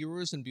Genshin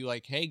viewers, and be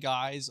like, hey,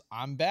 guys,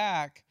 I'm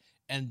back.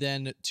 And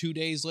then 2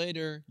 days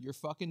later, you're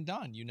fucking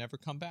done. You never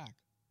come back.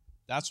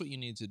 That's what you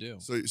need to do.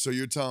 So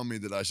you're telling me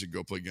that I should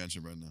go play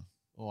Genshin right now?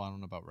 Well, I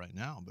don't know about right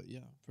now, but yeah,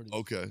 pretty.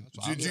 Okay. That's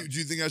what I would- Do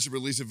you think I should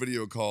release a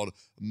video called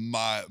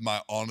my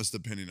honest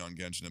opinion on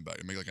Genshin Impact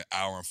and make like an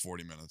hour and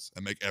 40 minutes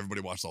and make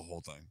everybody watch the whole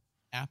thing?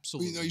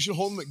 Absolutely. You should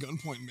hold them at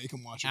gunpoint and make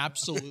them watch it.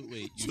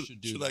 Absolutely. You should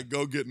do Should that. I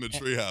go get in a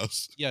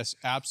treehouse? Yes,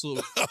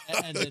 absolutely.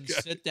 And then Okay.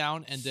 sit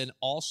down and then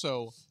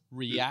also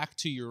react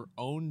to your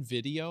own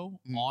video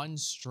on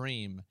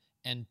stream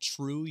and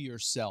true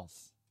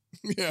yourself.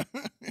 Yeah.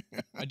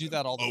 I do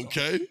that all the time.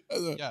 Okay.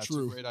 Yeah, it's a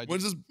True. great idea.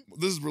 When's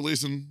this is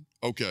releasing?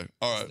 Okay.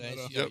 All right. Today?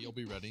 But, Yeah, Yep. you'll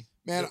be ready.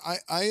 Man, I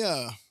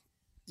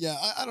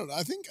don't know.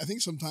 I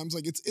think sometimes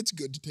like it's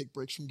good to take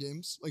breaks from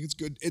games. Like it's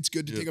good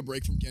to Yeah. take a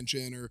break from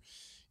Genshin or,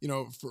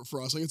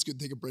 for us, like it's good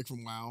to take a break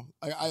from WoW.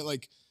 I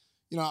like,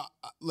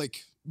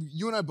 like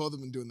you and I both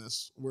have been doing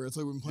this where it's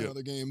like we've been playing Yeah.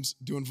 other games,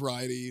 doing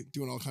variety,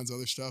 doing all kinds of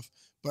other stuff.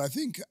 But I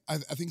think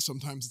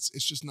sometimes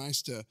it's just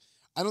nice to.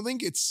 I don't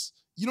think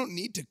you don't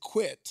need to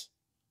quit.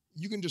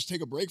 You can just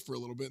take a break for a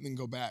little bit and then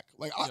go back.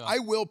 Like Yeah. I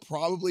will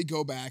probably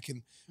go back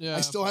and Yeah,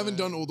 I still haven't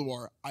done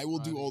Ulduar. I will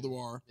do Right.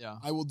 Ulduar. Yeah.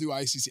 I will do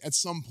ICC at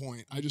some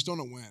point. I just don't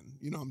know when.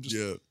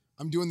 Yeah.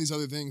 I'm doing these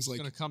other things It's like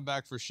gonna come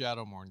back for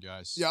Shadowmourn,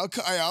 guys. yeah.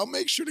 I'll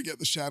make sure to get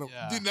the Shadow.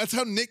 Yeah. Dude, that's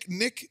how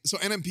Nick. So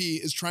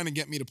NMP is trying to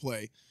get me to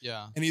play,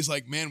 Yeah. and he's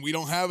like, man, we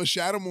don't have a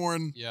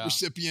Shadowmourn Yeah.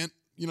 recipient.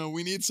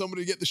 We need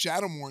somebody to get the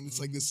Shadowmourn. It's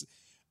like Mhm. this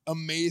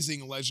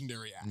amazing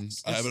legendary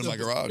axe. I have it in my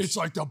garage. It's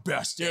like the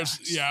best.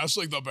 Yeah, it's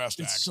like the best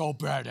It's axe. so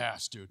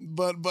badass, dude.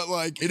 But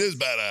like It is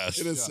badass.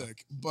 it is Yeah.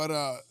 sick.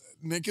 But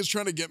Nick is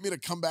trying to get me to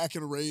come back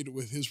and raid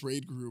with his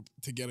raid group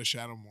to get a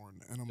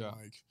Shadowmourn, and I'm Yeah.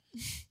 like,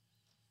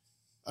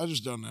 I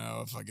just don't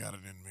know if I got it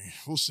in me.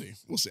 We'll see.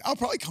 I'll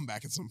probably come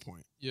back at some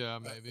point. Yeah,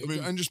 maybe.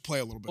 And just play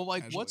a little bit. But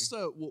like, casually.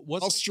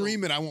 what's I'll like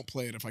stream it. I won't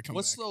play it if I come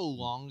What's back. the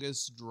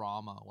longest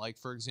drama? Like,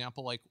 for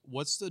example, like,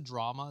 what's the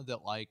drama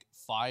that like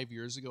 5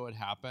 years ago it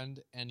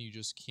happened and you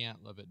just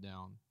can't live it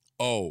down?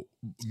 Oh,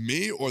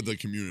 me or the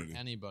community?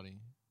 Anybody?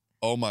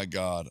 Oh my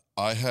God.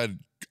 I had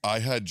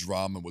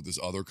drama with this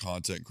other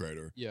content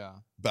creator Yeah.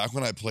 back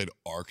when I played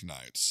Arc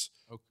Knights.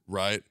 Okay.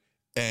 Right?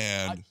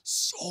 And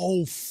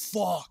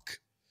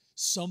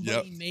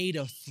Somebody Yep. made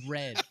a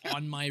thread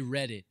on my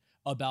Reddit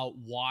about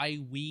why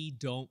we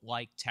don't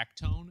like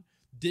Tectone.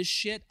 This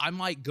shit, I'm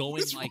like going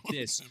What's like wrong with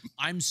this. him?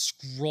 I'm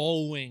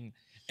scrolling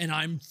and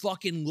I'm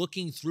fucking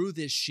looking through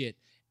this shit.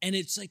 And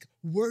it's like,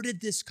 where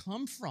did this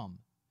come from?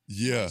 I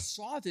yeah.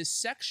 saw this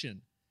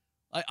section.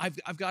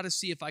 I've got to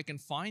see if I can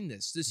find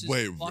this. This is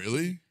Wait, fucking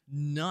really?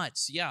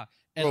 nuts. Yeah.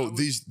 And Bro, I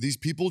was- these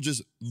people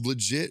just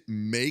legit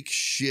make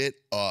shit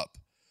up.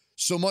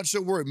 So much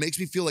so where it makes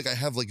me feel like I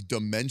have like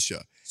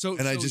dementia.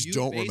 and I just you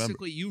don't remember.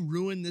 Basically, you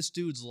ruined this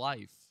dude's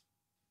life.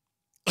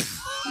 By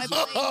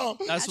playing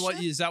That's what.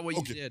 Asha? Is that what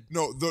you Okay. did?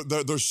 No,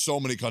 there's so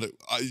many content.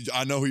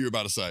 I know who you're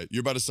about to say. You're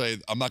about to say,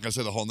 I'm not going to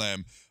say the whole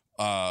name,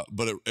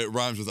 but it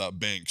rhymes with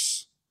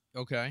Banks.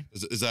 Okay.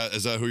 Is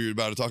that who you're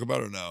about to talk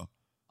about or no?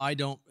 I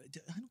don't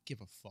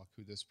give a fuck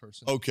who this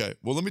person. Okay.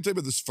 Well, let me tell you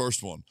about this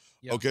first one.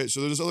 Yeah. Okay. So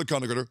there's this other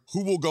content creator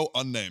who will go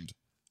unnamed.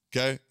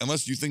 Okay.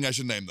 Unless you think I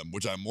should name them,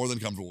 which I'm more than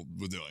comfortable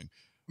with doing.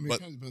 I mean, but-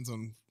 it kind of depends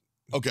on.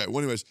 Okay. Well,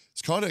 anyways,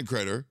 this content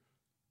creator.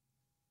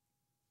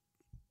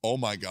 Oh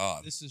my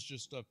God. This is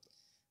just a.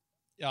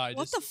 Yeah.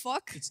 What the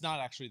fuck? It's not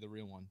actually the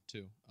real one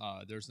too.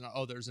 There's not.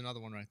 Oh, there's another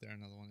one right there.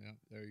 Another one. Yeah.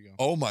 There you go.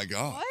 Oh my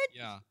God. What?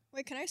 Yeah.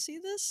 Wait, can I see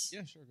this?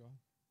 Yeah. Sure. Go ahead.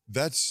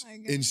 That's My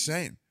God.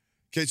 insane.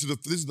 Okay. So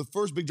this is the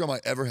first big drama I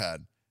ever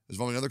had. There's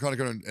only another content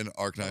creator in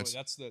Arc By the way, Knights.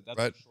 that's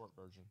right? the short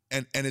version.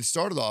 And it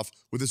started off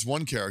with this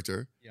one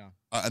character. Yeah.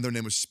 And their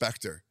name was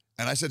Spectre.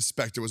 And I said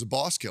Spectre was a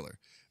boss killer.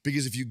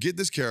 Because if you get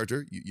this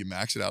character, you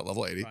max it out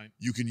level 80, Right.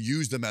 you can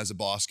use them as a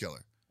boss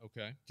killer.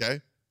 Okay. Okay?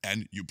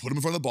 And you put them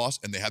in front of the boss,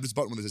 and they have this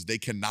button that says they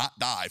cannot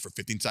die for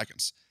 15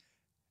 seconds.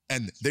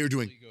 And they were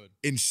doing Really good.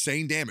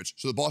 insane damage.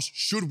 So the boss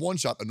should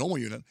one-shot a normal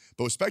unit,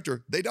 but with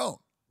Spectre, they don't.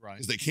 Right.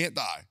 Because they can't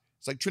die.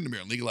 It's like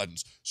Tryndamere in League of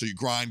Legends. So you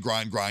grind,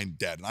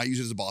 dead. And I use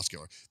it as a boss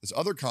killer. This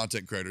other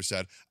content creator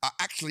said,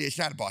 actually, it's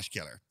not a boss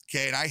killer.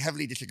 Okay, and I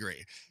heavily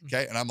disagree.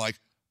 Okay, and I'm like,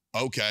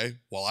 okay,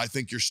 well, I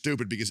think you're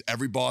stupid because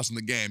every boss in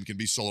the game can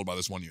be soloed by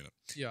this one unit.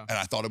 Yeah. And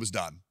I thought it was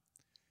done.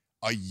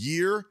 A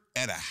year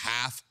and a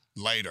half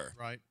later,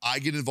 Right. I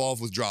get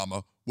involved with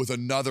drama with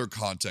another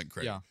content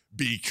creator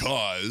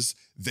because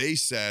they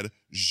said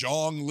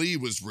Zhongli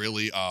was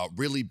really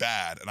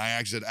bad. And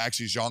I said,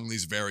 actually,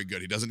 Zhongli's very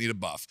good. He doesn't need a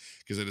buff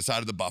because I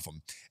decided to buff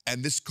him.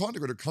 And this content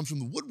creator comes from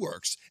the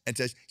woodworks and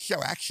says,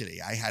 so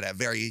actually, I had a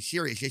very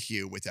serious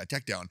issue with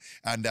Tectone.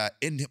 And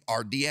in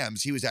our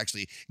DMs, he was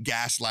actually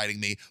gaslighting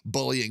me,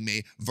 bullying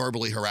me,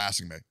 verbally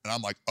harassing me. And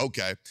I'm like,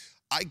 okay,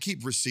 I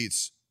keep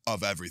receipts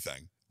of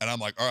everything. And I'm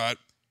like, all right,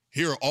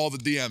 here are all the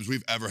DMs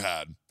we've ever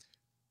had.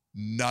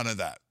 None of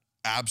that.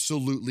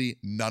 Absolutely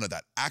none of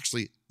that.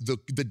 Actually, the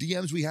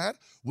DMs we had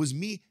was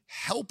me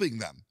helping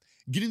them,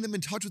 getting them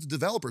in touch with the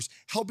developers,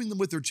 helping them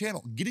with their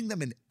channel, getting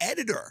them an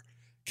editor,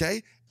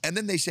 okay? And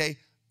then they say,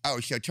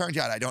 oh, so it turns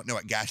out I don't know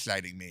what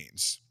gaslighting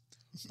means.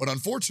 But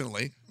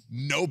unfortunately,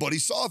 nobody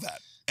saw that.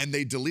 And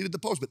they deleted the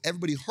post, but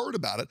everybody heard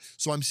about it,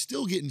 so I'm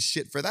still getting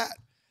shit for that.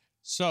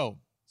 So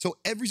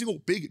every single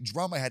big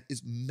drama I had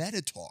is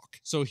meta talk.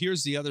 So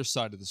here's the other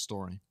side of the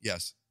story.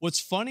 Yes. What's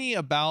funny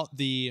about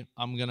the,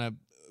 I'm going to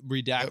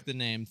redact the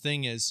name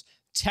thing is,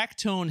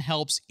 Tectone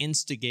helps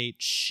instigate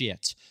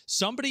shit.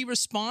 Somebody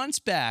responds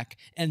back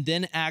and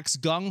then acts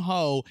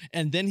gung-ho,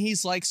 and then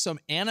he's like some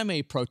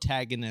anime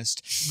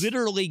protagonist,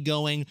 literally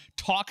going,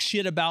 talk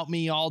shit about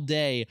me all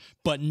day,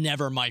 but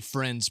never my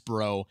friends,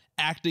 bro.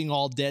 Acting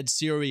all dead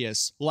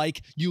serious.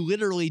 Like, you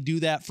literally do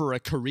that for a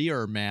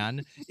career,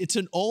 man. It's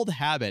an old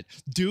habit.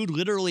 Dude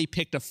literally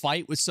picked a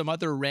fight with some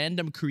other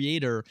random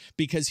creator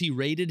because he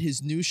rated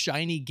his new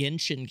shiny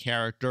Genshin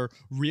character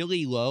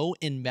really low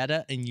in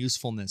meta and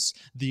usefulness.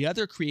 The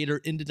other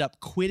creator ended up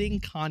quitting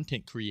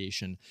content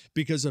creation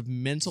because of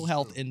mental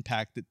health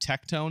impact that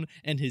Tectone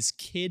and his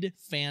kid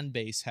fan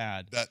base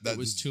had. That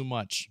was too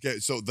much. Okay,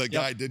 so the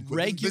guy did quit.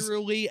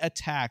 Regularly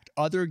attacked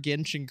other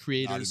Genshin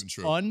creators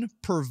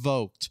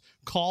unprovoked,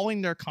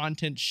 calling their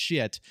content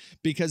shit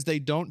because they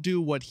don't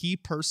do what he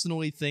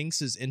personally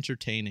thinks is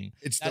entertaining.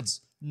 That's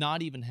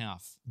not even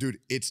half. Dude,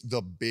 it's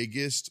the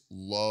biggest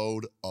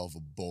load of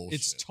bullshit.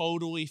 It's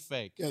totally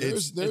fake. Yeah,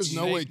 there's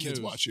no way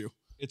kids watch you.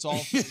 It's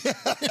all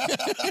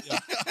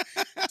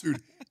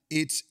Dude,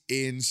 it's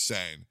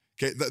insane.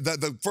 Okay,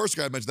 the first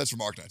guy I mentioned, that's from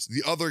Arknights.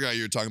 The other guy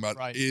you're talking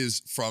about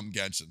is from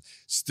Genshin.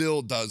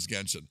 Still does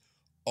Genshin.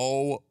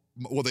 Oh,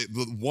 well,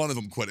 one of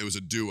them quit. It was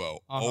a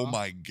duo. Oh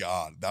my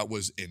God, that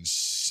was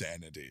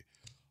insanity.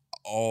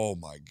 Oh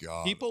my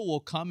God. People will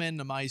come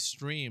into my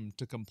stream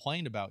to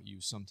complain about you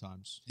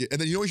sometimes. Yeah,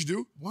 and then you know what you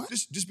do? What?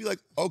 Just be like,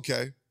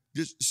 okay,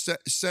 just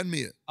send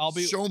me it.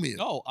 Show me it.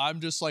 No, I'm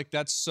just like,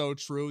 that's so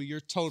true. You're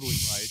totally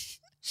right.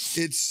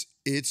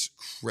 It's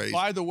crazy.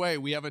 By the way,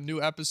 we have a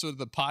new episode of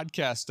the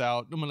podcast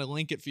out. I'm going to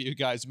link it for you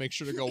guys. Make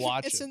sure to go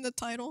watch It's in the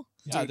title.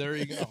 Yeah, there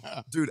you go.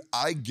 Dude,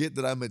 I get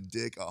that I'm a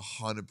dick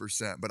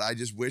 100%, but I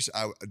just wish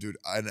I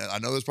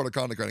know this part of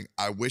content creating.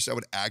 I wish I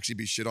would actually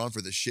be shit on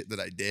for the shit that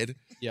I did.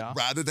 Yeah.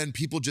 Rather than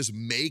people just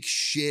make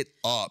shit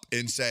up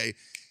and say,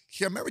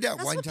 yeah, remember that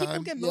That's one what time?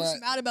 people get most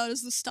mad about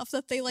is the stuff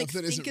that they like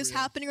Stuff that think is isn't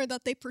real. happening or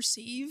that they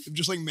perceive. They've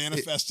just like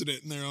manifested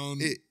it in their own.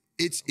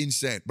 It's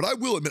insane. But I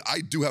will admit,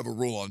 I do have a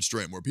rule on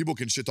stream where people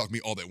can shit talk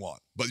me all they want,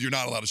 but you're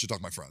not allowed to shit talk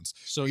my friends.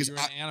 So you're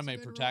an anime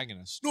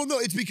protagonist. No,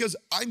 it's because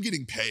I'm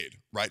getting paid,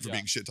 right, for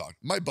being shit talked.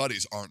 My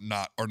buddies are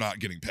not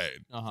getting paid.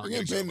 They're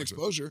getting paid in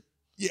exposure.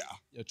 Yeah.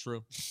 Yeah,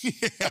 true.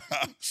 Yeah.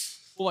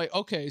 Well, like,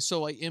 okay,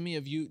 so like, Emmy,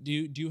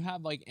 do you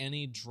have like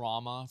any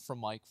drama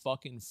from like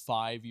fucking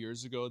 5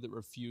 years ago that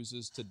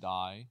refuses to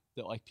die?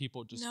 That like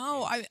people just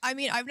No, I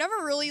mean I've never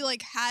really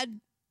like had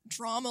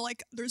drama.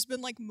 Like there's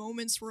been like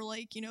moments where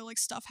like, you know, like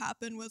stuff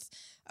happened with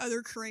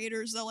other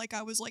creators that like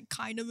I was like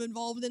kind of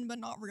involved in but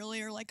not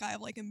really, or like I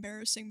have like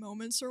embarrassing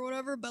moments or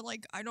whatever, but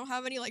like I don't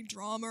have any like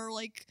drama or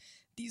like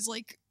these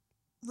like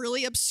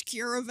really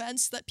obscure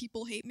events that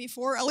people hate me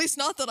for, at least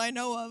not that I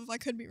know of. I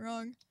could be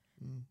wrong.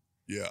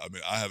 Yeah, I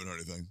mean, I haven't heard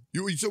anything.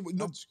 Do you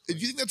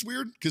think that's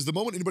weird? Because the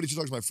moment anybody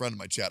talks to my friend in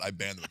my chat, I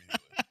ban them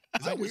immediately.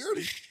 Is that weird?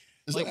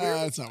 Is that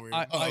weird? It's not weird.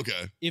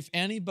 Okay. If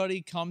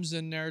anybody comes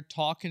in there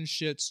talking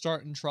shit,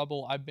 starting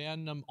trouble, I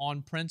ban them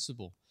on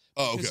principle.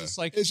 Oh, okay.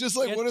 It's just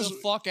like what get is the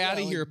fuck out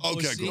of here, okay,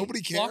 pussy.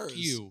 Nobody cares. Fuck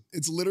you.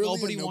 It's literally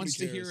nobody nobody wants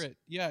cares. to hear it.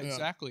 Yeah,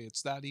 exactly.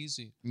 It's that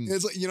easy.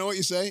 It's like, you know what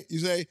you say? You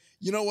say,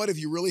 you know what? If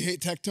you really hate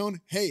Tectone,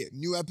 hey, a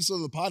new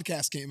episode of the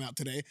podcast came out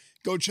today.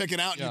 Go check it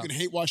out. And you can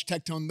hate watch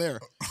Tectone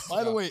there.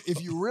 By the way,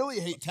 if you really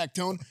hate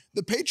Tectone,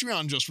 the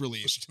Patreon just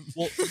released.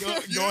 Well,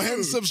 go ahead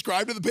and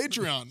subscribe to the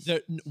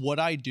Patreon. What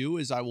I do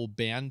is I will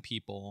ban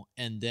people,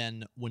 and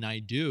then when I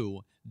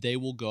do, they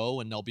will go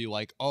and they'll be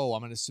like, "Oh,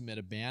 I'm going to submit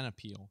a ban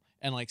appeal."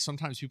 And like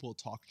sometimes people will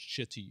talk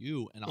shit to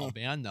you, and I'll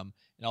ban them,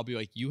 and I'll be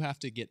like, "You have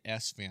to get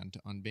Esfand to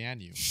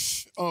unban you."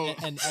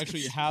 And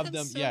actually have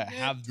them,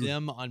 have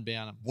them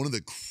unban them. One of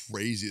the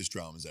craziest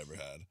dramas I ever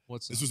had.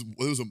 What's that?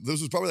 This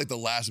was probably like the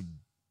last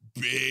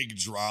big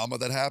drama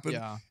that happened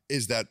Yeah.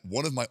 is that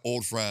one of my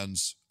old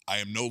friends, I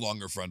am no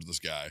longer friends with this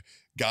guy,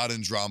 got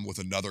in drama with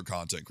another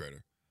content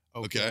creator.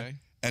 Okay.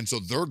 And so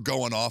they're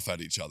going off at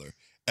each other.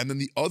 And then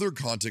the other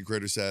content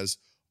creator says,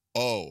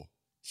 oh,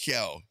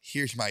 yo,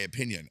 here's my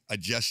opinion.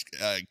 Adjust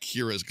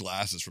Kira's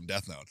glasses from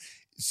Death Note.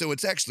 So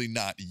it's actually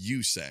not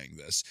you saying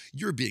this.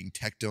 You're being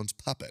Tectone's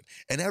puppet.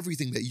 And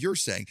everything that you're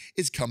saying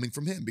is coming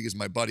from him because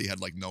my buddy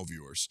had like no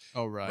viewers.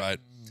 Oh, right. Right?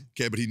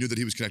 Okay, but he knew that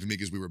he was connecting me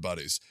because we were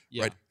buddies.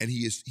 Yeah. Right? And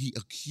he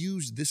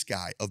accused this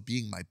guy of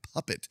being my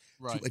puppet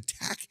to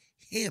attack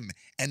him.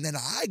 And then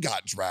I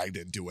got dragged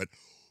into it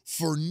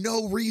for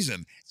no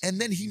reason. And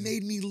then he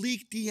made me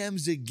leak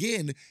DMs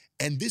again.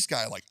 And this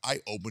guy, like, I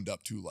opened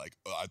up to, like,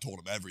 I told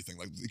him everything,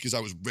 like, because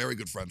I was very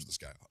good friends with this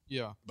guy.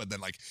 Yeah. But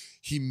then, like,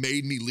 he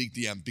made me leak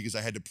DMs because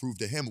I had to prove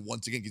to him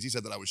once again, because he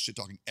said that I was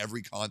shit-talking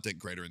every content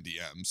creator in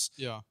DMs.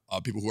 Yeah.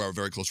 People who I were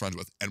very close friends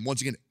with. And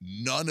once again,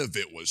 none of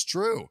it was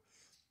true.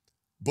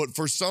 But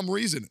for some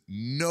reason,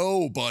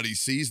 nobody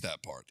sees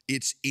that part.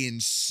 It's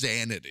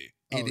insanity.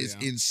 It is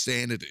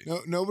insanity. No,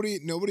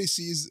 nobody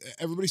sees.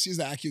 Everybody sees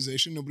the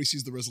accusation. Nobody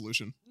sees the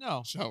resolution. No,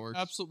 That's how it works.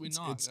 absolutely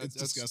not. It's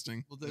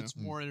disgusting. Well, that's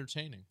more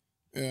entertaining.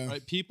 Yeah,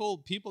 Right?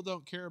 People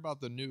don't care about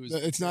the news.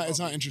 it's They care not. It's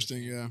about not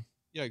interesting. Yeah.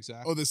 Yeah,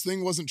 exactly. Oh, this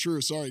thing wasn't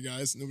true. Sorry,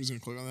 guys. Nobody's gonna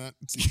click on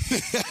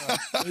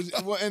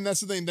that. Well, and that's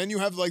the thing. Then you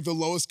have like the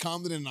lowest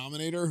common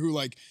denominator who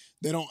like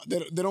they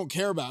don't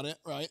care about it,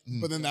 right?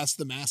 But then that's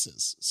the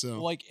masses.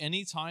 So Like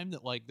any time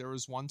that like there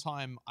was one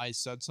time I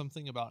said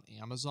something about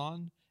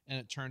Amazon and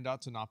it turned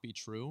out to not be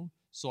true,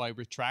 so I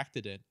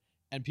retracted it,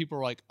 and people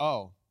were like,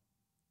 "Oh,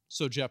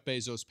 so Jeff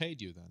Bezos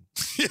paid you then?"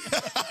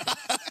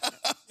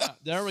 Yeah,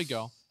 there we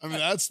go. I mean,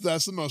 that's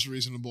the most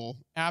reasonable.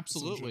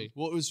 Absolutely.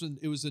 Well,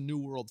 it was a New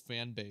World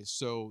fan base,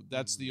 so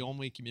that's the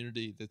only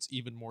community that's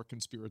even more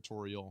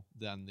conspiratorial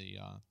than the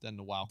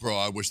WoW. Bro,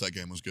 I wish that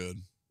game was good.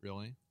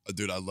 Really?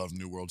 Dude, I love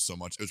New World so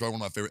much. It was probably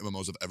one of my favorite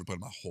MMOs I've ever played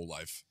in my whole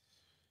life.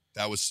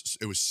 It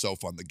was so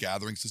fun. The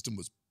gathering system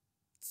was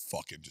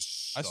fucking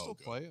just so I still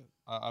good. play it.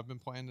 I've been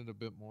playing it a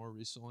bit more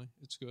recently.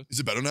 It's good. Is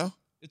it better now?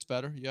 It's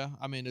better, yeah.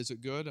 I mean, is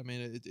it good? I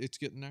mean, it's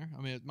getting there.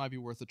 I mean, it might be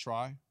worth a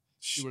try.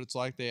 See what it's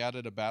like. They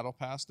added a battle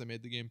pass. They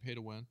made the game pay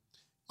to win.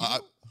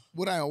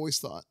 What I always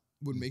thought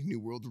would make New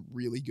World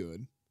really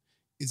good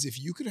is if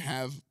you could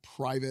have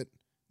private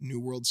New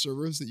World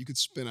servers that you could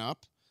spin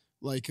up,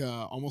 like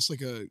almost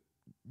like a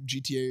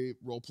GTA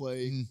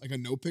roleplay, like a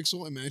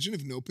NoPixel. Imagine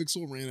if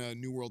NoPixel ran a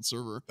New World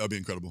server. That'd be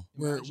incredible.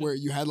 Where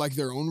you had like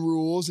their own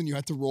rules and you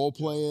had to role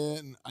play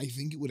it, and I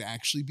think it would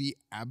actually be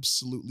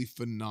absolutely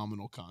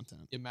phenomenal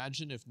content.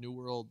 Imagine if New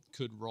World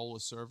could roll a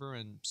server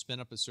and spin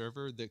up a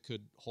server that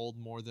could hold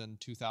more than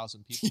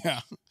 2,000 people.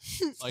 Yeah,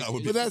 Like, That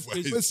would it- be but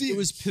way- but see, it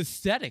was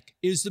pathetic.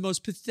 It was the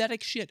most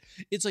pathetic shit.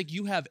 It's like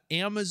you have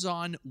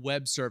Amazon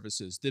Web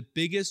Services, the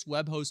biggest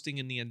web hosting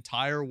in the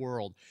entire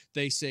world.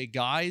 They say,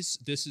 guys,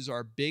 this is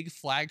our big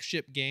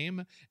flagship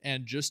game.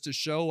 And just to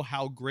show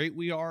how great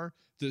we are,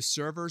 the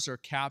servers are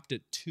capped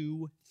at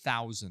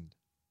 2,000.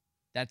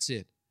 That's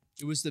it.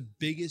 It was the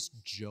biggest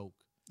joke.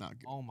 not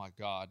good. Oh my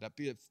God.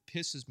 It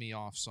pisses me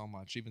off so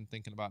much, even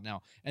thinking about it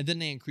now. And then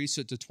they increased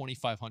it to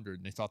 2,500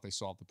 and they thought they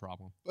solved the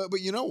problem.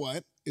 But you know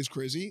what is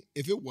crazy?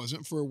 If it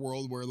wasn't for a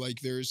world where like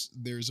there's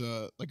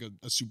a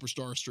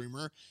superstar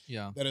streamer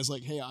Yeah. that is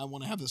like, hey, I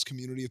want to have this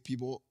community of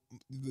people,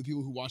 the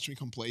people who watch me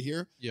come play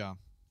here. Yeah.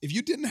 If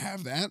you didn't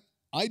have that,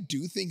 I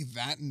do think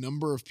that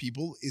number of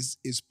people is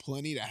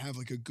plenty to have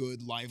like a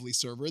good lively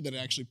server that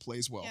actually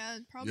plays well. Yeah,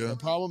 probably. Yeah. The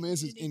problem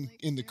is community,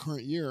 in the yeah.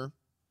 current year,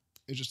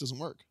 it just doesn't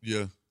work.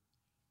 Yeah.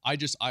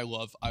 I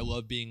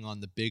love being on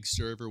the big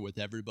server with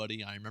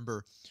everybody. I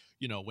remember,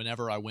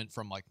 whenever I went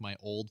from like my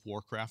old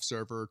Warcraft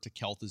server to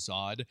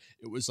Kel'Thuzad,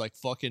 it was like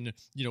fucking,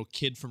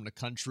 kid from the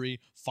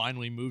country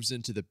finally moves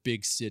into the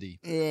big city.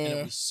 And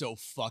it was so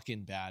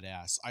fucking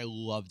badass. I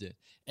loved it.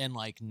 And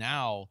like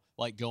now,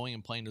 like going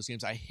and playing those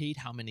games, I hate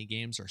how many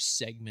games are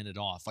segmented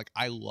off. Like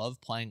I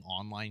love playing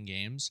online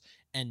games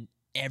and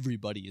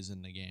everybody is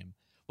in the game.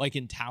 Like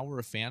in Tower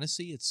of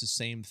Fantasy, it's the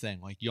same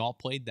thing. Like y'all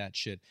played that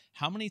shit.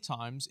 How many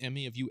times,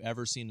 Emmy, have you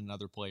ever seen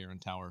another player in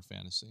Tower of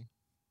Fantasy?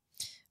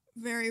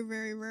 Very,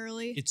 very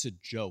rarely. It's a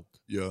joke.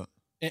 Yeah.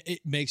 It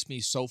makes me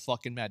so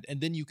fucking mad. And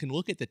then you can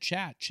look at the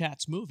chat.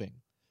 Chat's moving.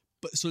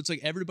 But so it's like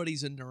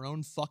everybody's in their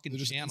own fucking They're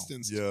just channel.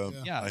 instanced. Yeah.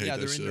 Yeah, I hate yeah,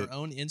 that they're in shit. their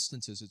own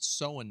instances. It's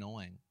so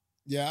annoying.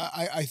 Yeah,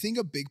 I think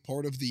a big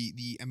part of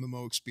the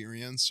MMO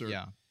experience,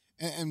 Yeah.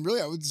 and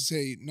really I would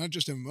say not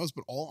just MMOs,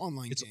 but all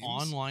online It's games.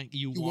 online.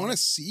 You You want to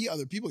see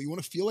other people. You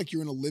want to feel like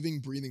you're in a living,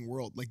 breathing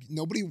world. Like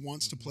nobody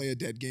wants to play a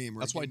dead game. Or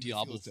That's a why game that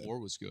Diablo feels dead. 4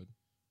 was good.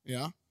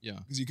 Yeah, Yeah.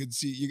 because you could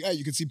see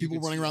you could see people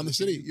could running see around other the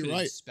city. people. You You're could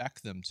right.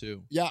 inspect them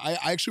too. Yeah,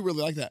 I actually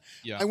really like that.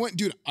 Yeah. I went,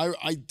 dude.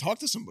 I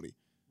talked to somebody.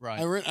 Right.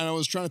 I went and I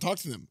was trying to talk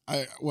to them.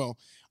 I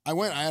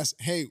went. I asked,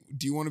 hey,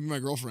 do you want to be my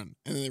girlfriend?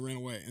 And then they ran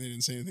away and they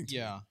didn't say anything to me.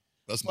 Yeah.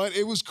 That's But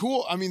it was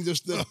cool. I mean,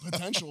 there's the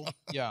potential.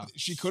 Yeah.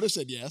 She could have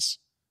said yes.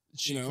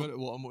 She know? could.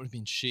 Well, it would have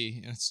been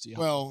she. It's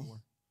Diablo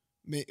Well,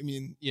 4. I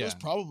mean, it Yeah. was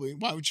probably.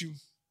 Why would you?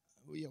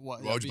 Yeah,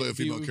 what? Why would you play a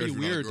female character It'd if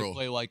be you're not a weird to girl?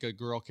 play like a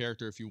girl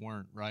character if you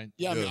weren't, right?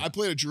 Yeah, I mean, Yeah. I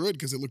played a druid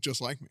because it looked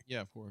just like me.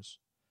 Yeah, of course.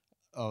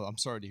 Oh, I'm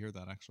sorry to hear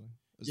that. Actually.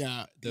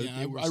 Yeah, They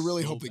yeah. were I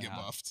really so hope they get bad.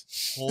 buffed.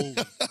 Holy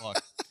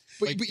fuck!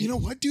 But Like, but you know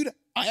what, dude?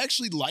 I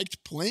actually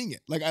liked playing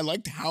it. Like I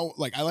liked how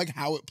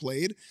it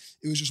played.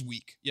 It was just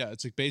weak. Yeah,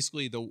 it's like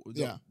basically the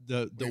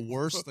Wait,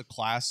 worse the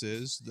class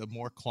is, the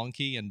more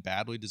clunky and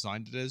badly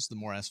designed it is, the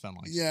more Esfand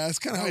likes. Yeah, that's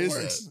kind of how Why it is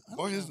works. that? I don't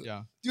Why know. is it?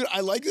 Yeah. Dude,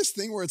 I like this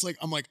thing where it's like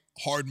I'm like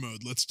hard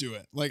mode. Let's do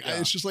it. Like Yeah.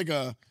 it's just like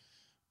I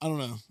don't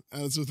know.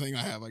 That's the thing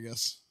I have. I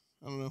guess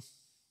I don't know.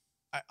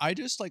 I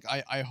just like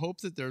I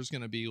hope that there's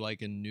gonna be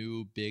like a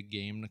new big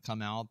game to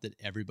come out that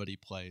everybody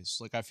plays.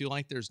 Like I feel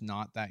like there's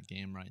not that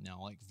game right now.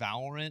 Like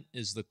Valorant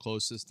is the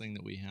closest thing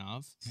that we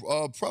have.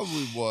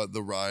 Probably what,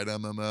 the Ride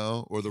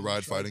MMO or the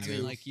Ride fighting I game.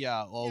 mean, like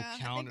yeah, I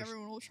think Counter.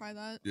 everyone will try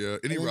that. Yeah,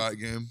 any And then- Ride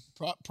game.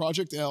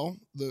 Project L,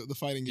 the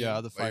fighting game. Yeah,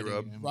 the fighting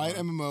Rub. game. Riot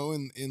MMO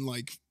in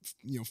like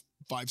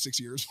 5-6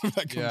 years when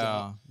that comes Yeah,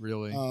 out.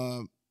 really.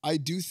 I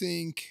do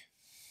think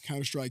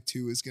Counter-Strike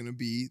 2 is going to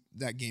be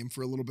that game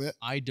for a little bit.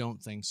 I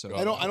don't think so.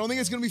 I don't think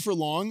it's going to be for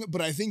long,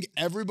 but I think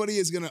everybody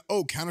is going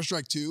to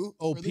Counter-Strike 2.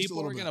 Oh, for at least a people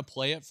little are bit. going to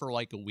play it for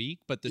like a week,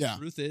 but the Yeah.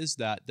 truth is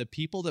that the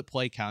people that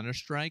play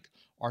Counter-Strike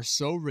are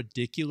so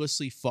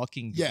ridiculously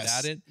fucking good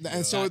at it.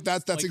 And so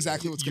that's like,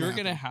 exactly what's going to You're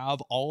happen. going to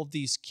have all of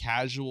these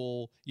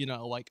casual,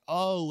 like,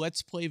 oh,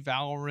 let's play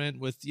Valorant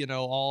with,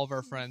 all of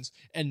our friends.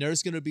 And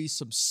there's going to be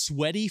some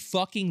sweaty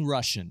fucking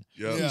Russian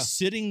Yeah. Yeah. who's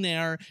sitting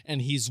there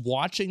and he's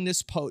watching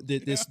this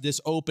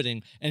this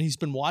opening, and he's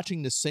been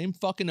watching the same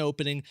fucking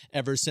opening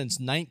ever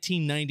since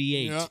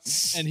 1998. Yeah.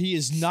 And he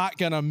is not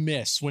going to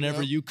miss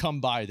whenever Yep. you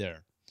come by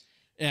there.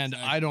 And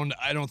Exactly.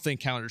 I don't think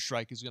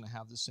Counter-Strike is going to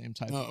have the same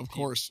type No, of of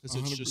course, because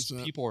it's just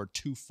 100%. people are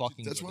too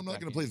fucking That's good why I'm at not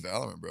that going to game. play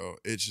Valorant, bro.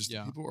 It's just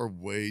Yeah. people are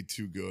way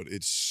too good.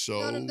 It's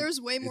so. No, there's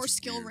way more it's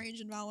skill weird.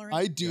 range in Valorant.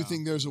 I do Yeah.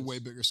 think there's a way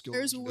bigger skill.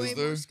 There's range. way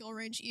there? more skill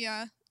range.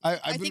 Yeah, I've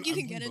I been- think you I've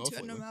can been get into both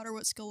it no lately. matter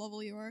what skill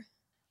level you are.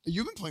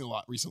 You've been playing a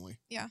lot recently.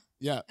 Yeah.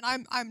 Yeah.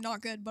 And I'm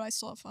not good, but I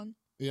still have fun.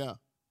 Yeah.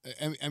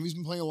 Emmy's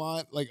been playing a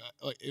lot. Like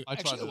I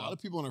actually, tried a it lot out. of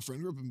people in our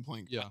friend group have been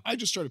playing. Yeah. I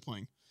just started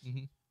playing,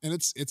 Mhm. and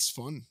it's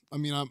fun. I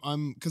mean,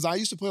 I'm because I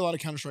used to play a lot of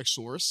Counter-Strike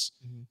Source.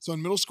 Mhm. So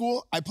in middle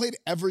school, I played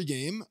every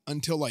game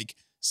until like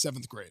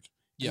 7th grade.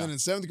 Yeah. And then in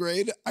 7th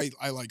grade,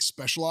 I like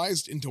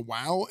specialized into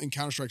WoW and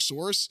Counter-Strike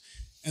Source,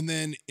 and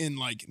then in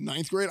like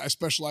 9th grade, I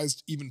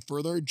specialized even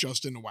further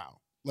just into WoW.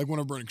 Like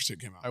when Burning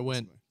Crusade came out. I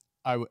went-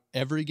 basically.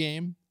 Every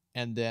game,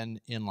 and then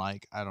in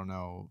like I don't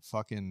know,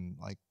 fucking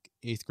like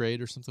 8th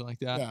grade or something like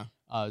that. Yeah.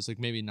 It was like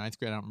maybe 9th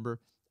grade. I don't remember.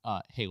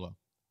 Halo.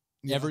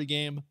 Yeah. Every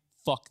game,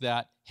 fuck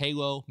that.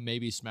 Halo,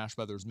 maybe Smash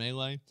Brothers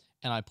Melee,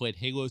 and I played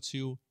Halo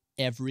 2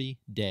 every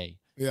day.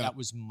 Yeah. That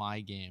was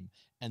my game.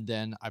 And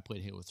then I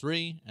played Halo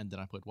 3, and then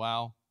I played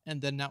WoW,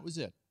 and then that was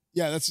it.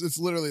 Yeah, it's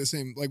literally the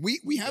same. Like we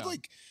had Yeah.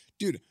 like,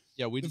 dude,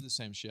 Yeah, we did the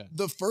same shit.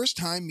 the first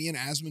time me and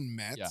Asmon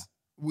met, Yeah.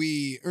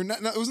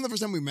 it wasn't the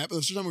first time we met, but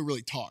the first time we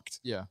really talked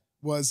Yeah.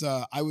 was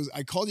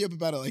I called you up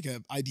about like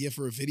an idea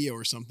for a video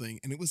or something,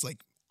 and it was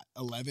like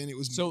 11. It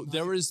was So midnight.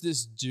 there was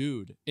this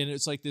dude, and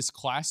it's like this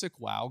classic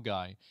WoW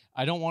guy.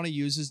 I don't want to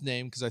use his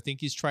name because I think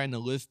he's trying to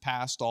live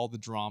past all the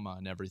drama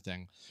and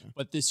everything. Yeah.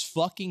 But this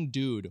fucking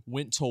dude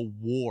went to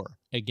war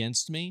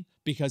against me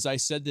because I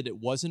said that it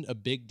wasn't a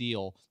big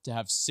deal to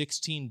have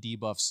 16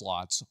 debuff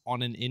slots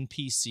on an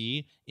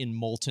NPC in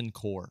Molten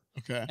Core.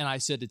 Okay. And I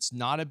said it's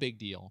not a big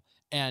deal.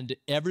 And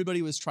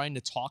everybody was trying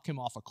to talk him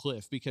off a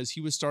cliff because he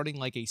was starting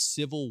like a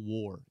civil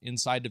war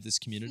inside of this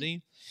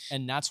community.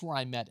 And that's where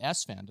I met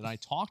Esfand, and I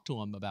talked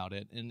to him about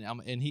it. And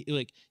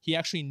he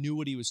actually knew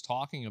what he was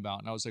talking about.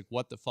 And I was like,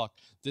 what the fuck?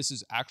 This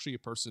is actually a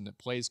person that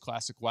plays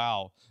classic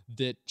WoW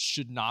that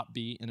should not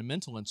be in a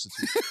mental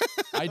institution.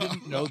 I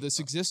didn't know this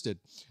existed.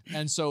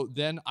 And so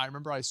then I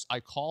remember I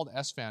called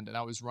Esfand, and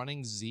I was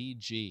running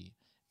ZG.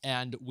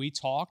 And we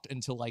talked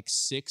until like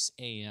 6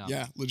 a.m.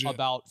 Yeah, legit.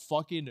 about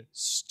fucking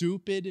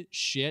stupid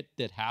shit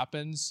that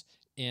happens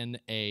in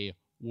a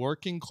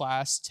working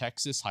class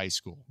Texas high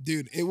school.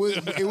 Dude, it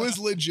was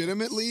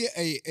legitimately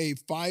a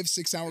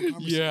 5-6 hour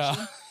conversation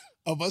Yeah.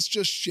 of us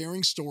just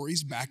sharing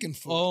stories back and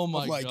forth. Oh of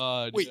my like,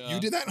 God, Wait, yeah. you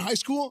did that in high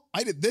school?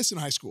 I did this in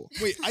high school.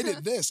 Wait, I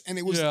did this. And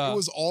it was Yeah.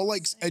 all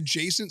like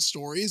adjacent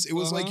stories. It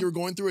was like Uh-huh. you were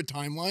going through a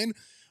timeline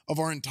of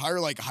our entire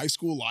like high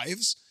school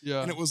lives.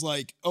 Yeah. And it was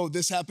like, oh,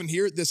 this happened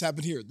here, this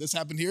happened here, this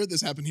happened here,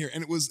 this happened here.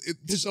 And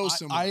it's so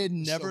similar. I had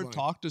It's so never funny.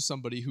 talked to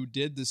somebody who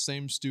did the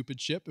same stupid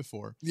shit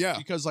before. Yeah.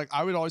 Because like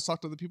I would always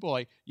talk to the people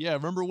like, yeah,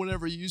 remember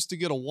whenever you used to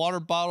get a water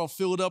bottle,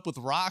 fill it up with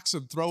rocks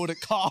and throw it at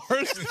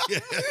cars?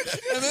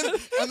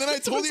 And then I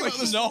told you It's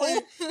about the like, story.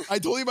 no. I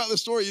told you about the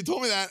story. You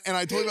told me that, and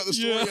I told you about the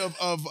story Yeah.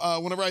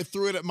 of whenever I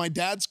threw it at my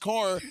dad's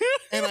car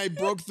and I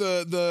broke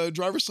the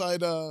driver's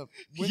side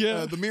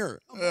Yeah. the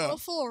mirror. A bottle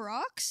full of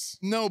rocks?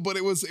 No, but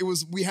it was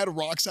we had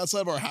rocks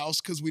outside of our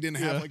house because we didn't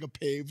have Yeah. like a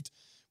paved.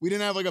 we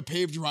didn't have like a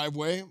paved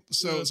driveway,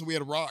 so we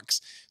had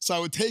rocks. So I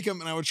would take them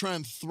and I would try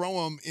and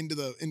throw them into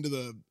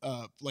the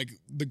like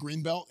the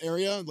greenbelt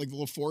area, like the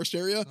little forest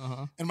area.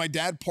 And my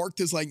dad parked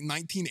his like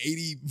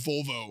 1980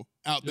 Volvo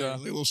out there, like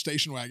a little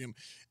station wagon,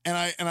 and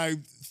I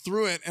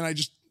threw it and I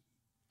just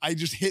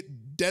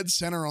hit dead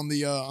center on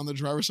the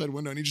driver's side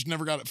window, and he just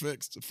never got it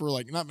fixed for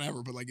like not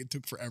never, but like it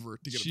took forever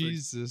to get it fixed.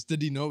 Jesus,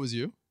 did he know it was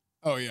you?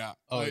 Oh yeah.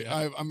 Oh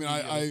yeah. I mean,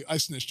 I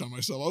snitched on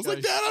myself. I was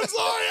like, Dad, I'm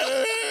sorry.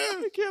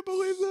 I can't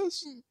believe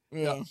this.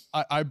 Yeah.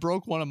 I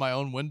broke one of my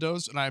own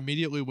windows, and I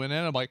immediately went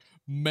in. I'm like,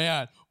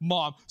 man,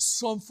 Mom,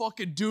 some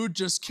fucking dude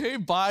just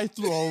came by,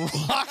 threw a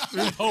rock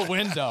through the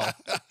window.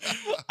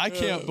 I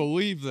can't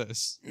believe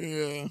this.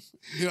 Yeah.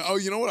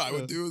 You know what I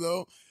would do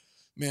though?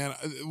 Man,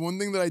 one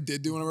thing that I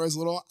did do whenever I was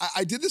little,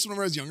 I did this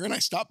whenever I was younger, and I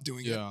stopped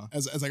doing it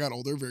as I got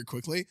older very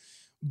quickly.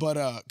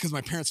 But because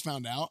my parents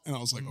found out, and I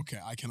was like, okay,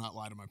 I cannot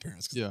lie to my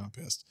parents because I'm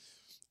pissed.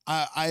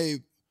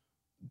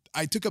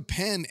 I took a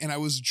pen and I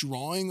was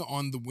drawing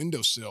on the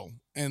windowsill,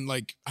 and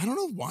like I don't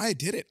know why I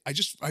did it. I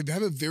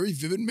have a very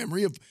vivid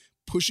memory of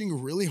pushing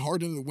really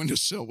hard into the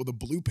windowsill with a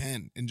blue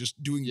pen and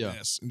just doing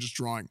this and just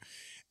drawing.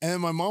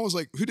 And my mom was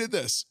like, "Who did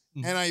this?"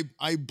 And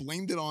I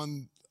blamed it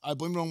on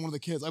one of the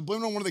kids. I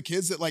blamed it on one of the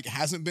kids that like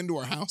hasn't been to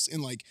our house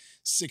in like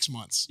 6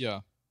 months.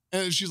 Yeah.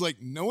 And she's like,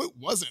 "No, it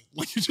wasn't.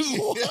 Like you're just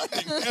lying.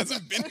 It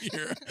hasn't been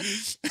here."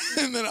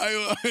 And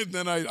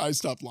then I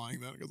stopped lying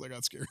then because I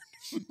got scared.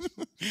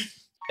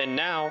 And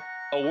now,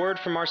 a word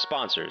from our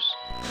sponsors.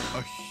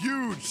 A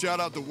huge shout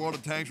out to World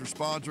of Tanks for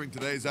sponsoring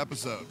today's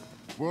episode.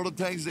 World of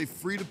Tanks is a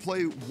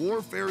free-to-play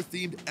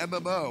warfare-themed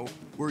MMO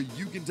where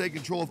you can take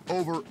control of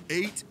over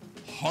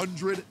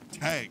 800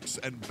 tanks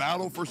and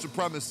battle for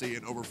supremacy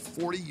in over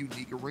 40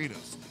 unique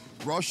arenas.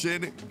 Rush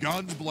in,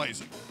 guns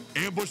blazing,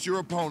 ambush your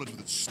opponents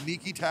with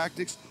sneaky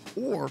tactics,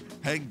 or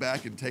hang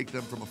back and take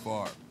them from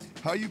afar.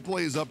 How you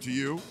play is up to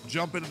you.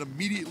 Jump in and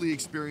immediately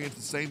experience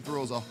the same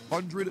thrill as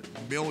 100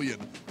 million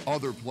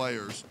other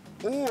players,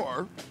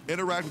 or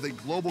interact with a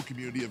global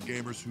community of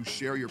gamers who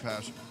share your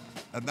passion.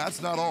 And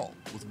that's not all.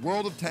 With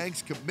World of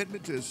Tanks'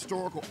 commitment to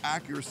historical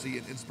accuracy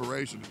and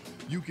inspiration,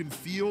 you can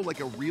feel like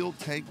a real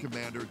tank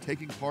commander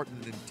taking part in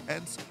an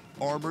intense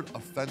armored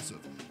offensive.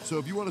 So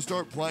if you want to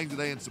start playing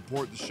today and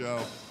support the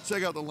show,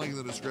 check out the link in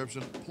the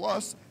description.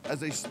 Plus,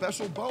 as a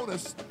special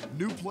bonus,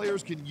 new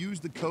players can use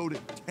the code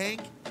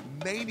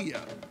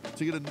TANKMANIA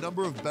to get a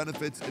number of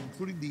benefits,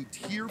 including the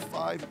Tier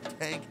 5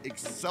 tank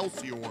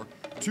Excelsior,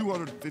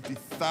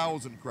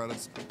 250,000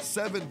 credits,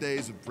 7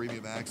 days of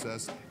premium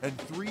access, and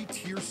 3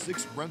 Tier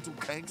 6 rental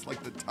tanks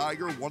like the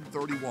Tiger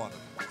 131,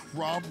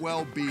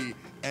 Cromwell B,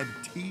 and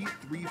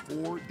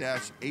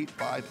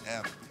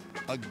T34-85M.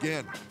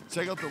 Again,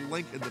 check out the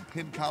link in the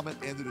pinned comment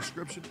and the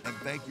description, and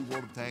thank you,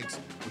 World of Tanks,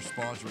 for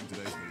sponsoring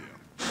today's video.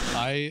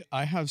 I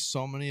have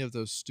so many of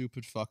those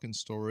stupid fucking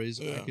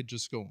stories. I could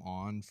just go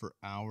on for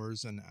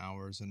hours and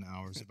hours and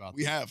hours about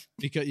We have.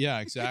 Because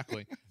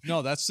exactly.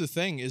 No, that's the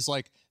thing is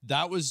like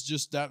that was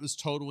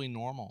totally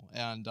normal.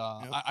 And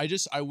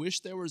I wish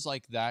there was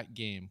like that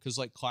game, because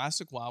like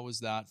Classic WoW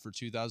was that for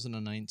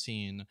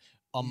 2019.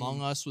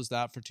 Among Us was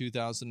that for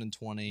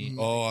 2020.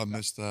 Oh, I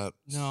missed that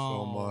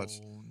so much.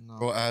 No.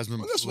 Oh,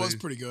 Asmon, This was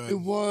pretty good. It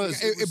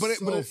was. But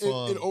fun.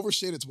 it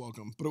overstayed its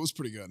welcome, but it was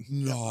pretty good.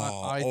 No,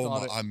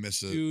 I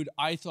miss it. Dude,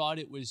 I thought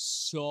it was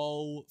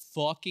so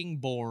fucking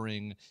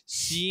boring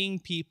seeing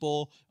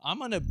people. I'm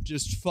going to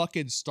just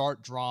fucking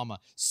start drama.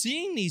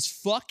 Seeing these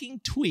fucking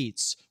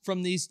tweets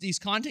from these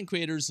content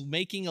creators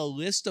making a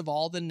list of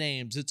all the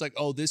names. It's like,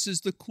 oh, this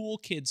is the cool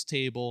kids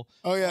table.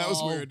 Oh, yeah, that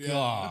was weird. Yeah.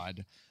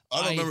 God.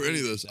 I don't remember any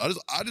of this. I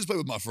just played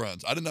with my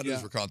friends. I did not do this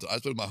for content. I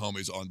just played with my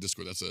homies on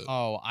Discord. That's it.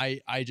 Oh,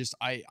 I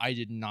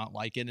did not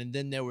like it. And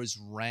then there was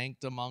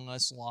ranked Among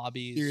Us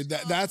lobbies. Dude,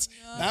 that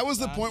was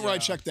the point where I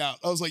checked out.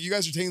 I was like, you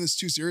guys are taking this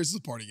too serious. This is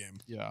a party game.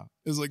 Yeah.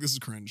 It was like, this is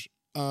cringe.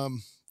 Yeah,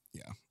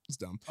 it's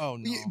dumb. Oh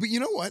no. But you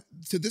know what?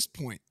 To this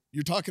point,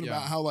 you're talking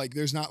about how like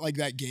there's not like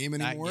that game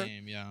anymore. That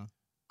game, yeah.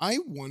 I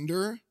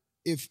wonder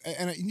if,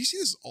 and you see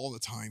this all the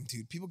time,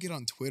 dude. People get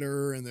on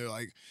Twitter and they're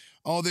like,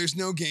 oh, there's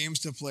no games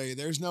to play.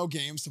 There's no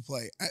games to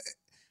play.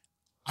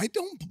 I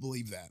don't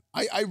believe that.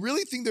 I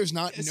really think there's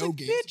not It's no like,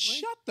 games bitch, to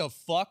play. shut the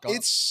fuck up.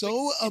 It's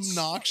so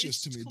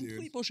obnoxious to me, complete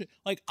dude. bullshit.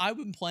 Like I've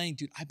been playing,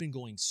 dude. I've been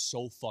going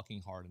so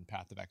fucking hard in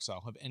Path of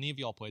Exile. Have any of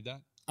y'all played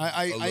that?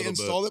 I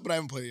installed it, but I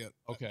haven't played it yet.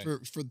 Okay. To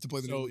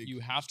play the new So league. you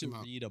have to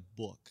read a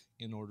book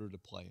in order to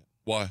play it.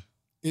 Why?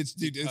 It's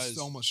Because-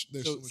 so much.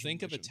 There's so much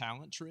think of a information.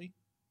 talent tree.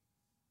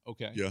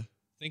 Okay. Yeah.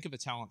 Think of a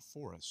talent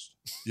forest.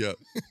 Yeah.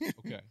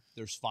 Okay.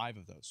 There's 5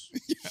 of those.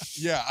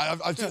 Yeah.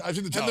 I've seen the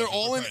and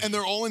talent.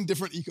 they're all in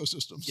different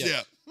ecosystems.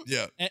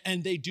 Yeah.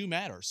 And they do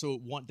matter.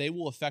 So they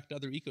will affect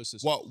other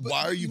ecosystems.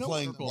 Why are you you know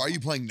playing? what? Why are you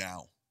playing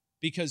now?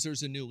 Because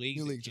there's a new league.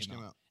 New that league just came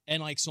out.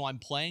 And like, so I'm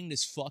playing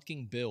this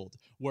fucking build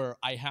where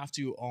I have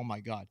to, oh my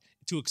God,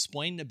 to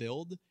explain the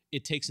build,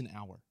 it takes an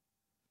hour.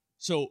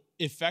 So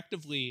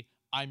effectively,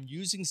 I'm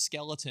using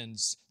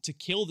skeletons to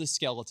kill the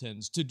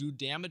skeletons, to do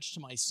damage to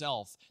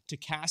myself, to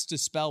cast a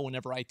spell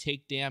whenever I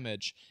take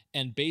damage,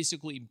 and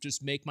basically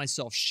just make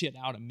myself shit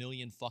out a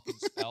million fucking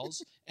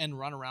spells and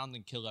run around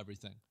and kill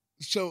everything.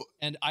 So,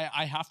 And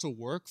I have to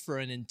work for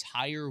an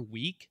entire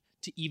week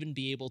to even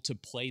be able to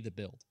play the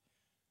build.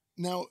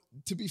 now,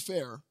 to be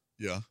fair,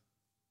 Yeah.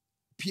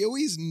 PoE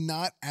is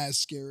not as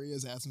scary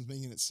as Asmon's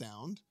making it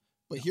sound.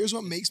 But here's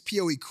what makes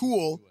PoE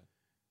cool.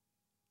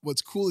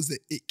 What's cool is that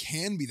it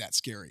can be that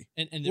scary.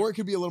 And Or it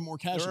could be a little more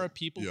casual. there are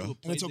people Yeah. who have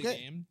And it's played the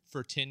okay. game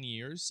for 10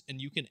 years, and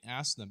you can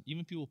ask them,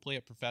 even people who play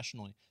it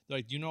professionally, they're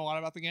like, do you know a lot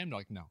about the game? They're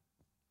like, no.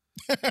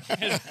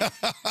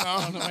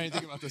 I don't know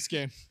anything about this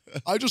game.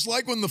 I just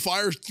like when the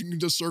fire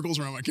just circles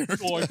around my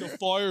character. Like a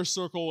fire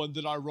circle, and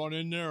then I run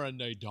in there and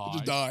they die.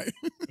 Just die.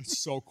 It's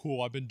so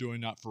cool. I've been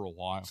doing that for a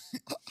while.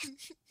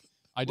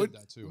 I did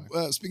that too.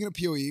 Actually. Speaking of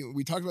PoE,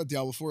 we talked about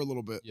Diablo 4 a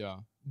little bit. Yeah.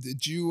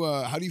 Did you?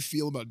 How do you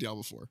feel about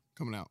Diablo 4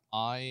 coming out?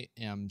 I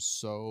am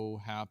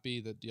so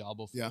happy that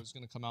Diablo 4 Yeah. is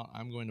going to come out.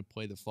 I'm going to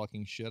play the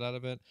fucking shit out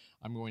of it.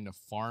 I'm going to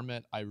farm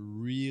it. I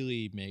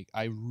really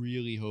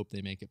hope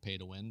they make it pay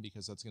to win,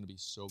 because that's going to be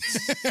so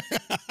good.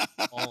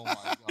 Oh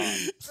my god.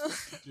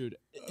 Dude.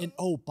 And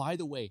oh, by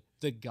the way,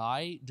 the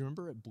guy, do you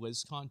remember at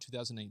BlizzCon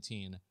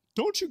 2018?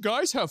 Don't you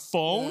guys have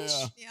phones?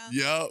 Yeah.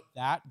 Yeah. Yep.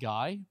 That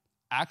guy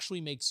actually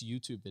makes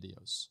YouTube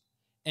videos.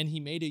 And he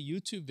made a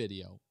YouTube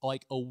video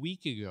like a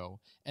week ago,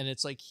 and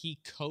it's like he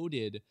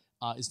coded,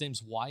 his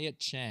name's Wyatt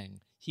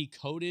Chang. He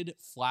coded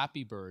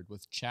Flappy Bird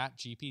with Chat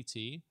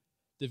GPT.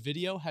 The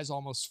video has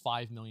almost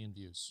 5 million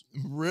views.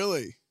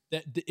 Really?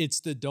 It's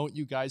the don't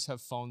you guys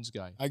have phones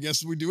guy. I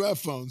guess we do have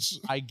phones.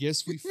 I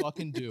guess we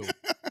fucking do.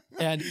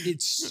 And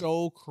it's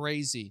so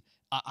crazy.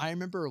 I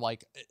remember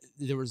like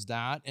there was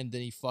that, and then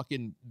he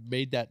fucking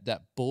made that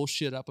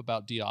bullshit up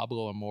about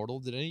Diablo Immortal.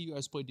 Did any of you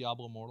guys play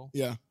Diablo Immortal?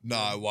 Yeah. No,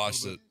 I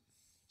watched it.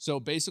 So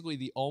basically,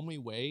 the only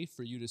way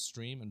for you to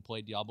stream and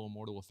play Diablo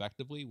Immortal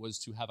effectively was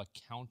to have a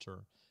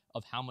counter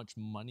of how much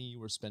money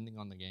you were spending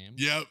on the game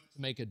Yep. to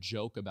make a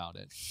joke about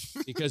it,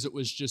 because it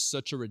was just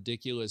such a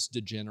ridiculous,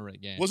 degenerate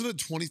game. Wasn't it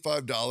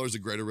 $25 a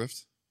Greater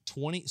Rift?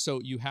 20? So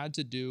you had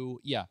to do,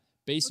 What's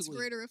basically.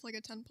 greater if like a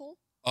 10 pole?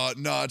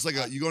 No, it's like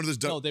you go into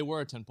this. No, they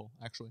were a temple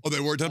actually. Oh, they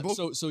were a temple.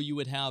 So you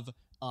would have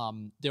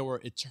there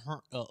were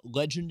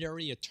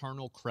legendary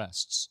eternal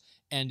crests,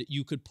 and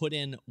you could put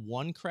in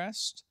 1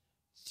 crest,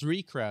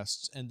 3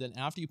 crests, and then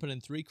after you put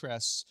in 3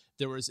 crests,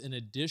 there was an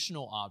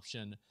additional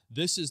option.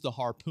 This is the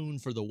harpoon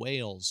for the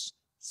whales.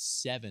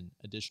 7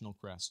 additional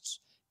crests.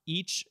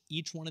 Each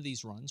one of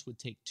these runs would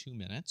take 2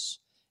 minutes,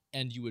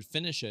 and you would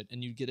finish it,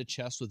 and you'd get a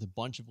chest with a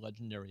bunch of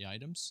legendary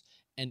items.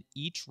 And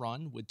each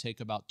run would take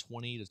about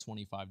 $20 to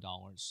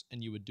 $25,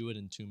 and you would do it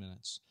in 2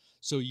 minutes.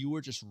 So you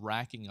were just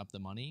racking up the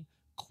money.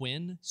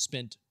 Quinn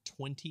spent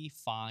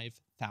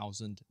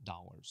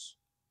 $25,000.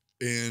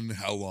 In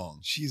how long?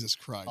 Jesus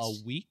Christ. A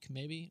week,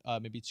 maybe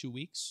 2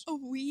 weeks. A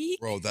week?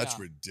 Bro, that's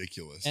Yeah.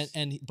 ridiculous.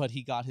 But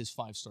he got his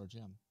 5-star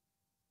gem.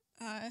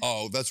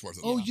 Oh, that's worth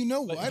it. Oh, you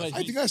know But- what? but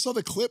I think I saw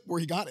the clip where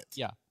he got it.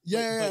 Yeah.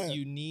 Yeah. But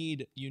you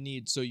need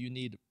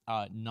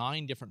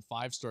 9 different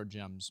 5-star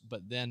gems,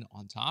 but then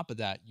on top of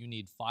that, you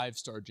need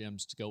 5-star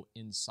gems to go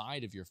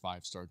inside of your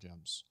 5-star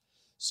gems.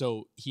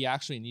 So he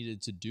actually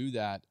needed to do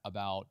that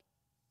about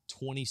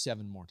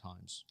 27 more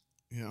times.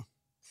 Yeah.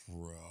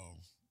 Bro.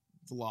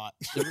 It's a lot.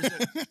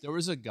 There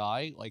was a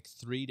guy like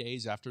 3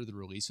 days after the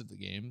release of the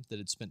game that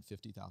had spent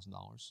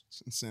 $50,000.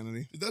 It's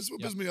insanity. That's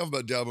what Yep. pisses me off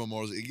about Diablo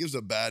Immortal. It gives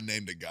a bad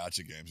name to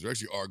gacha games. There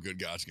actually are good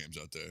gacha games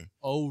out there.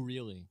 Oh,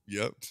 really?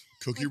 Yep.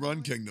 Cookie Like Run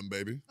what? Kingdom,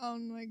 baby. Oh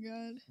my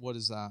god. What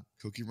is that?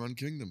 Cookie Run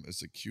Kingdom.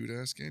 It's a cute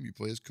ass game. You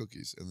play as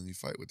cookies and then you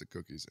fight with the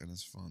cookies, and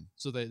it's fun.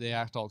 So they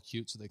act all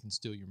cute so they can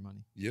steal your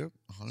money. Yep,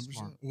 100%.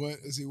 Smart.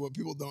 What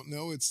people don't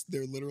know, it's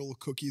they're literal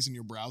cookies in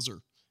your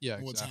browser. Yeah,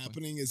 And what's exactly.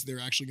 happening is they're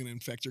actually going to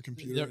infect your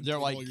computer. and They're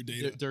take like all your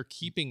data. they're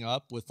keeping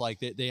up with like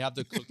they have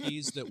the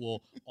cookies that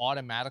will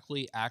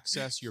automatically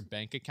access your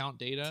bank account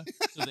data,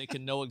 so they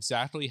can know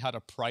exactly how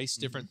to price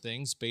different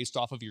things based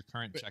off of your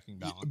current checking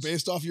balance.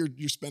 Based off your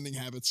spending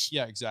habits.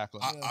 Yeah, exactly.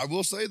 I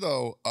will say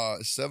though,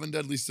 7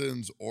 Deadly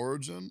Sins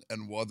Origin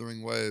and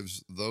Wuthering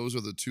Waves, those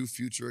are the 2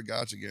 future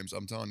gacha games.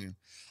 I'm telling you.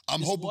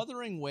 I'm Is hoping.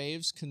 Wuthering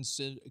Waves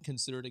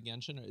considered a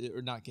Genshin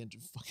or not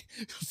Genshin?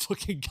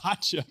 Fucking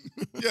gotcha.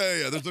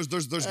 Yeah. There's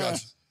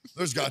gacha.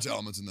 There's gacha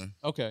elements in there.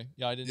 Okay,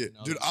 yeah, I didn't Yeah,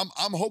 know. dude,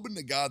 I'm hoping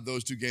to God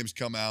those 2 games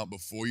come out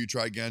before you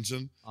try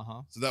Genshin,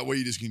 Uh-huh. so that way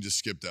you can just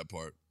skip that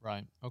part.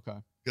 Right. Okay.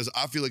 Because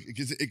I feel like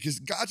because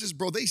gachas,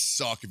 bro, they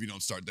suck if you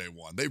don't start day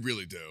 1. They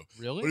really do.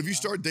 Really? But if you Wow.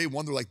 start day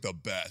 1, they're like the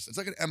best. It's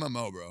like an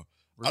MMO, bro.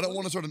 I don't Really?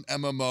 want to start an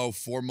MMO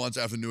 4 months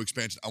after the new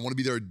expansion. I want to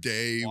be there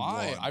day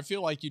Why? 1. I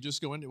feel like you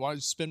just go into why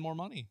spend more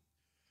money?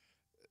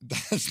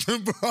 That's the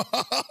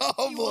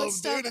He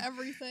wants to have problem, dude.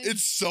 everything.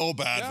 It's so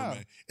bad Yeah. for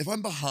me. If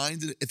I'm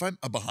behind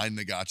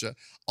the gacha,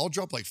 I'll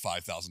drop like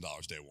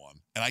 $5,000 day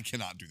 1, and I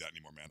cannot do that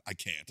anymore, man. I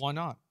can't Why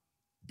not?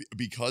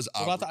 because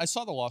What about I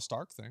saw the Lost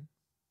Ark thing.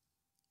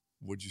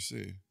 What'd you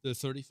see? The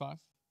 35.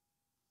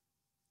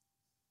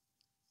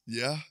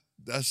 Yeah,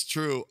 That's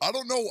true. I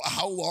don't know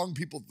how long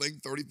people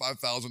think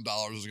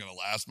 $35,000 is gonna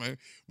last me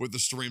with the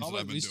streams Probably that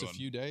I've at been least doing. a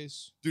few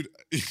days.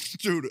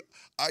 Dude,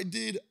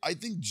 I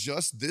think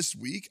just this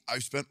week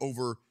I've spent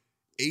over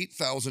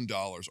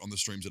 $8,000 on the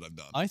streams that I've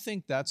done. I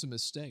think that's a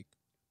mistake.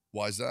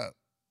 Why is that?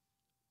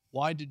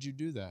 Why did you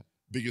do that?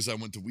 Because I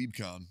went to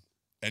Weebcon.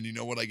 And you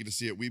know what I get to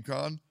see at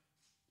Weebcon?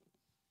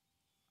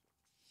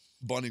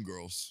 Bunny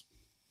girls.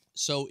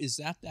 So is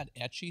that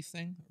etchy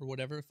thing or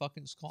whatever it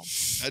fucking is called?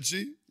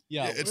 Etchy?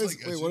 Yeah. it's What is-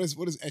 like wait, etchy.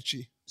 what is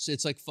etchy? So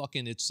it's like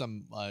fucking. It's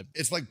some.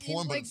 It's like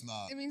porn, but like, it's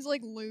not. It means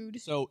like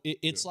lewd. So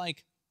it's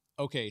like.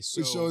 Okay,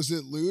 so So is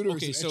it lewd or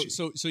okay, is it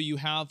etchy? so you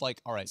have like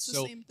all right. It's the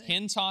So same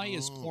thing. hentai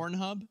is Oh.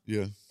 Pornhub.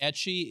 Yeah.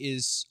 Etchy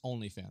is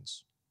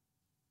OnlyFans.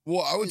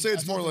 Well, I would say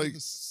it's I more feel like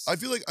this- I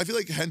feel like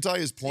hentai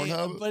is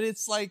Pornhub. but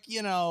it's like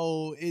It,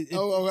 Oh,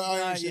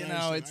 I understand,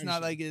 I it's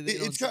not understand.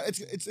 like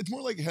It's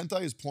more like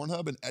hentai is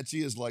Pornhub and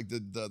etchy is like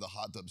the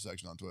hot tub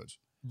section on Twitch.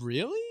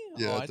 really.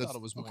 Yeah, oh, I that's- thought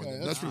it was more. Okay,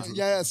 than that's that. pretty true.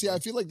 yeah. See, I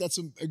feel like that's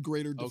a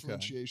greater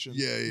differentiation.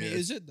 Yeah, I yeah, mean,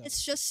 is it though?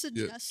 It's just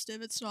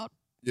suggestive. It's not.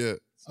 yeah.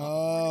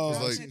 Oh, It's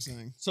I like- see what you're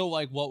saying. So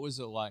like, what was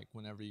it like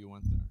whenever you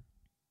went there?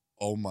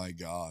 Oh my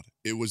god,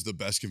 it was the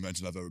best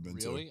convention I've ever been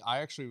Really? to.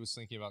 I actually was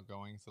thinking about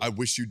going. I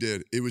wish you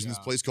did. It was in this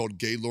Yeah. place called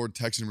Gaylord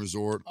Texan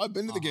Resort. I've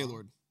been to the Uh-huh.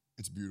 Gaylord.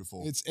 It's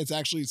beautiful. It's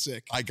actually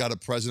sick. I got a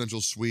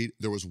presidential suite.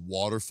 There was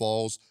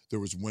waterfalls. There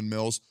was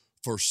windmills.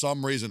 For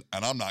some reason,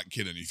 and I'm not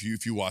kidding. If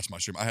you watch my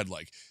stream, I had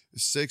like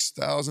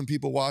 6,000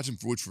 people watching,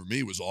 which for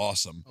me was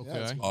awesome. Okay.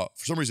 Yeah, it's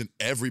For some reason,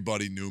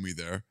 everybody knew me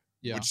there,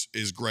 Yeah. which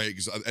is great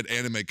because at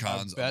anime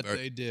cons, I bet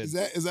they did. Is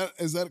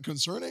that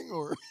concerning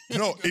or?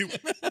 no,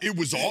 it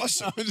was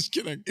awesome. I'm just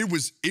kidding. It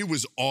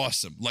was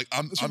awesome. Like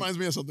This reminds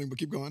me of something, but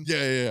keep going.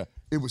 yeah.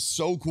 It was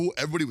so cool.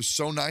 Everybody was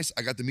so nice.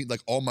 I got to meet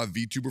like all my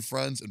VTuber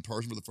friends in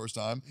person for the first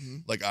time.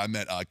 Mhm. Like I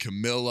met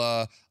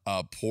Camilla,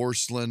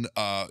 Porcelain,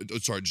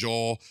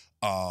 Joel,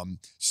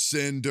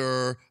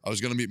 Cinder. I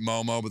was gonna meet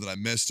Momo, but then I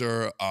missed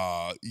her.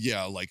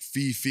 Yeah, like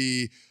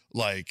Fifi,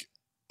 like.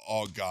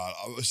 Oh God,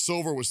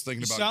 Silver was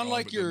thinking You about. sound going,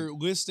 like but you're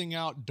listing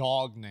out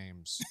dog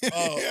names.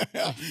 Oh,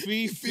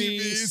 Fifi,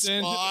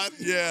 Spot,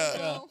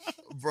 yeah. Oh.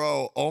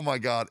 Bro, oh my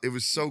God. It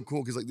was so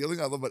cool. Cause like the other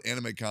thing I love about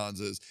anime cons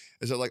is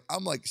that like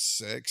I'm like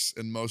 6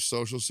 in most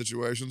social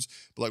situations.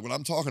 But like when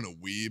I'm talking to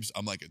weebs,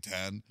 I'm like a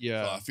 10.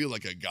 Yeah. So I feel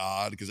like a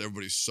god because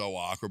everybody's so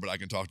awkward, but I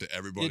can talk to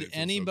everybody. Did It feels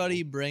so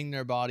anybody cool. bring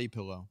their body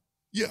pillow?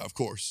 Yeah, of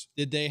course.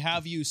 Did they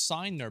have you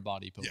sign their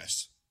body pillow?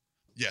 Yes.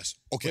 Yes.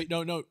 Okay. Wait,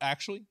 no,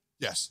 actually?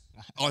 Yes.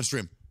 On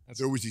stream.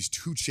 There was these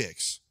 2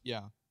 chicks,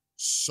 Yeah,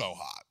 so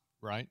hot.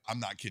 right? I'm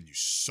not kidding you,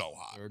 so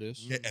hot. There it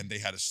is. Yeah, and they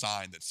had a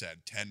sign that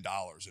said $10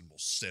 and we'll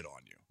sit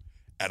on you.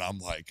 And I'm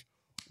like,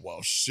 well,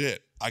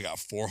 shit, I got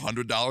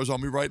 $400 on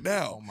me right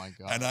now. Oh my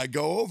God. And I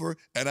go over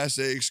and I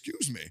say,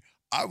 excuse me,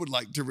 I would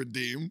like to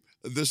redeem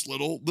this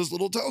little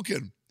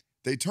token.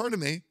 They turn to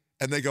me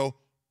and they go,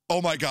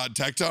 oh my God,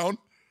 Tectone?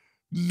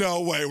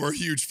 No way, we're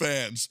huge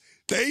fans.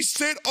 They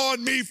sit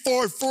on me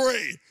for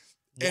free.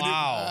 And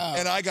Wow.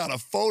 and I got a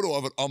photo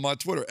of it on my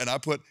Twitter and I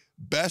put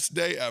best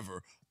day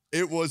ever.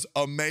 It was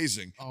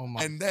amazing. Oh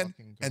my and then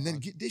fucking and then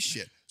God. get this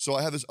shit. So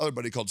I have this other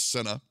buddy called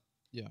Senna.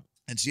 Yeah.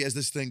 And she has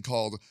this thing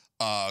called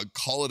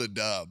Call It a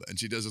Dub. And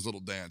she does this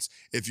little dance.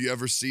 If you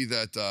ever see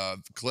that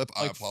clip,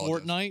 I Like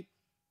apologize. Fortnite?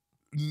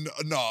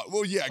 No.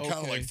 Well, yeah, kind of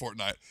Okay. like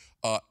Fortnite.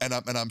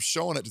 And I'm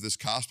showing it to this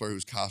cosplayer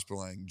who's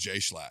cosplaying J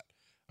Schlatt.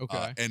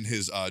 Okay. In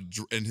his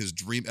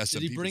dream SMP.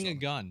 Did he bring a persona.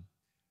 gun?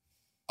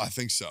 I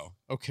think so.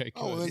 Okay, good.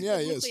 Oh, well, then yeah,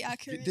 he is. Biblically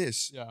accurate. Get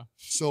this. Yeah.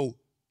 So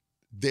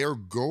their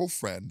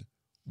girlfriend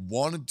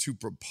wanted to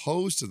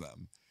propose to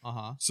them.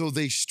 Uh-huh. So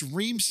they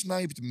stream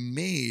sniped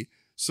me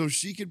so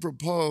she could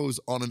propose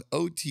on an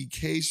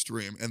OTK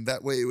stream. And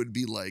that way it would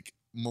be like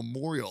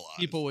memorialized.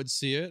 People would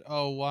see it.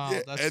 Oh, wow.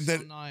 Yeah, That's and so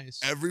then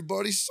nice.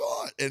 Everybody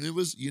saw it. And it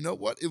was, you know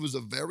what? It was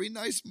a very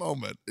nice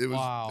moment. It was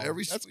Wow.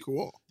 very That's sweet.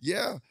 cool.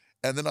 Yeah.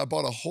 And then I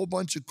bought a whole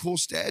bunch of cool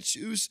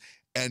statues.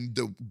 And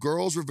the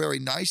girls were very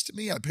nice to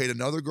me. I paid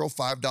another girl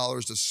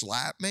 $5 to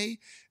slap me.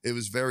 It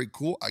was very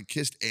cool. I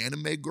kissed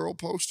anime girl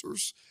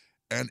posters.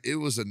 And it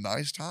was a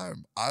nice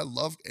time. I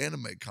love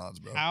anime cons,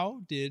 bro.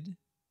 How did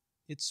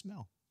it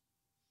smell?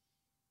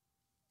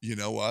 You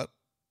know what?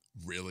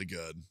 Really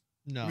good.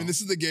 No. I mean, this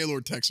is the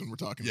Gaylord Texan we're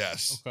talking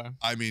Yes. Okay.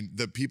 I mean,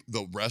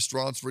 the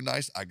restaurants were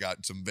nice. I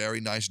got some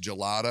very nice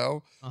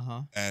gelato.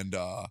 Uh-huh. And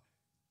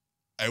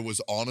it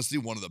was honestly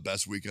one of the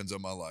best weekends of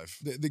my life.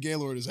 about. The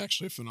Gaylord is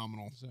actually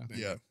phenomenal.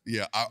 Exactly. venue.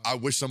 Yeah. I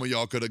wish some of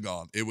y'all could have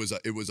gone. It was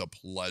a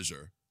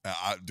pleasure.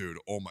 Dude,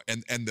 oh my.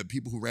 And the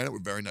people who ran it were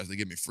very nice. They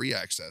gave me free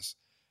access.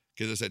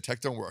 Because I said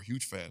Tectone were a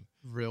huge fan.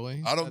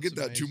 Really? I don't That's get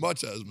that too amazing.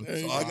 much, Asmon. There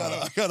you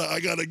So I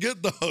gotta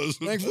get those.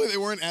 Thankfully, they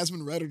weren't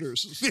Asmon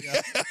Redditors.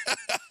 Yeah.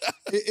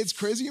 It's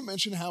crazy you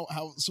mentioned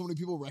how so many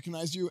people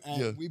recognized you at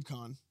Yeah.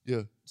 Weebcon.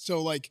 Yeah.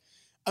 So, like,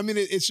 I mean,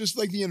 it's just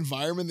like the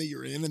environment that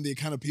you're in and the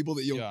kind of people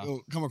that Yeah.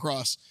 you'll come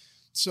across.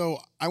 So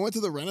I went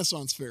to the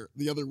Renaissance Fair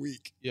the other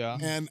week, Yeah.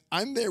 and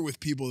I'm there with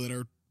people that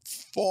are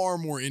far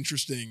more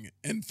interesting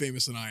and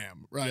famous than I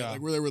am, right? Yeah.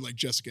 Like where they were like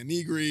Jessica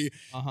Negri,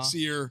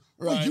 Seer,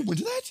 Oh, right? you went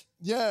to that?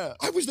 Yeah.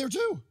 I was there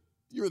too.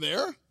 You were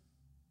there?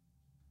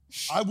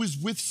 I was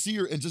with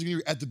Seer and Jessica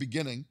Negri at the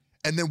beginning,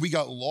 and then we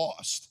got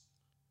lost.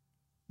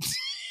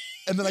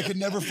 And then I could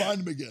never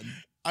find him again.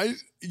 I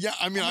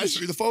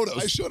show you the photos.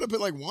 I showed up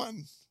at like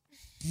 1.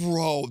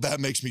 Bro, that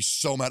makes me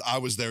so mad. I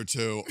was there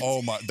too.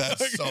 Oh my,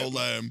 that's so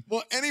lame.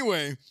 Well,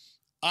 anyway,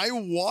 I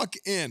walk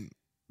in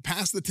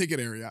past the ticket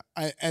area.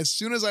 As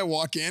soon as I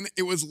walk in,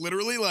 it was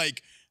literally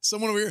like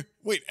someone over here.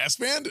 Wait,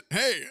 Esfand?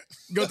 Hey,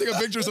 go take a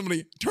picture of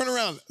somebody. Turn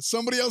around.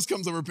 Somebody else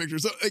comes over picture.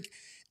 So like,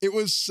 it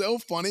was so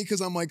funny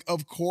because I'm like,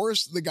 of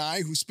course, the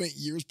guy who spent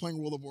years playing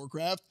World of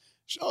Warcraft.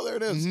 Oh, there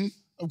it is. Mm-hmm.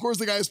 Of course,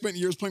 the guy who spent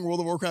years playing World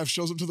of Warcraft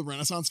shows up to the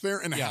Renaissance Fair,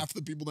 and half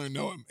the people there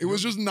know him. It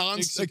was just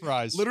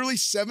surprise. Literally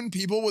 7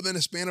 people within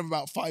a span of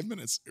about 5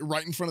 minutes,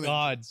 right in front of them.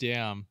 God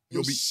damn. It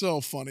was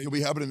so funny. You'll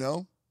be happy to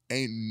know,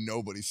 ain't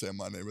nobody saying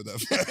my name at that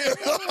fair.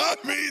 I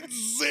mean,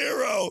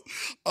 0.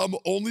 I'm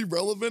only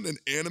relevant in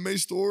anime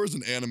stores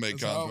and anime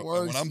That's how it content.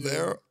 works, When I'm dude.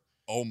 there,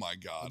 oh my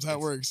God. That's how it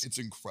works. It's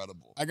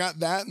incredible. I got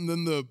that, and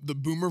then the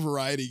Boomer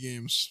Variety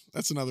games.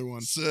 That's another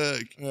one.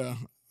 Sick. Yeah,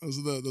 those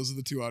are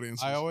the 2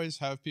 audiences. I always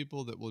have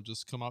people that will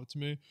just come up to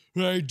me.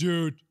 Hey,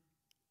 dude.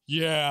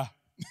 Yeah.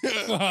 There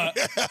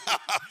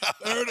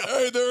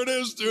it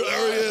is, dude.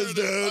 There he is,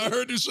 dude. I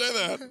heard you say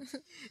that.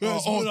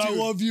 I dude.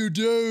 love you,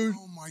 dude.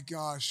 Oh my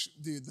gosh,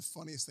 dude! The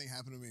funniest thing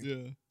happened to me.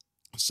 Yeah.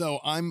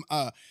 So I'm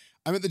at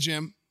the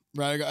gym,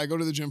 right? I go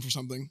to the gym for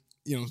something,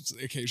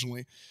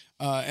 occasionally,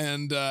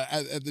 and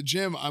at the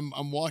gym,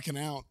 I'm walking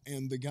out,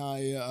 and the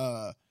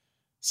guy,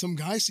 some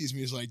guy sees me.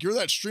 He's like, "You're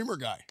that streamer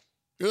guy.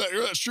 You're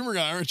that streamer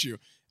guy, aren't you?"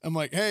 I'm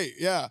like, "Hey,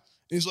 yeah."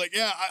 He's like,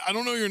 "Yeah, I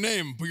don't know your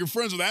name, but you're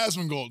friends with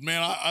Asmond Gold,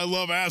 man. I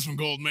love Asmond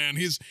Gold, man.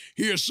 He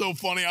is so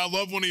funny. I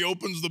love when he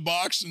opens the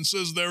box and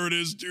says, 'There it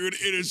is, dude.'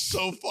 It is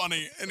so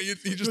funny." And he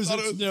just thought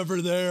it was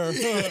never there.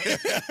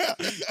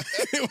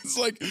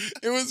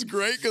 It was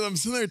great because I'm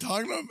sitting there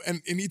talking to him,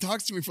 and he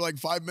talks to me for like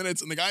 5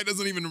 minutes, and the guy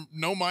doesn't even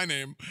know my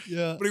name.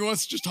 Yeah. But he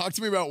wants to just talk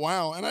to me about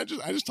WoW, and I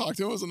just talked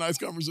to him. It was a nice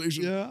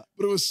conversation. Yeah.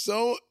 But it was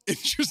so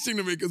interesting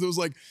to me because it was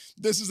like,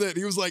 this is it.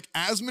 He was like,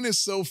 Asmon is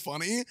so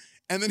funny.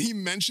 And then he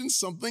mentions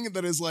something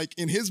that is like,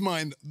 in his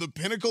mind, the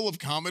pinnacle of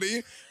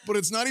comedy, but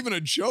it's not even a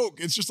joke.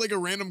 It's just like a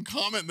random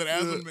comment that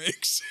Asmon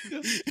makes.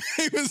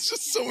 He was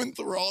just so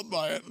enthralled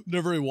by it.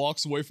 Whenever he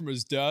walks away from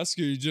his desk,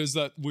 he does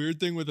that weird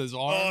thing with his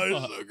arm.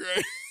 Oh, it's so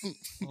great.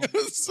 It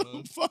was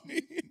so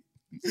funny.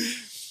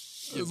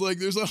 It's like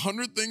there's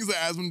 100 things that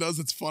Asmon does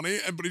that's funny,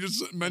 but he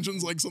just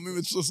mentions like something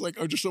that's just like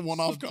just a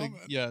one-off comment.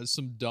 Yeah,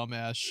 some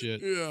dumbass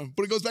shit. Yeah,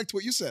 but it goes back to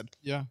what you said.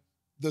 Yeah.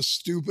 The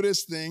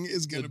stupidest thing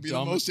is going to be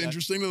the most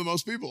interesting to the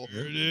most people.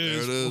 There it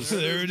is. There it is.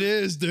 There it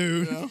is,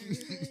 dude. Yeah.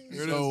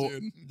 There it So is,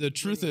 dude. the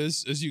truth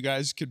is, as you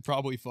guys could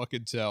probably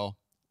fucking tell,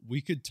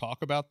 we could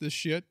talk about this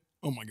shit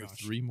Oh my for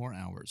gosh. 3 more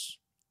hours.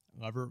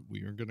 However,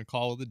 we are going to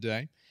call it a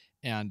day.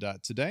 And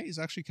today is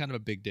actually kind of a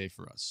big day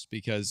for us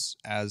because,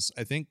 as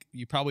I think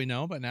you probably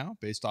know by now,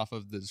 based off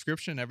of the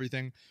description and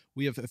everything,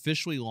 we have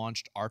officially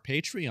launched our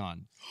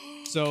Patreon.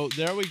 So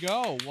there we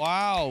go.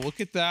 Wow,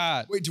 look at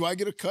that. Wait, do I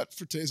get a cut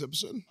for today's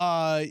episode?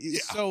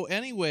 So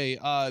anyway,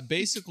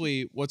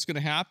 basically what's going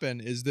to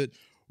happen is that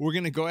we're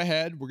going to go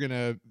ahead. We're going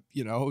to,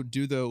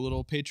 do the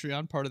little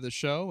Patreon part of the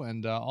show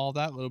and all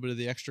that, a little bit of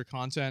the extra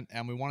content.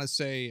 And we want to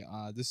say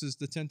this is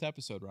the 10th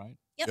episode, right?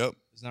 Yep.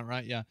 Isn't that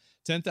right? Yeah.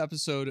 10th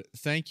episode.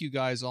 Thank you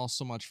guys all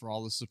so much for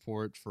all the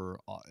support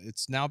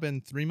it's now been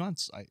 3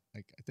 months. I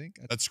think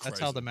That's how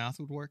crazy. the math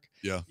would work.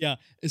 Yeah. Yeah.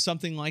 It's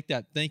something like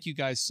that. Thank you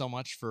guys so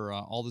much for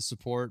all the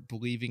support,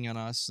 believing in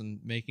us and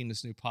making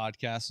this new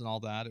podcast and all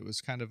that. It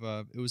was kind of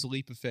a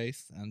leap of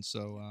faith. And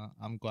so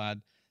I'm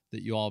glad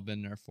that you all have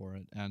been there for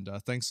it. And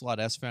thanks a lot,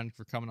 Esfand,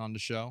 for coming on the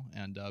show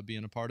and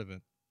being a part of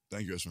it.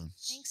 Thank you, Asmon.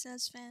 Thanks,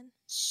 Esfand.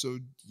 So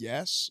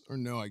yes or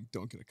no, I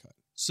don't get a cut.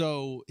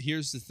 So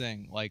here's the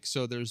thing. There's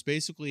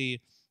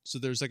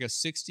like a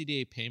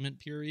 60-day payment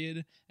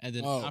period. And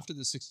then after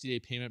the 60-day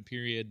payment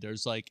period,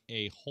 there's like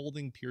a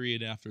holding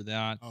period after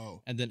that.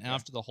 Oh. And then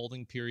after the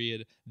holding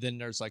period, then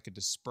there's like a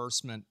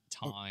disbursement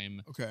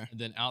time. Okay. And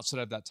then outside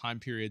of that time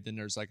period, then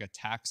there's like a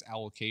tax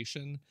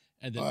allocation.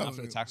 And then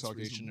after the tax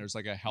allocation, reasonable. there's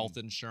like a health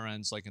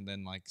insurance, and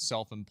then like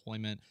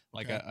self-employment,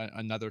 like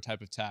another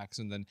type of tax.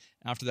 And then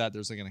after that,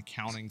 there's like an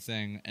accounting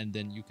thing. And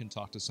then you can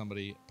talk to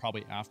somebody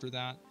probably after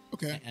that.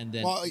 Okay. And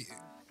then,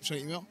 should I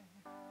email?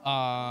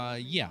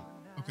 yeah.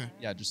 Okay.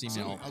 Yeah, just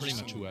email I'll pretty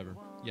just much send it. whoever.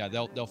 Yeah,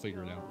 they'll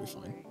figure it out. It'll be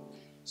fine.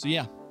 So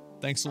yeah,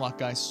 thanks a lot,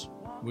 guys.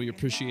 We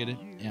appreciate it.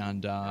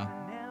 And I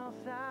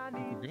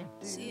think we're good.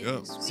 See you Yeah.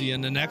 next week. See you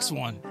in the next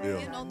one. Yeah.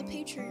 And on the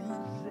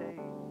Patreon.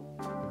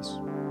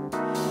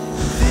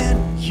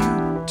 Then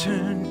you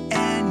turn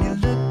and you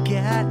look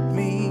at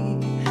me.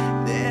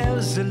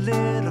 There's a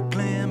little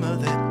glimmer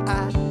that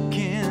I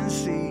can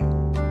see.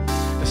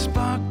 A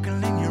spark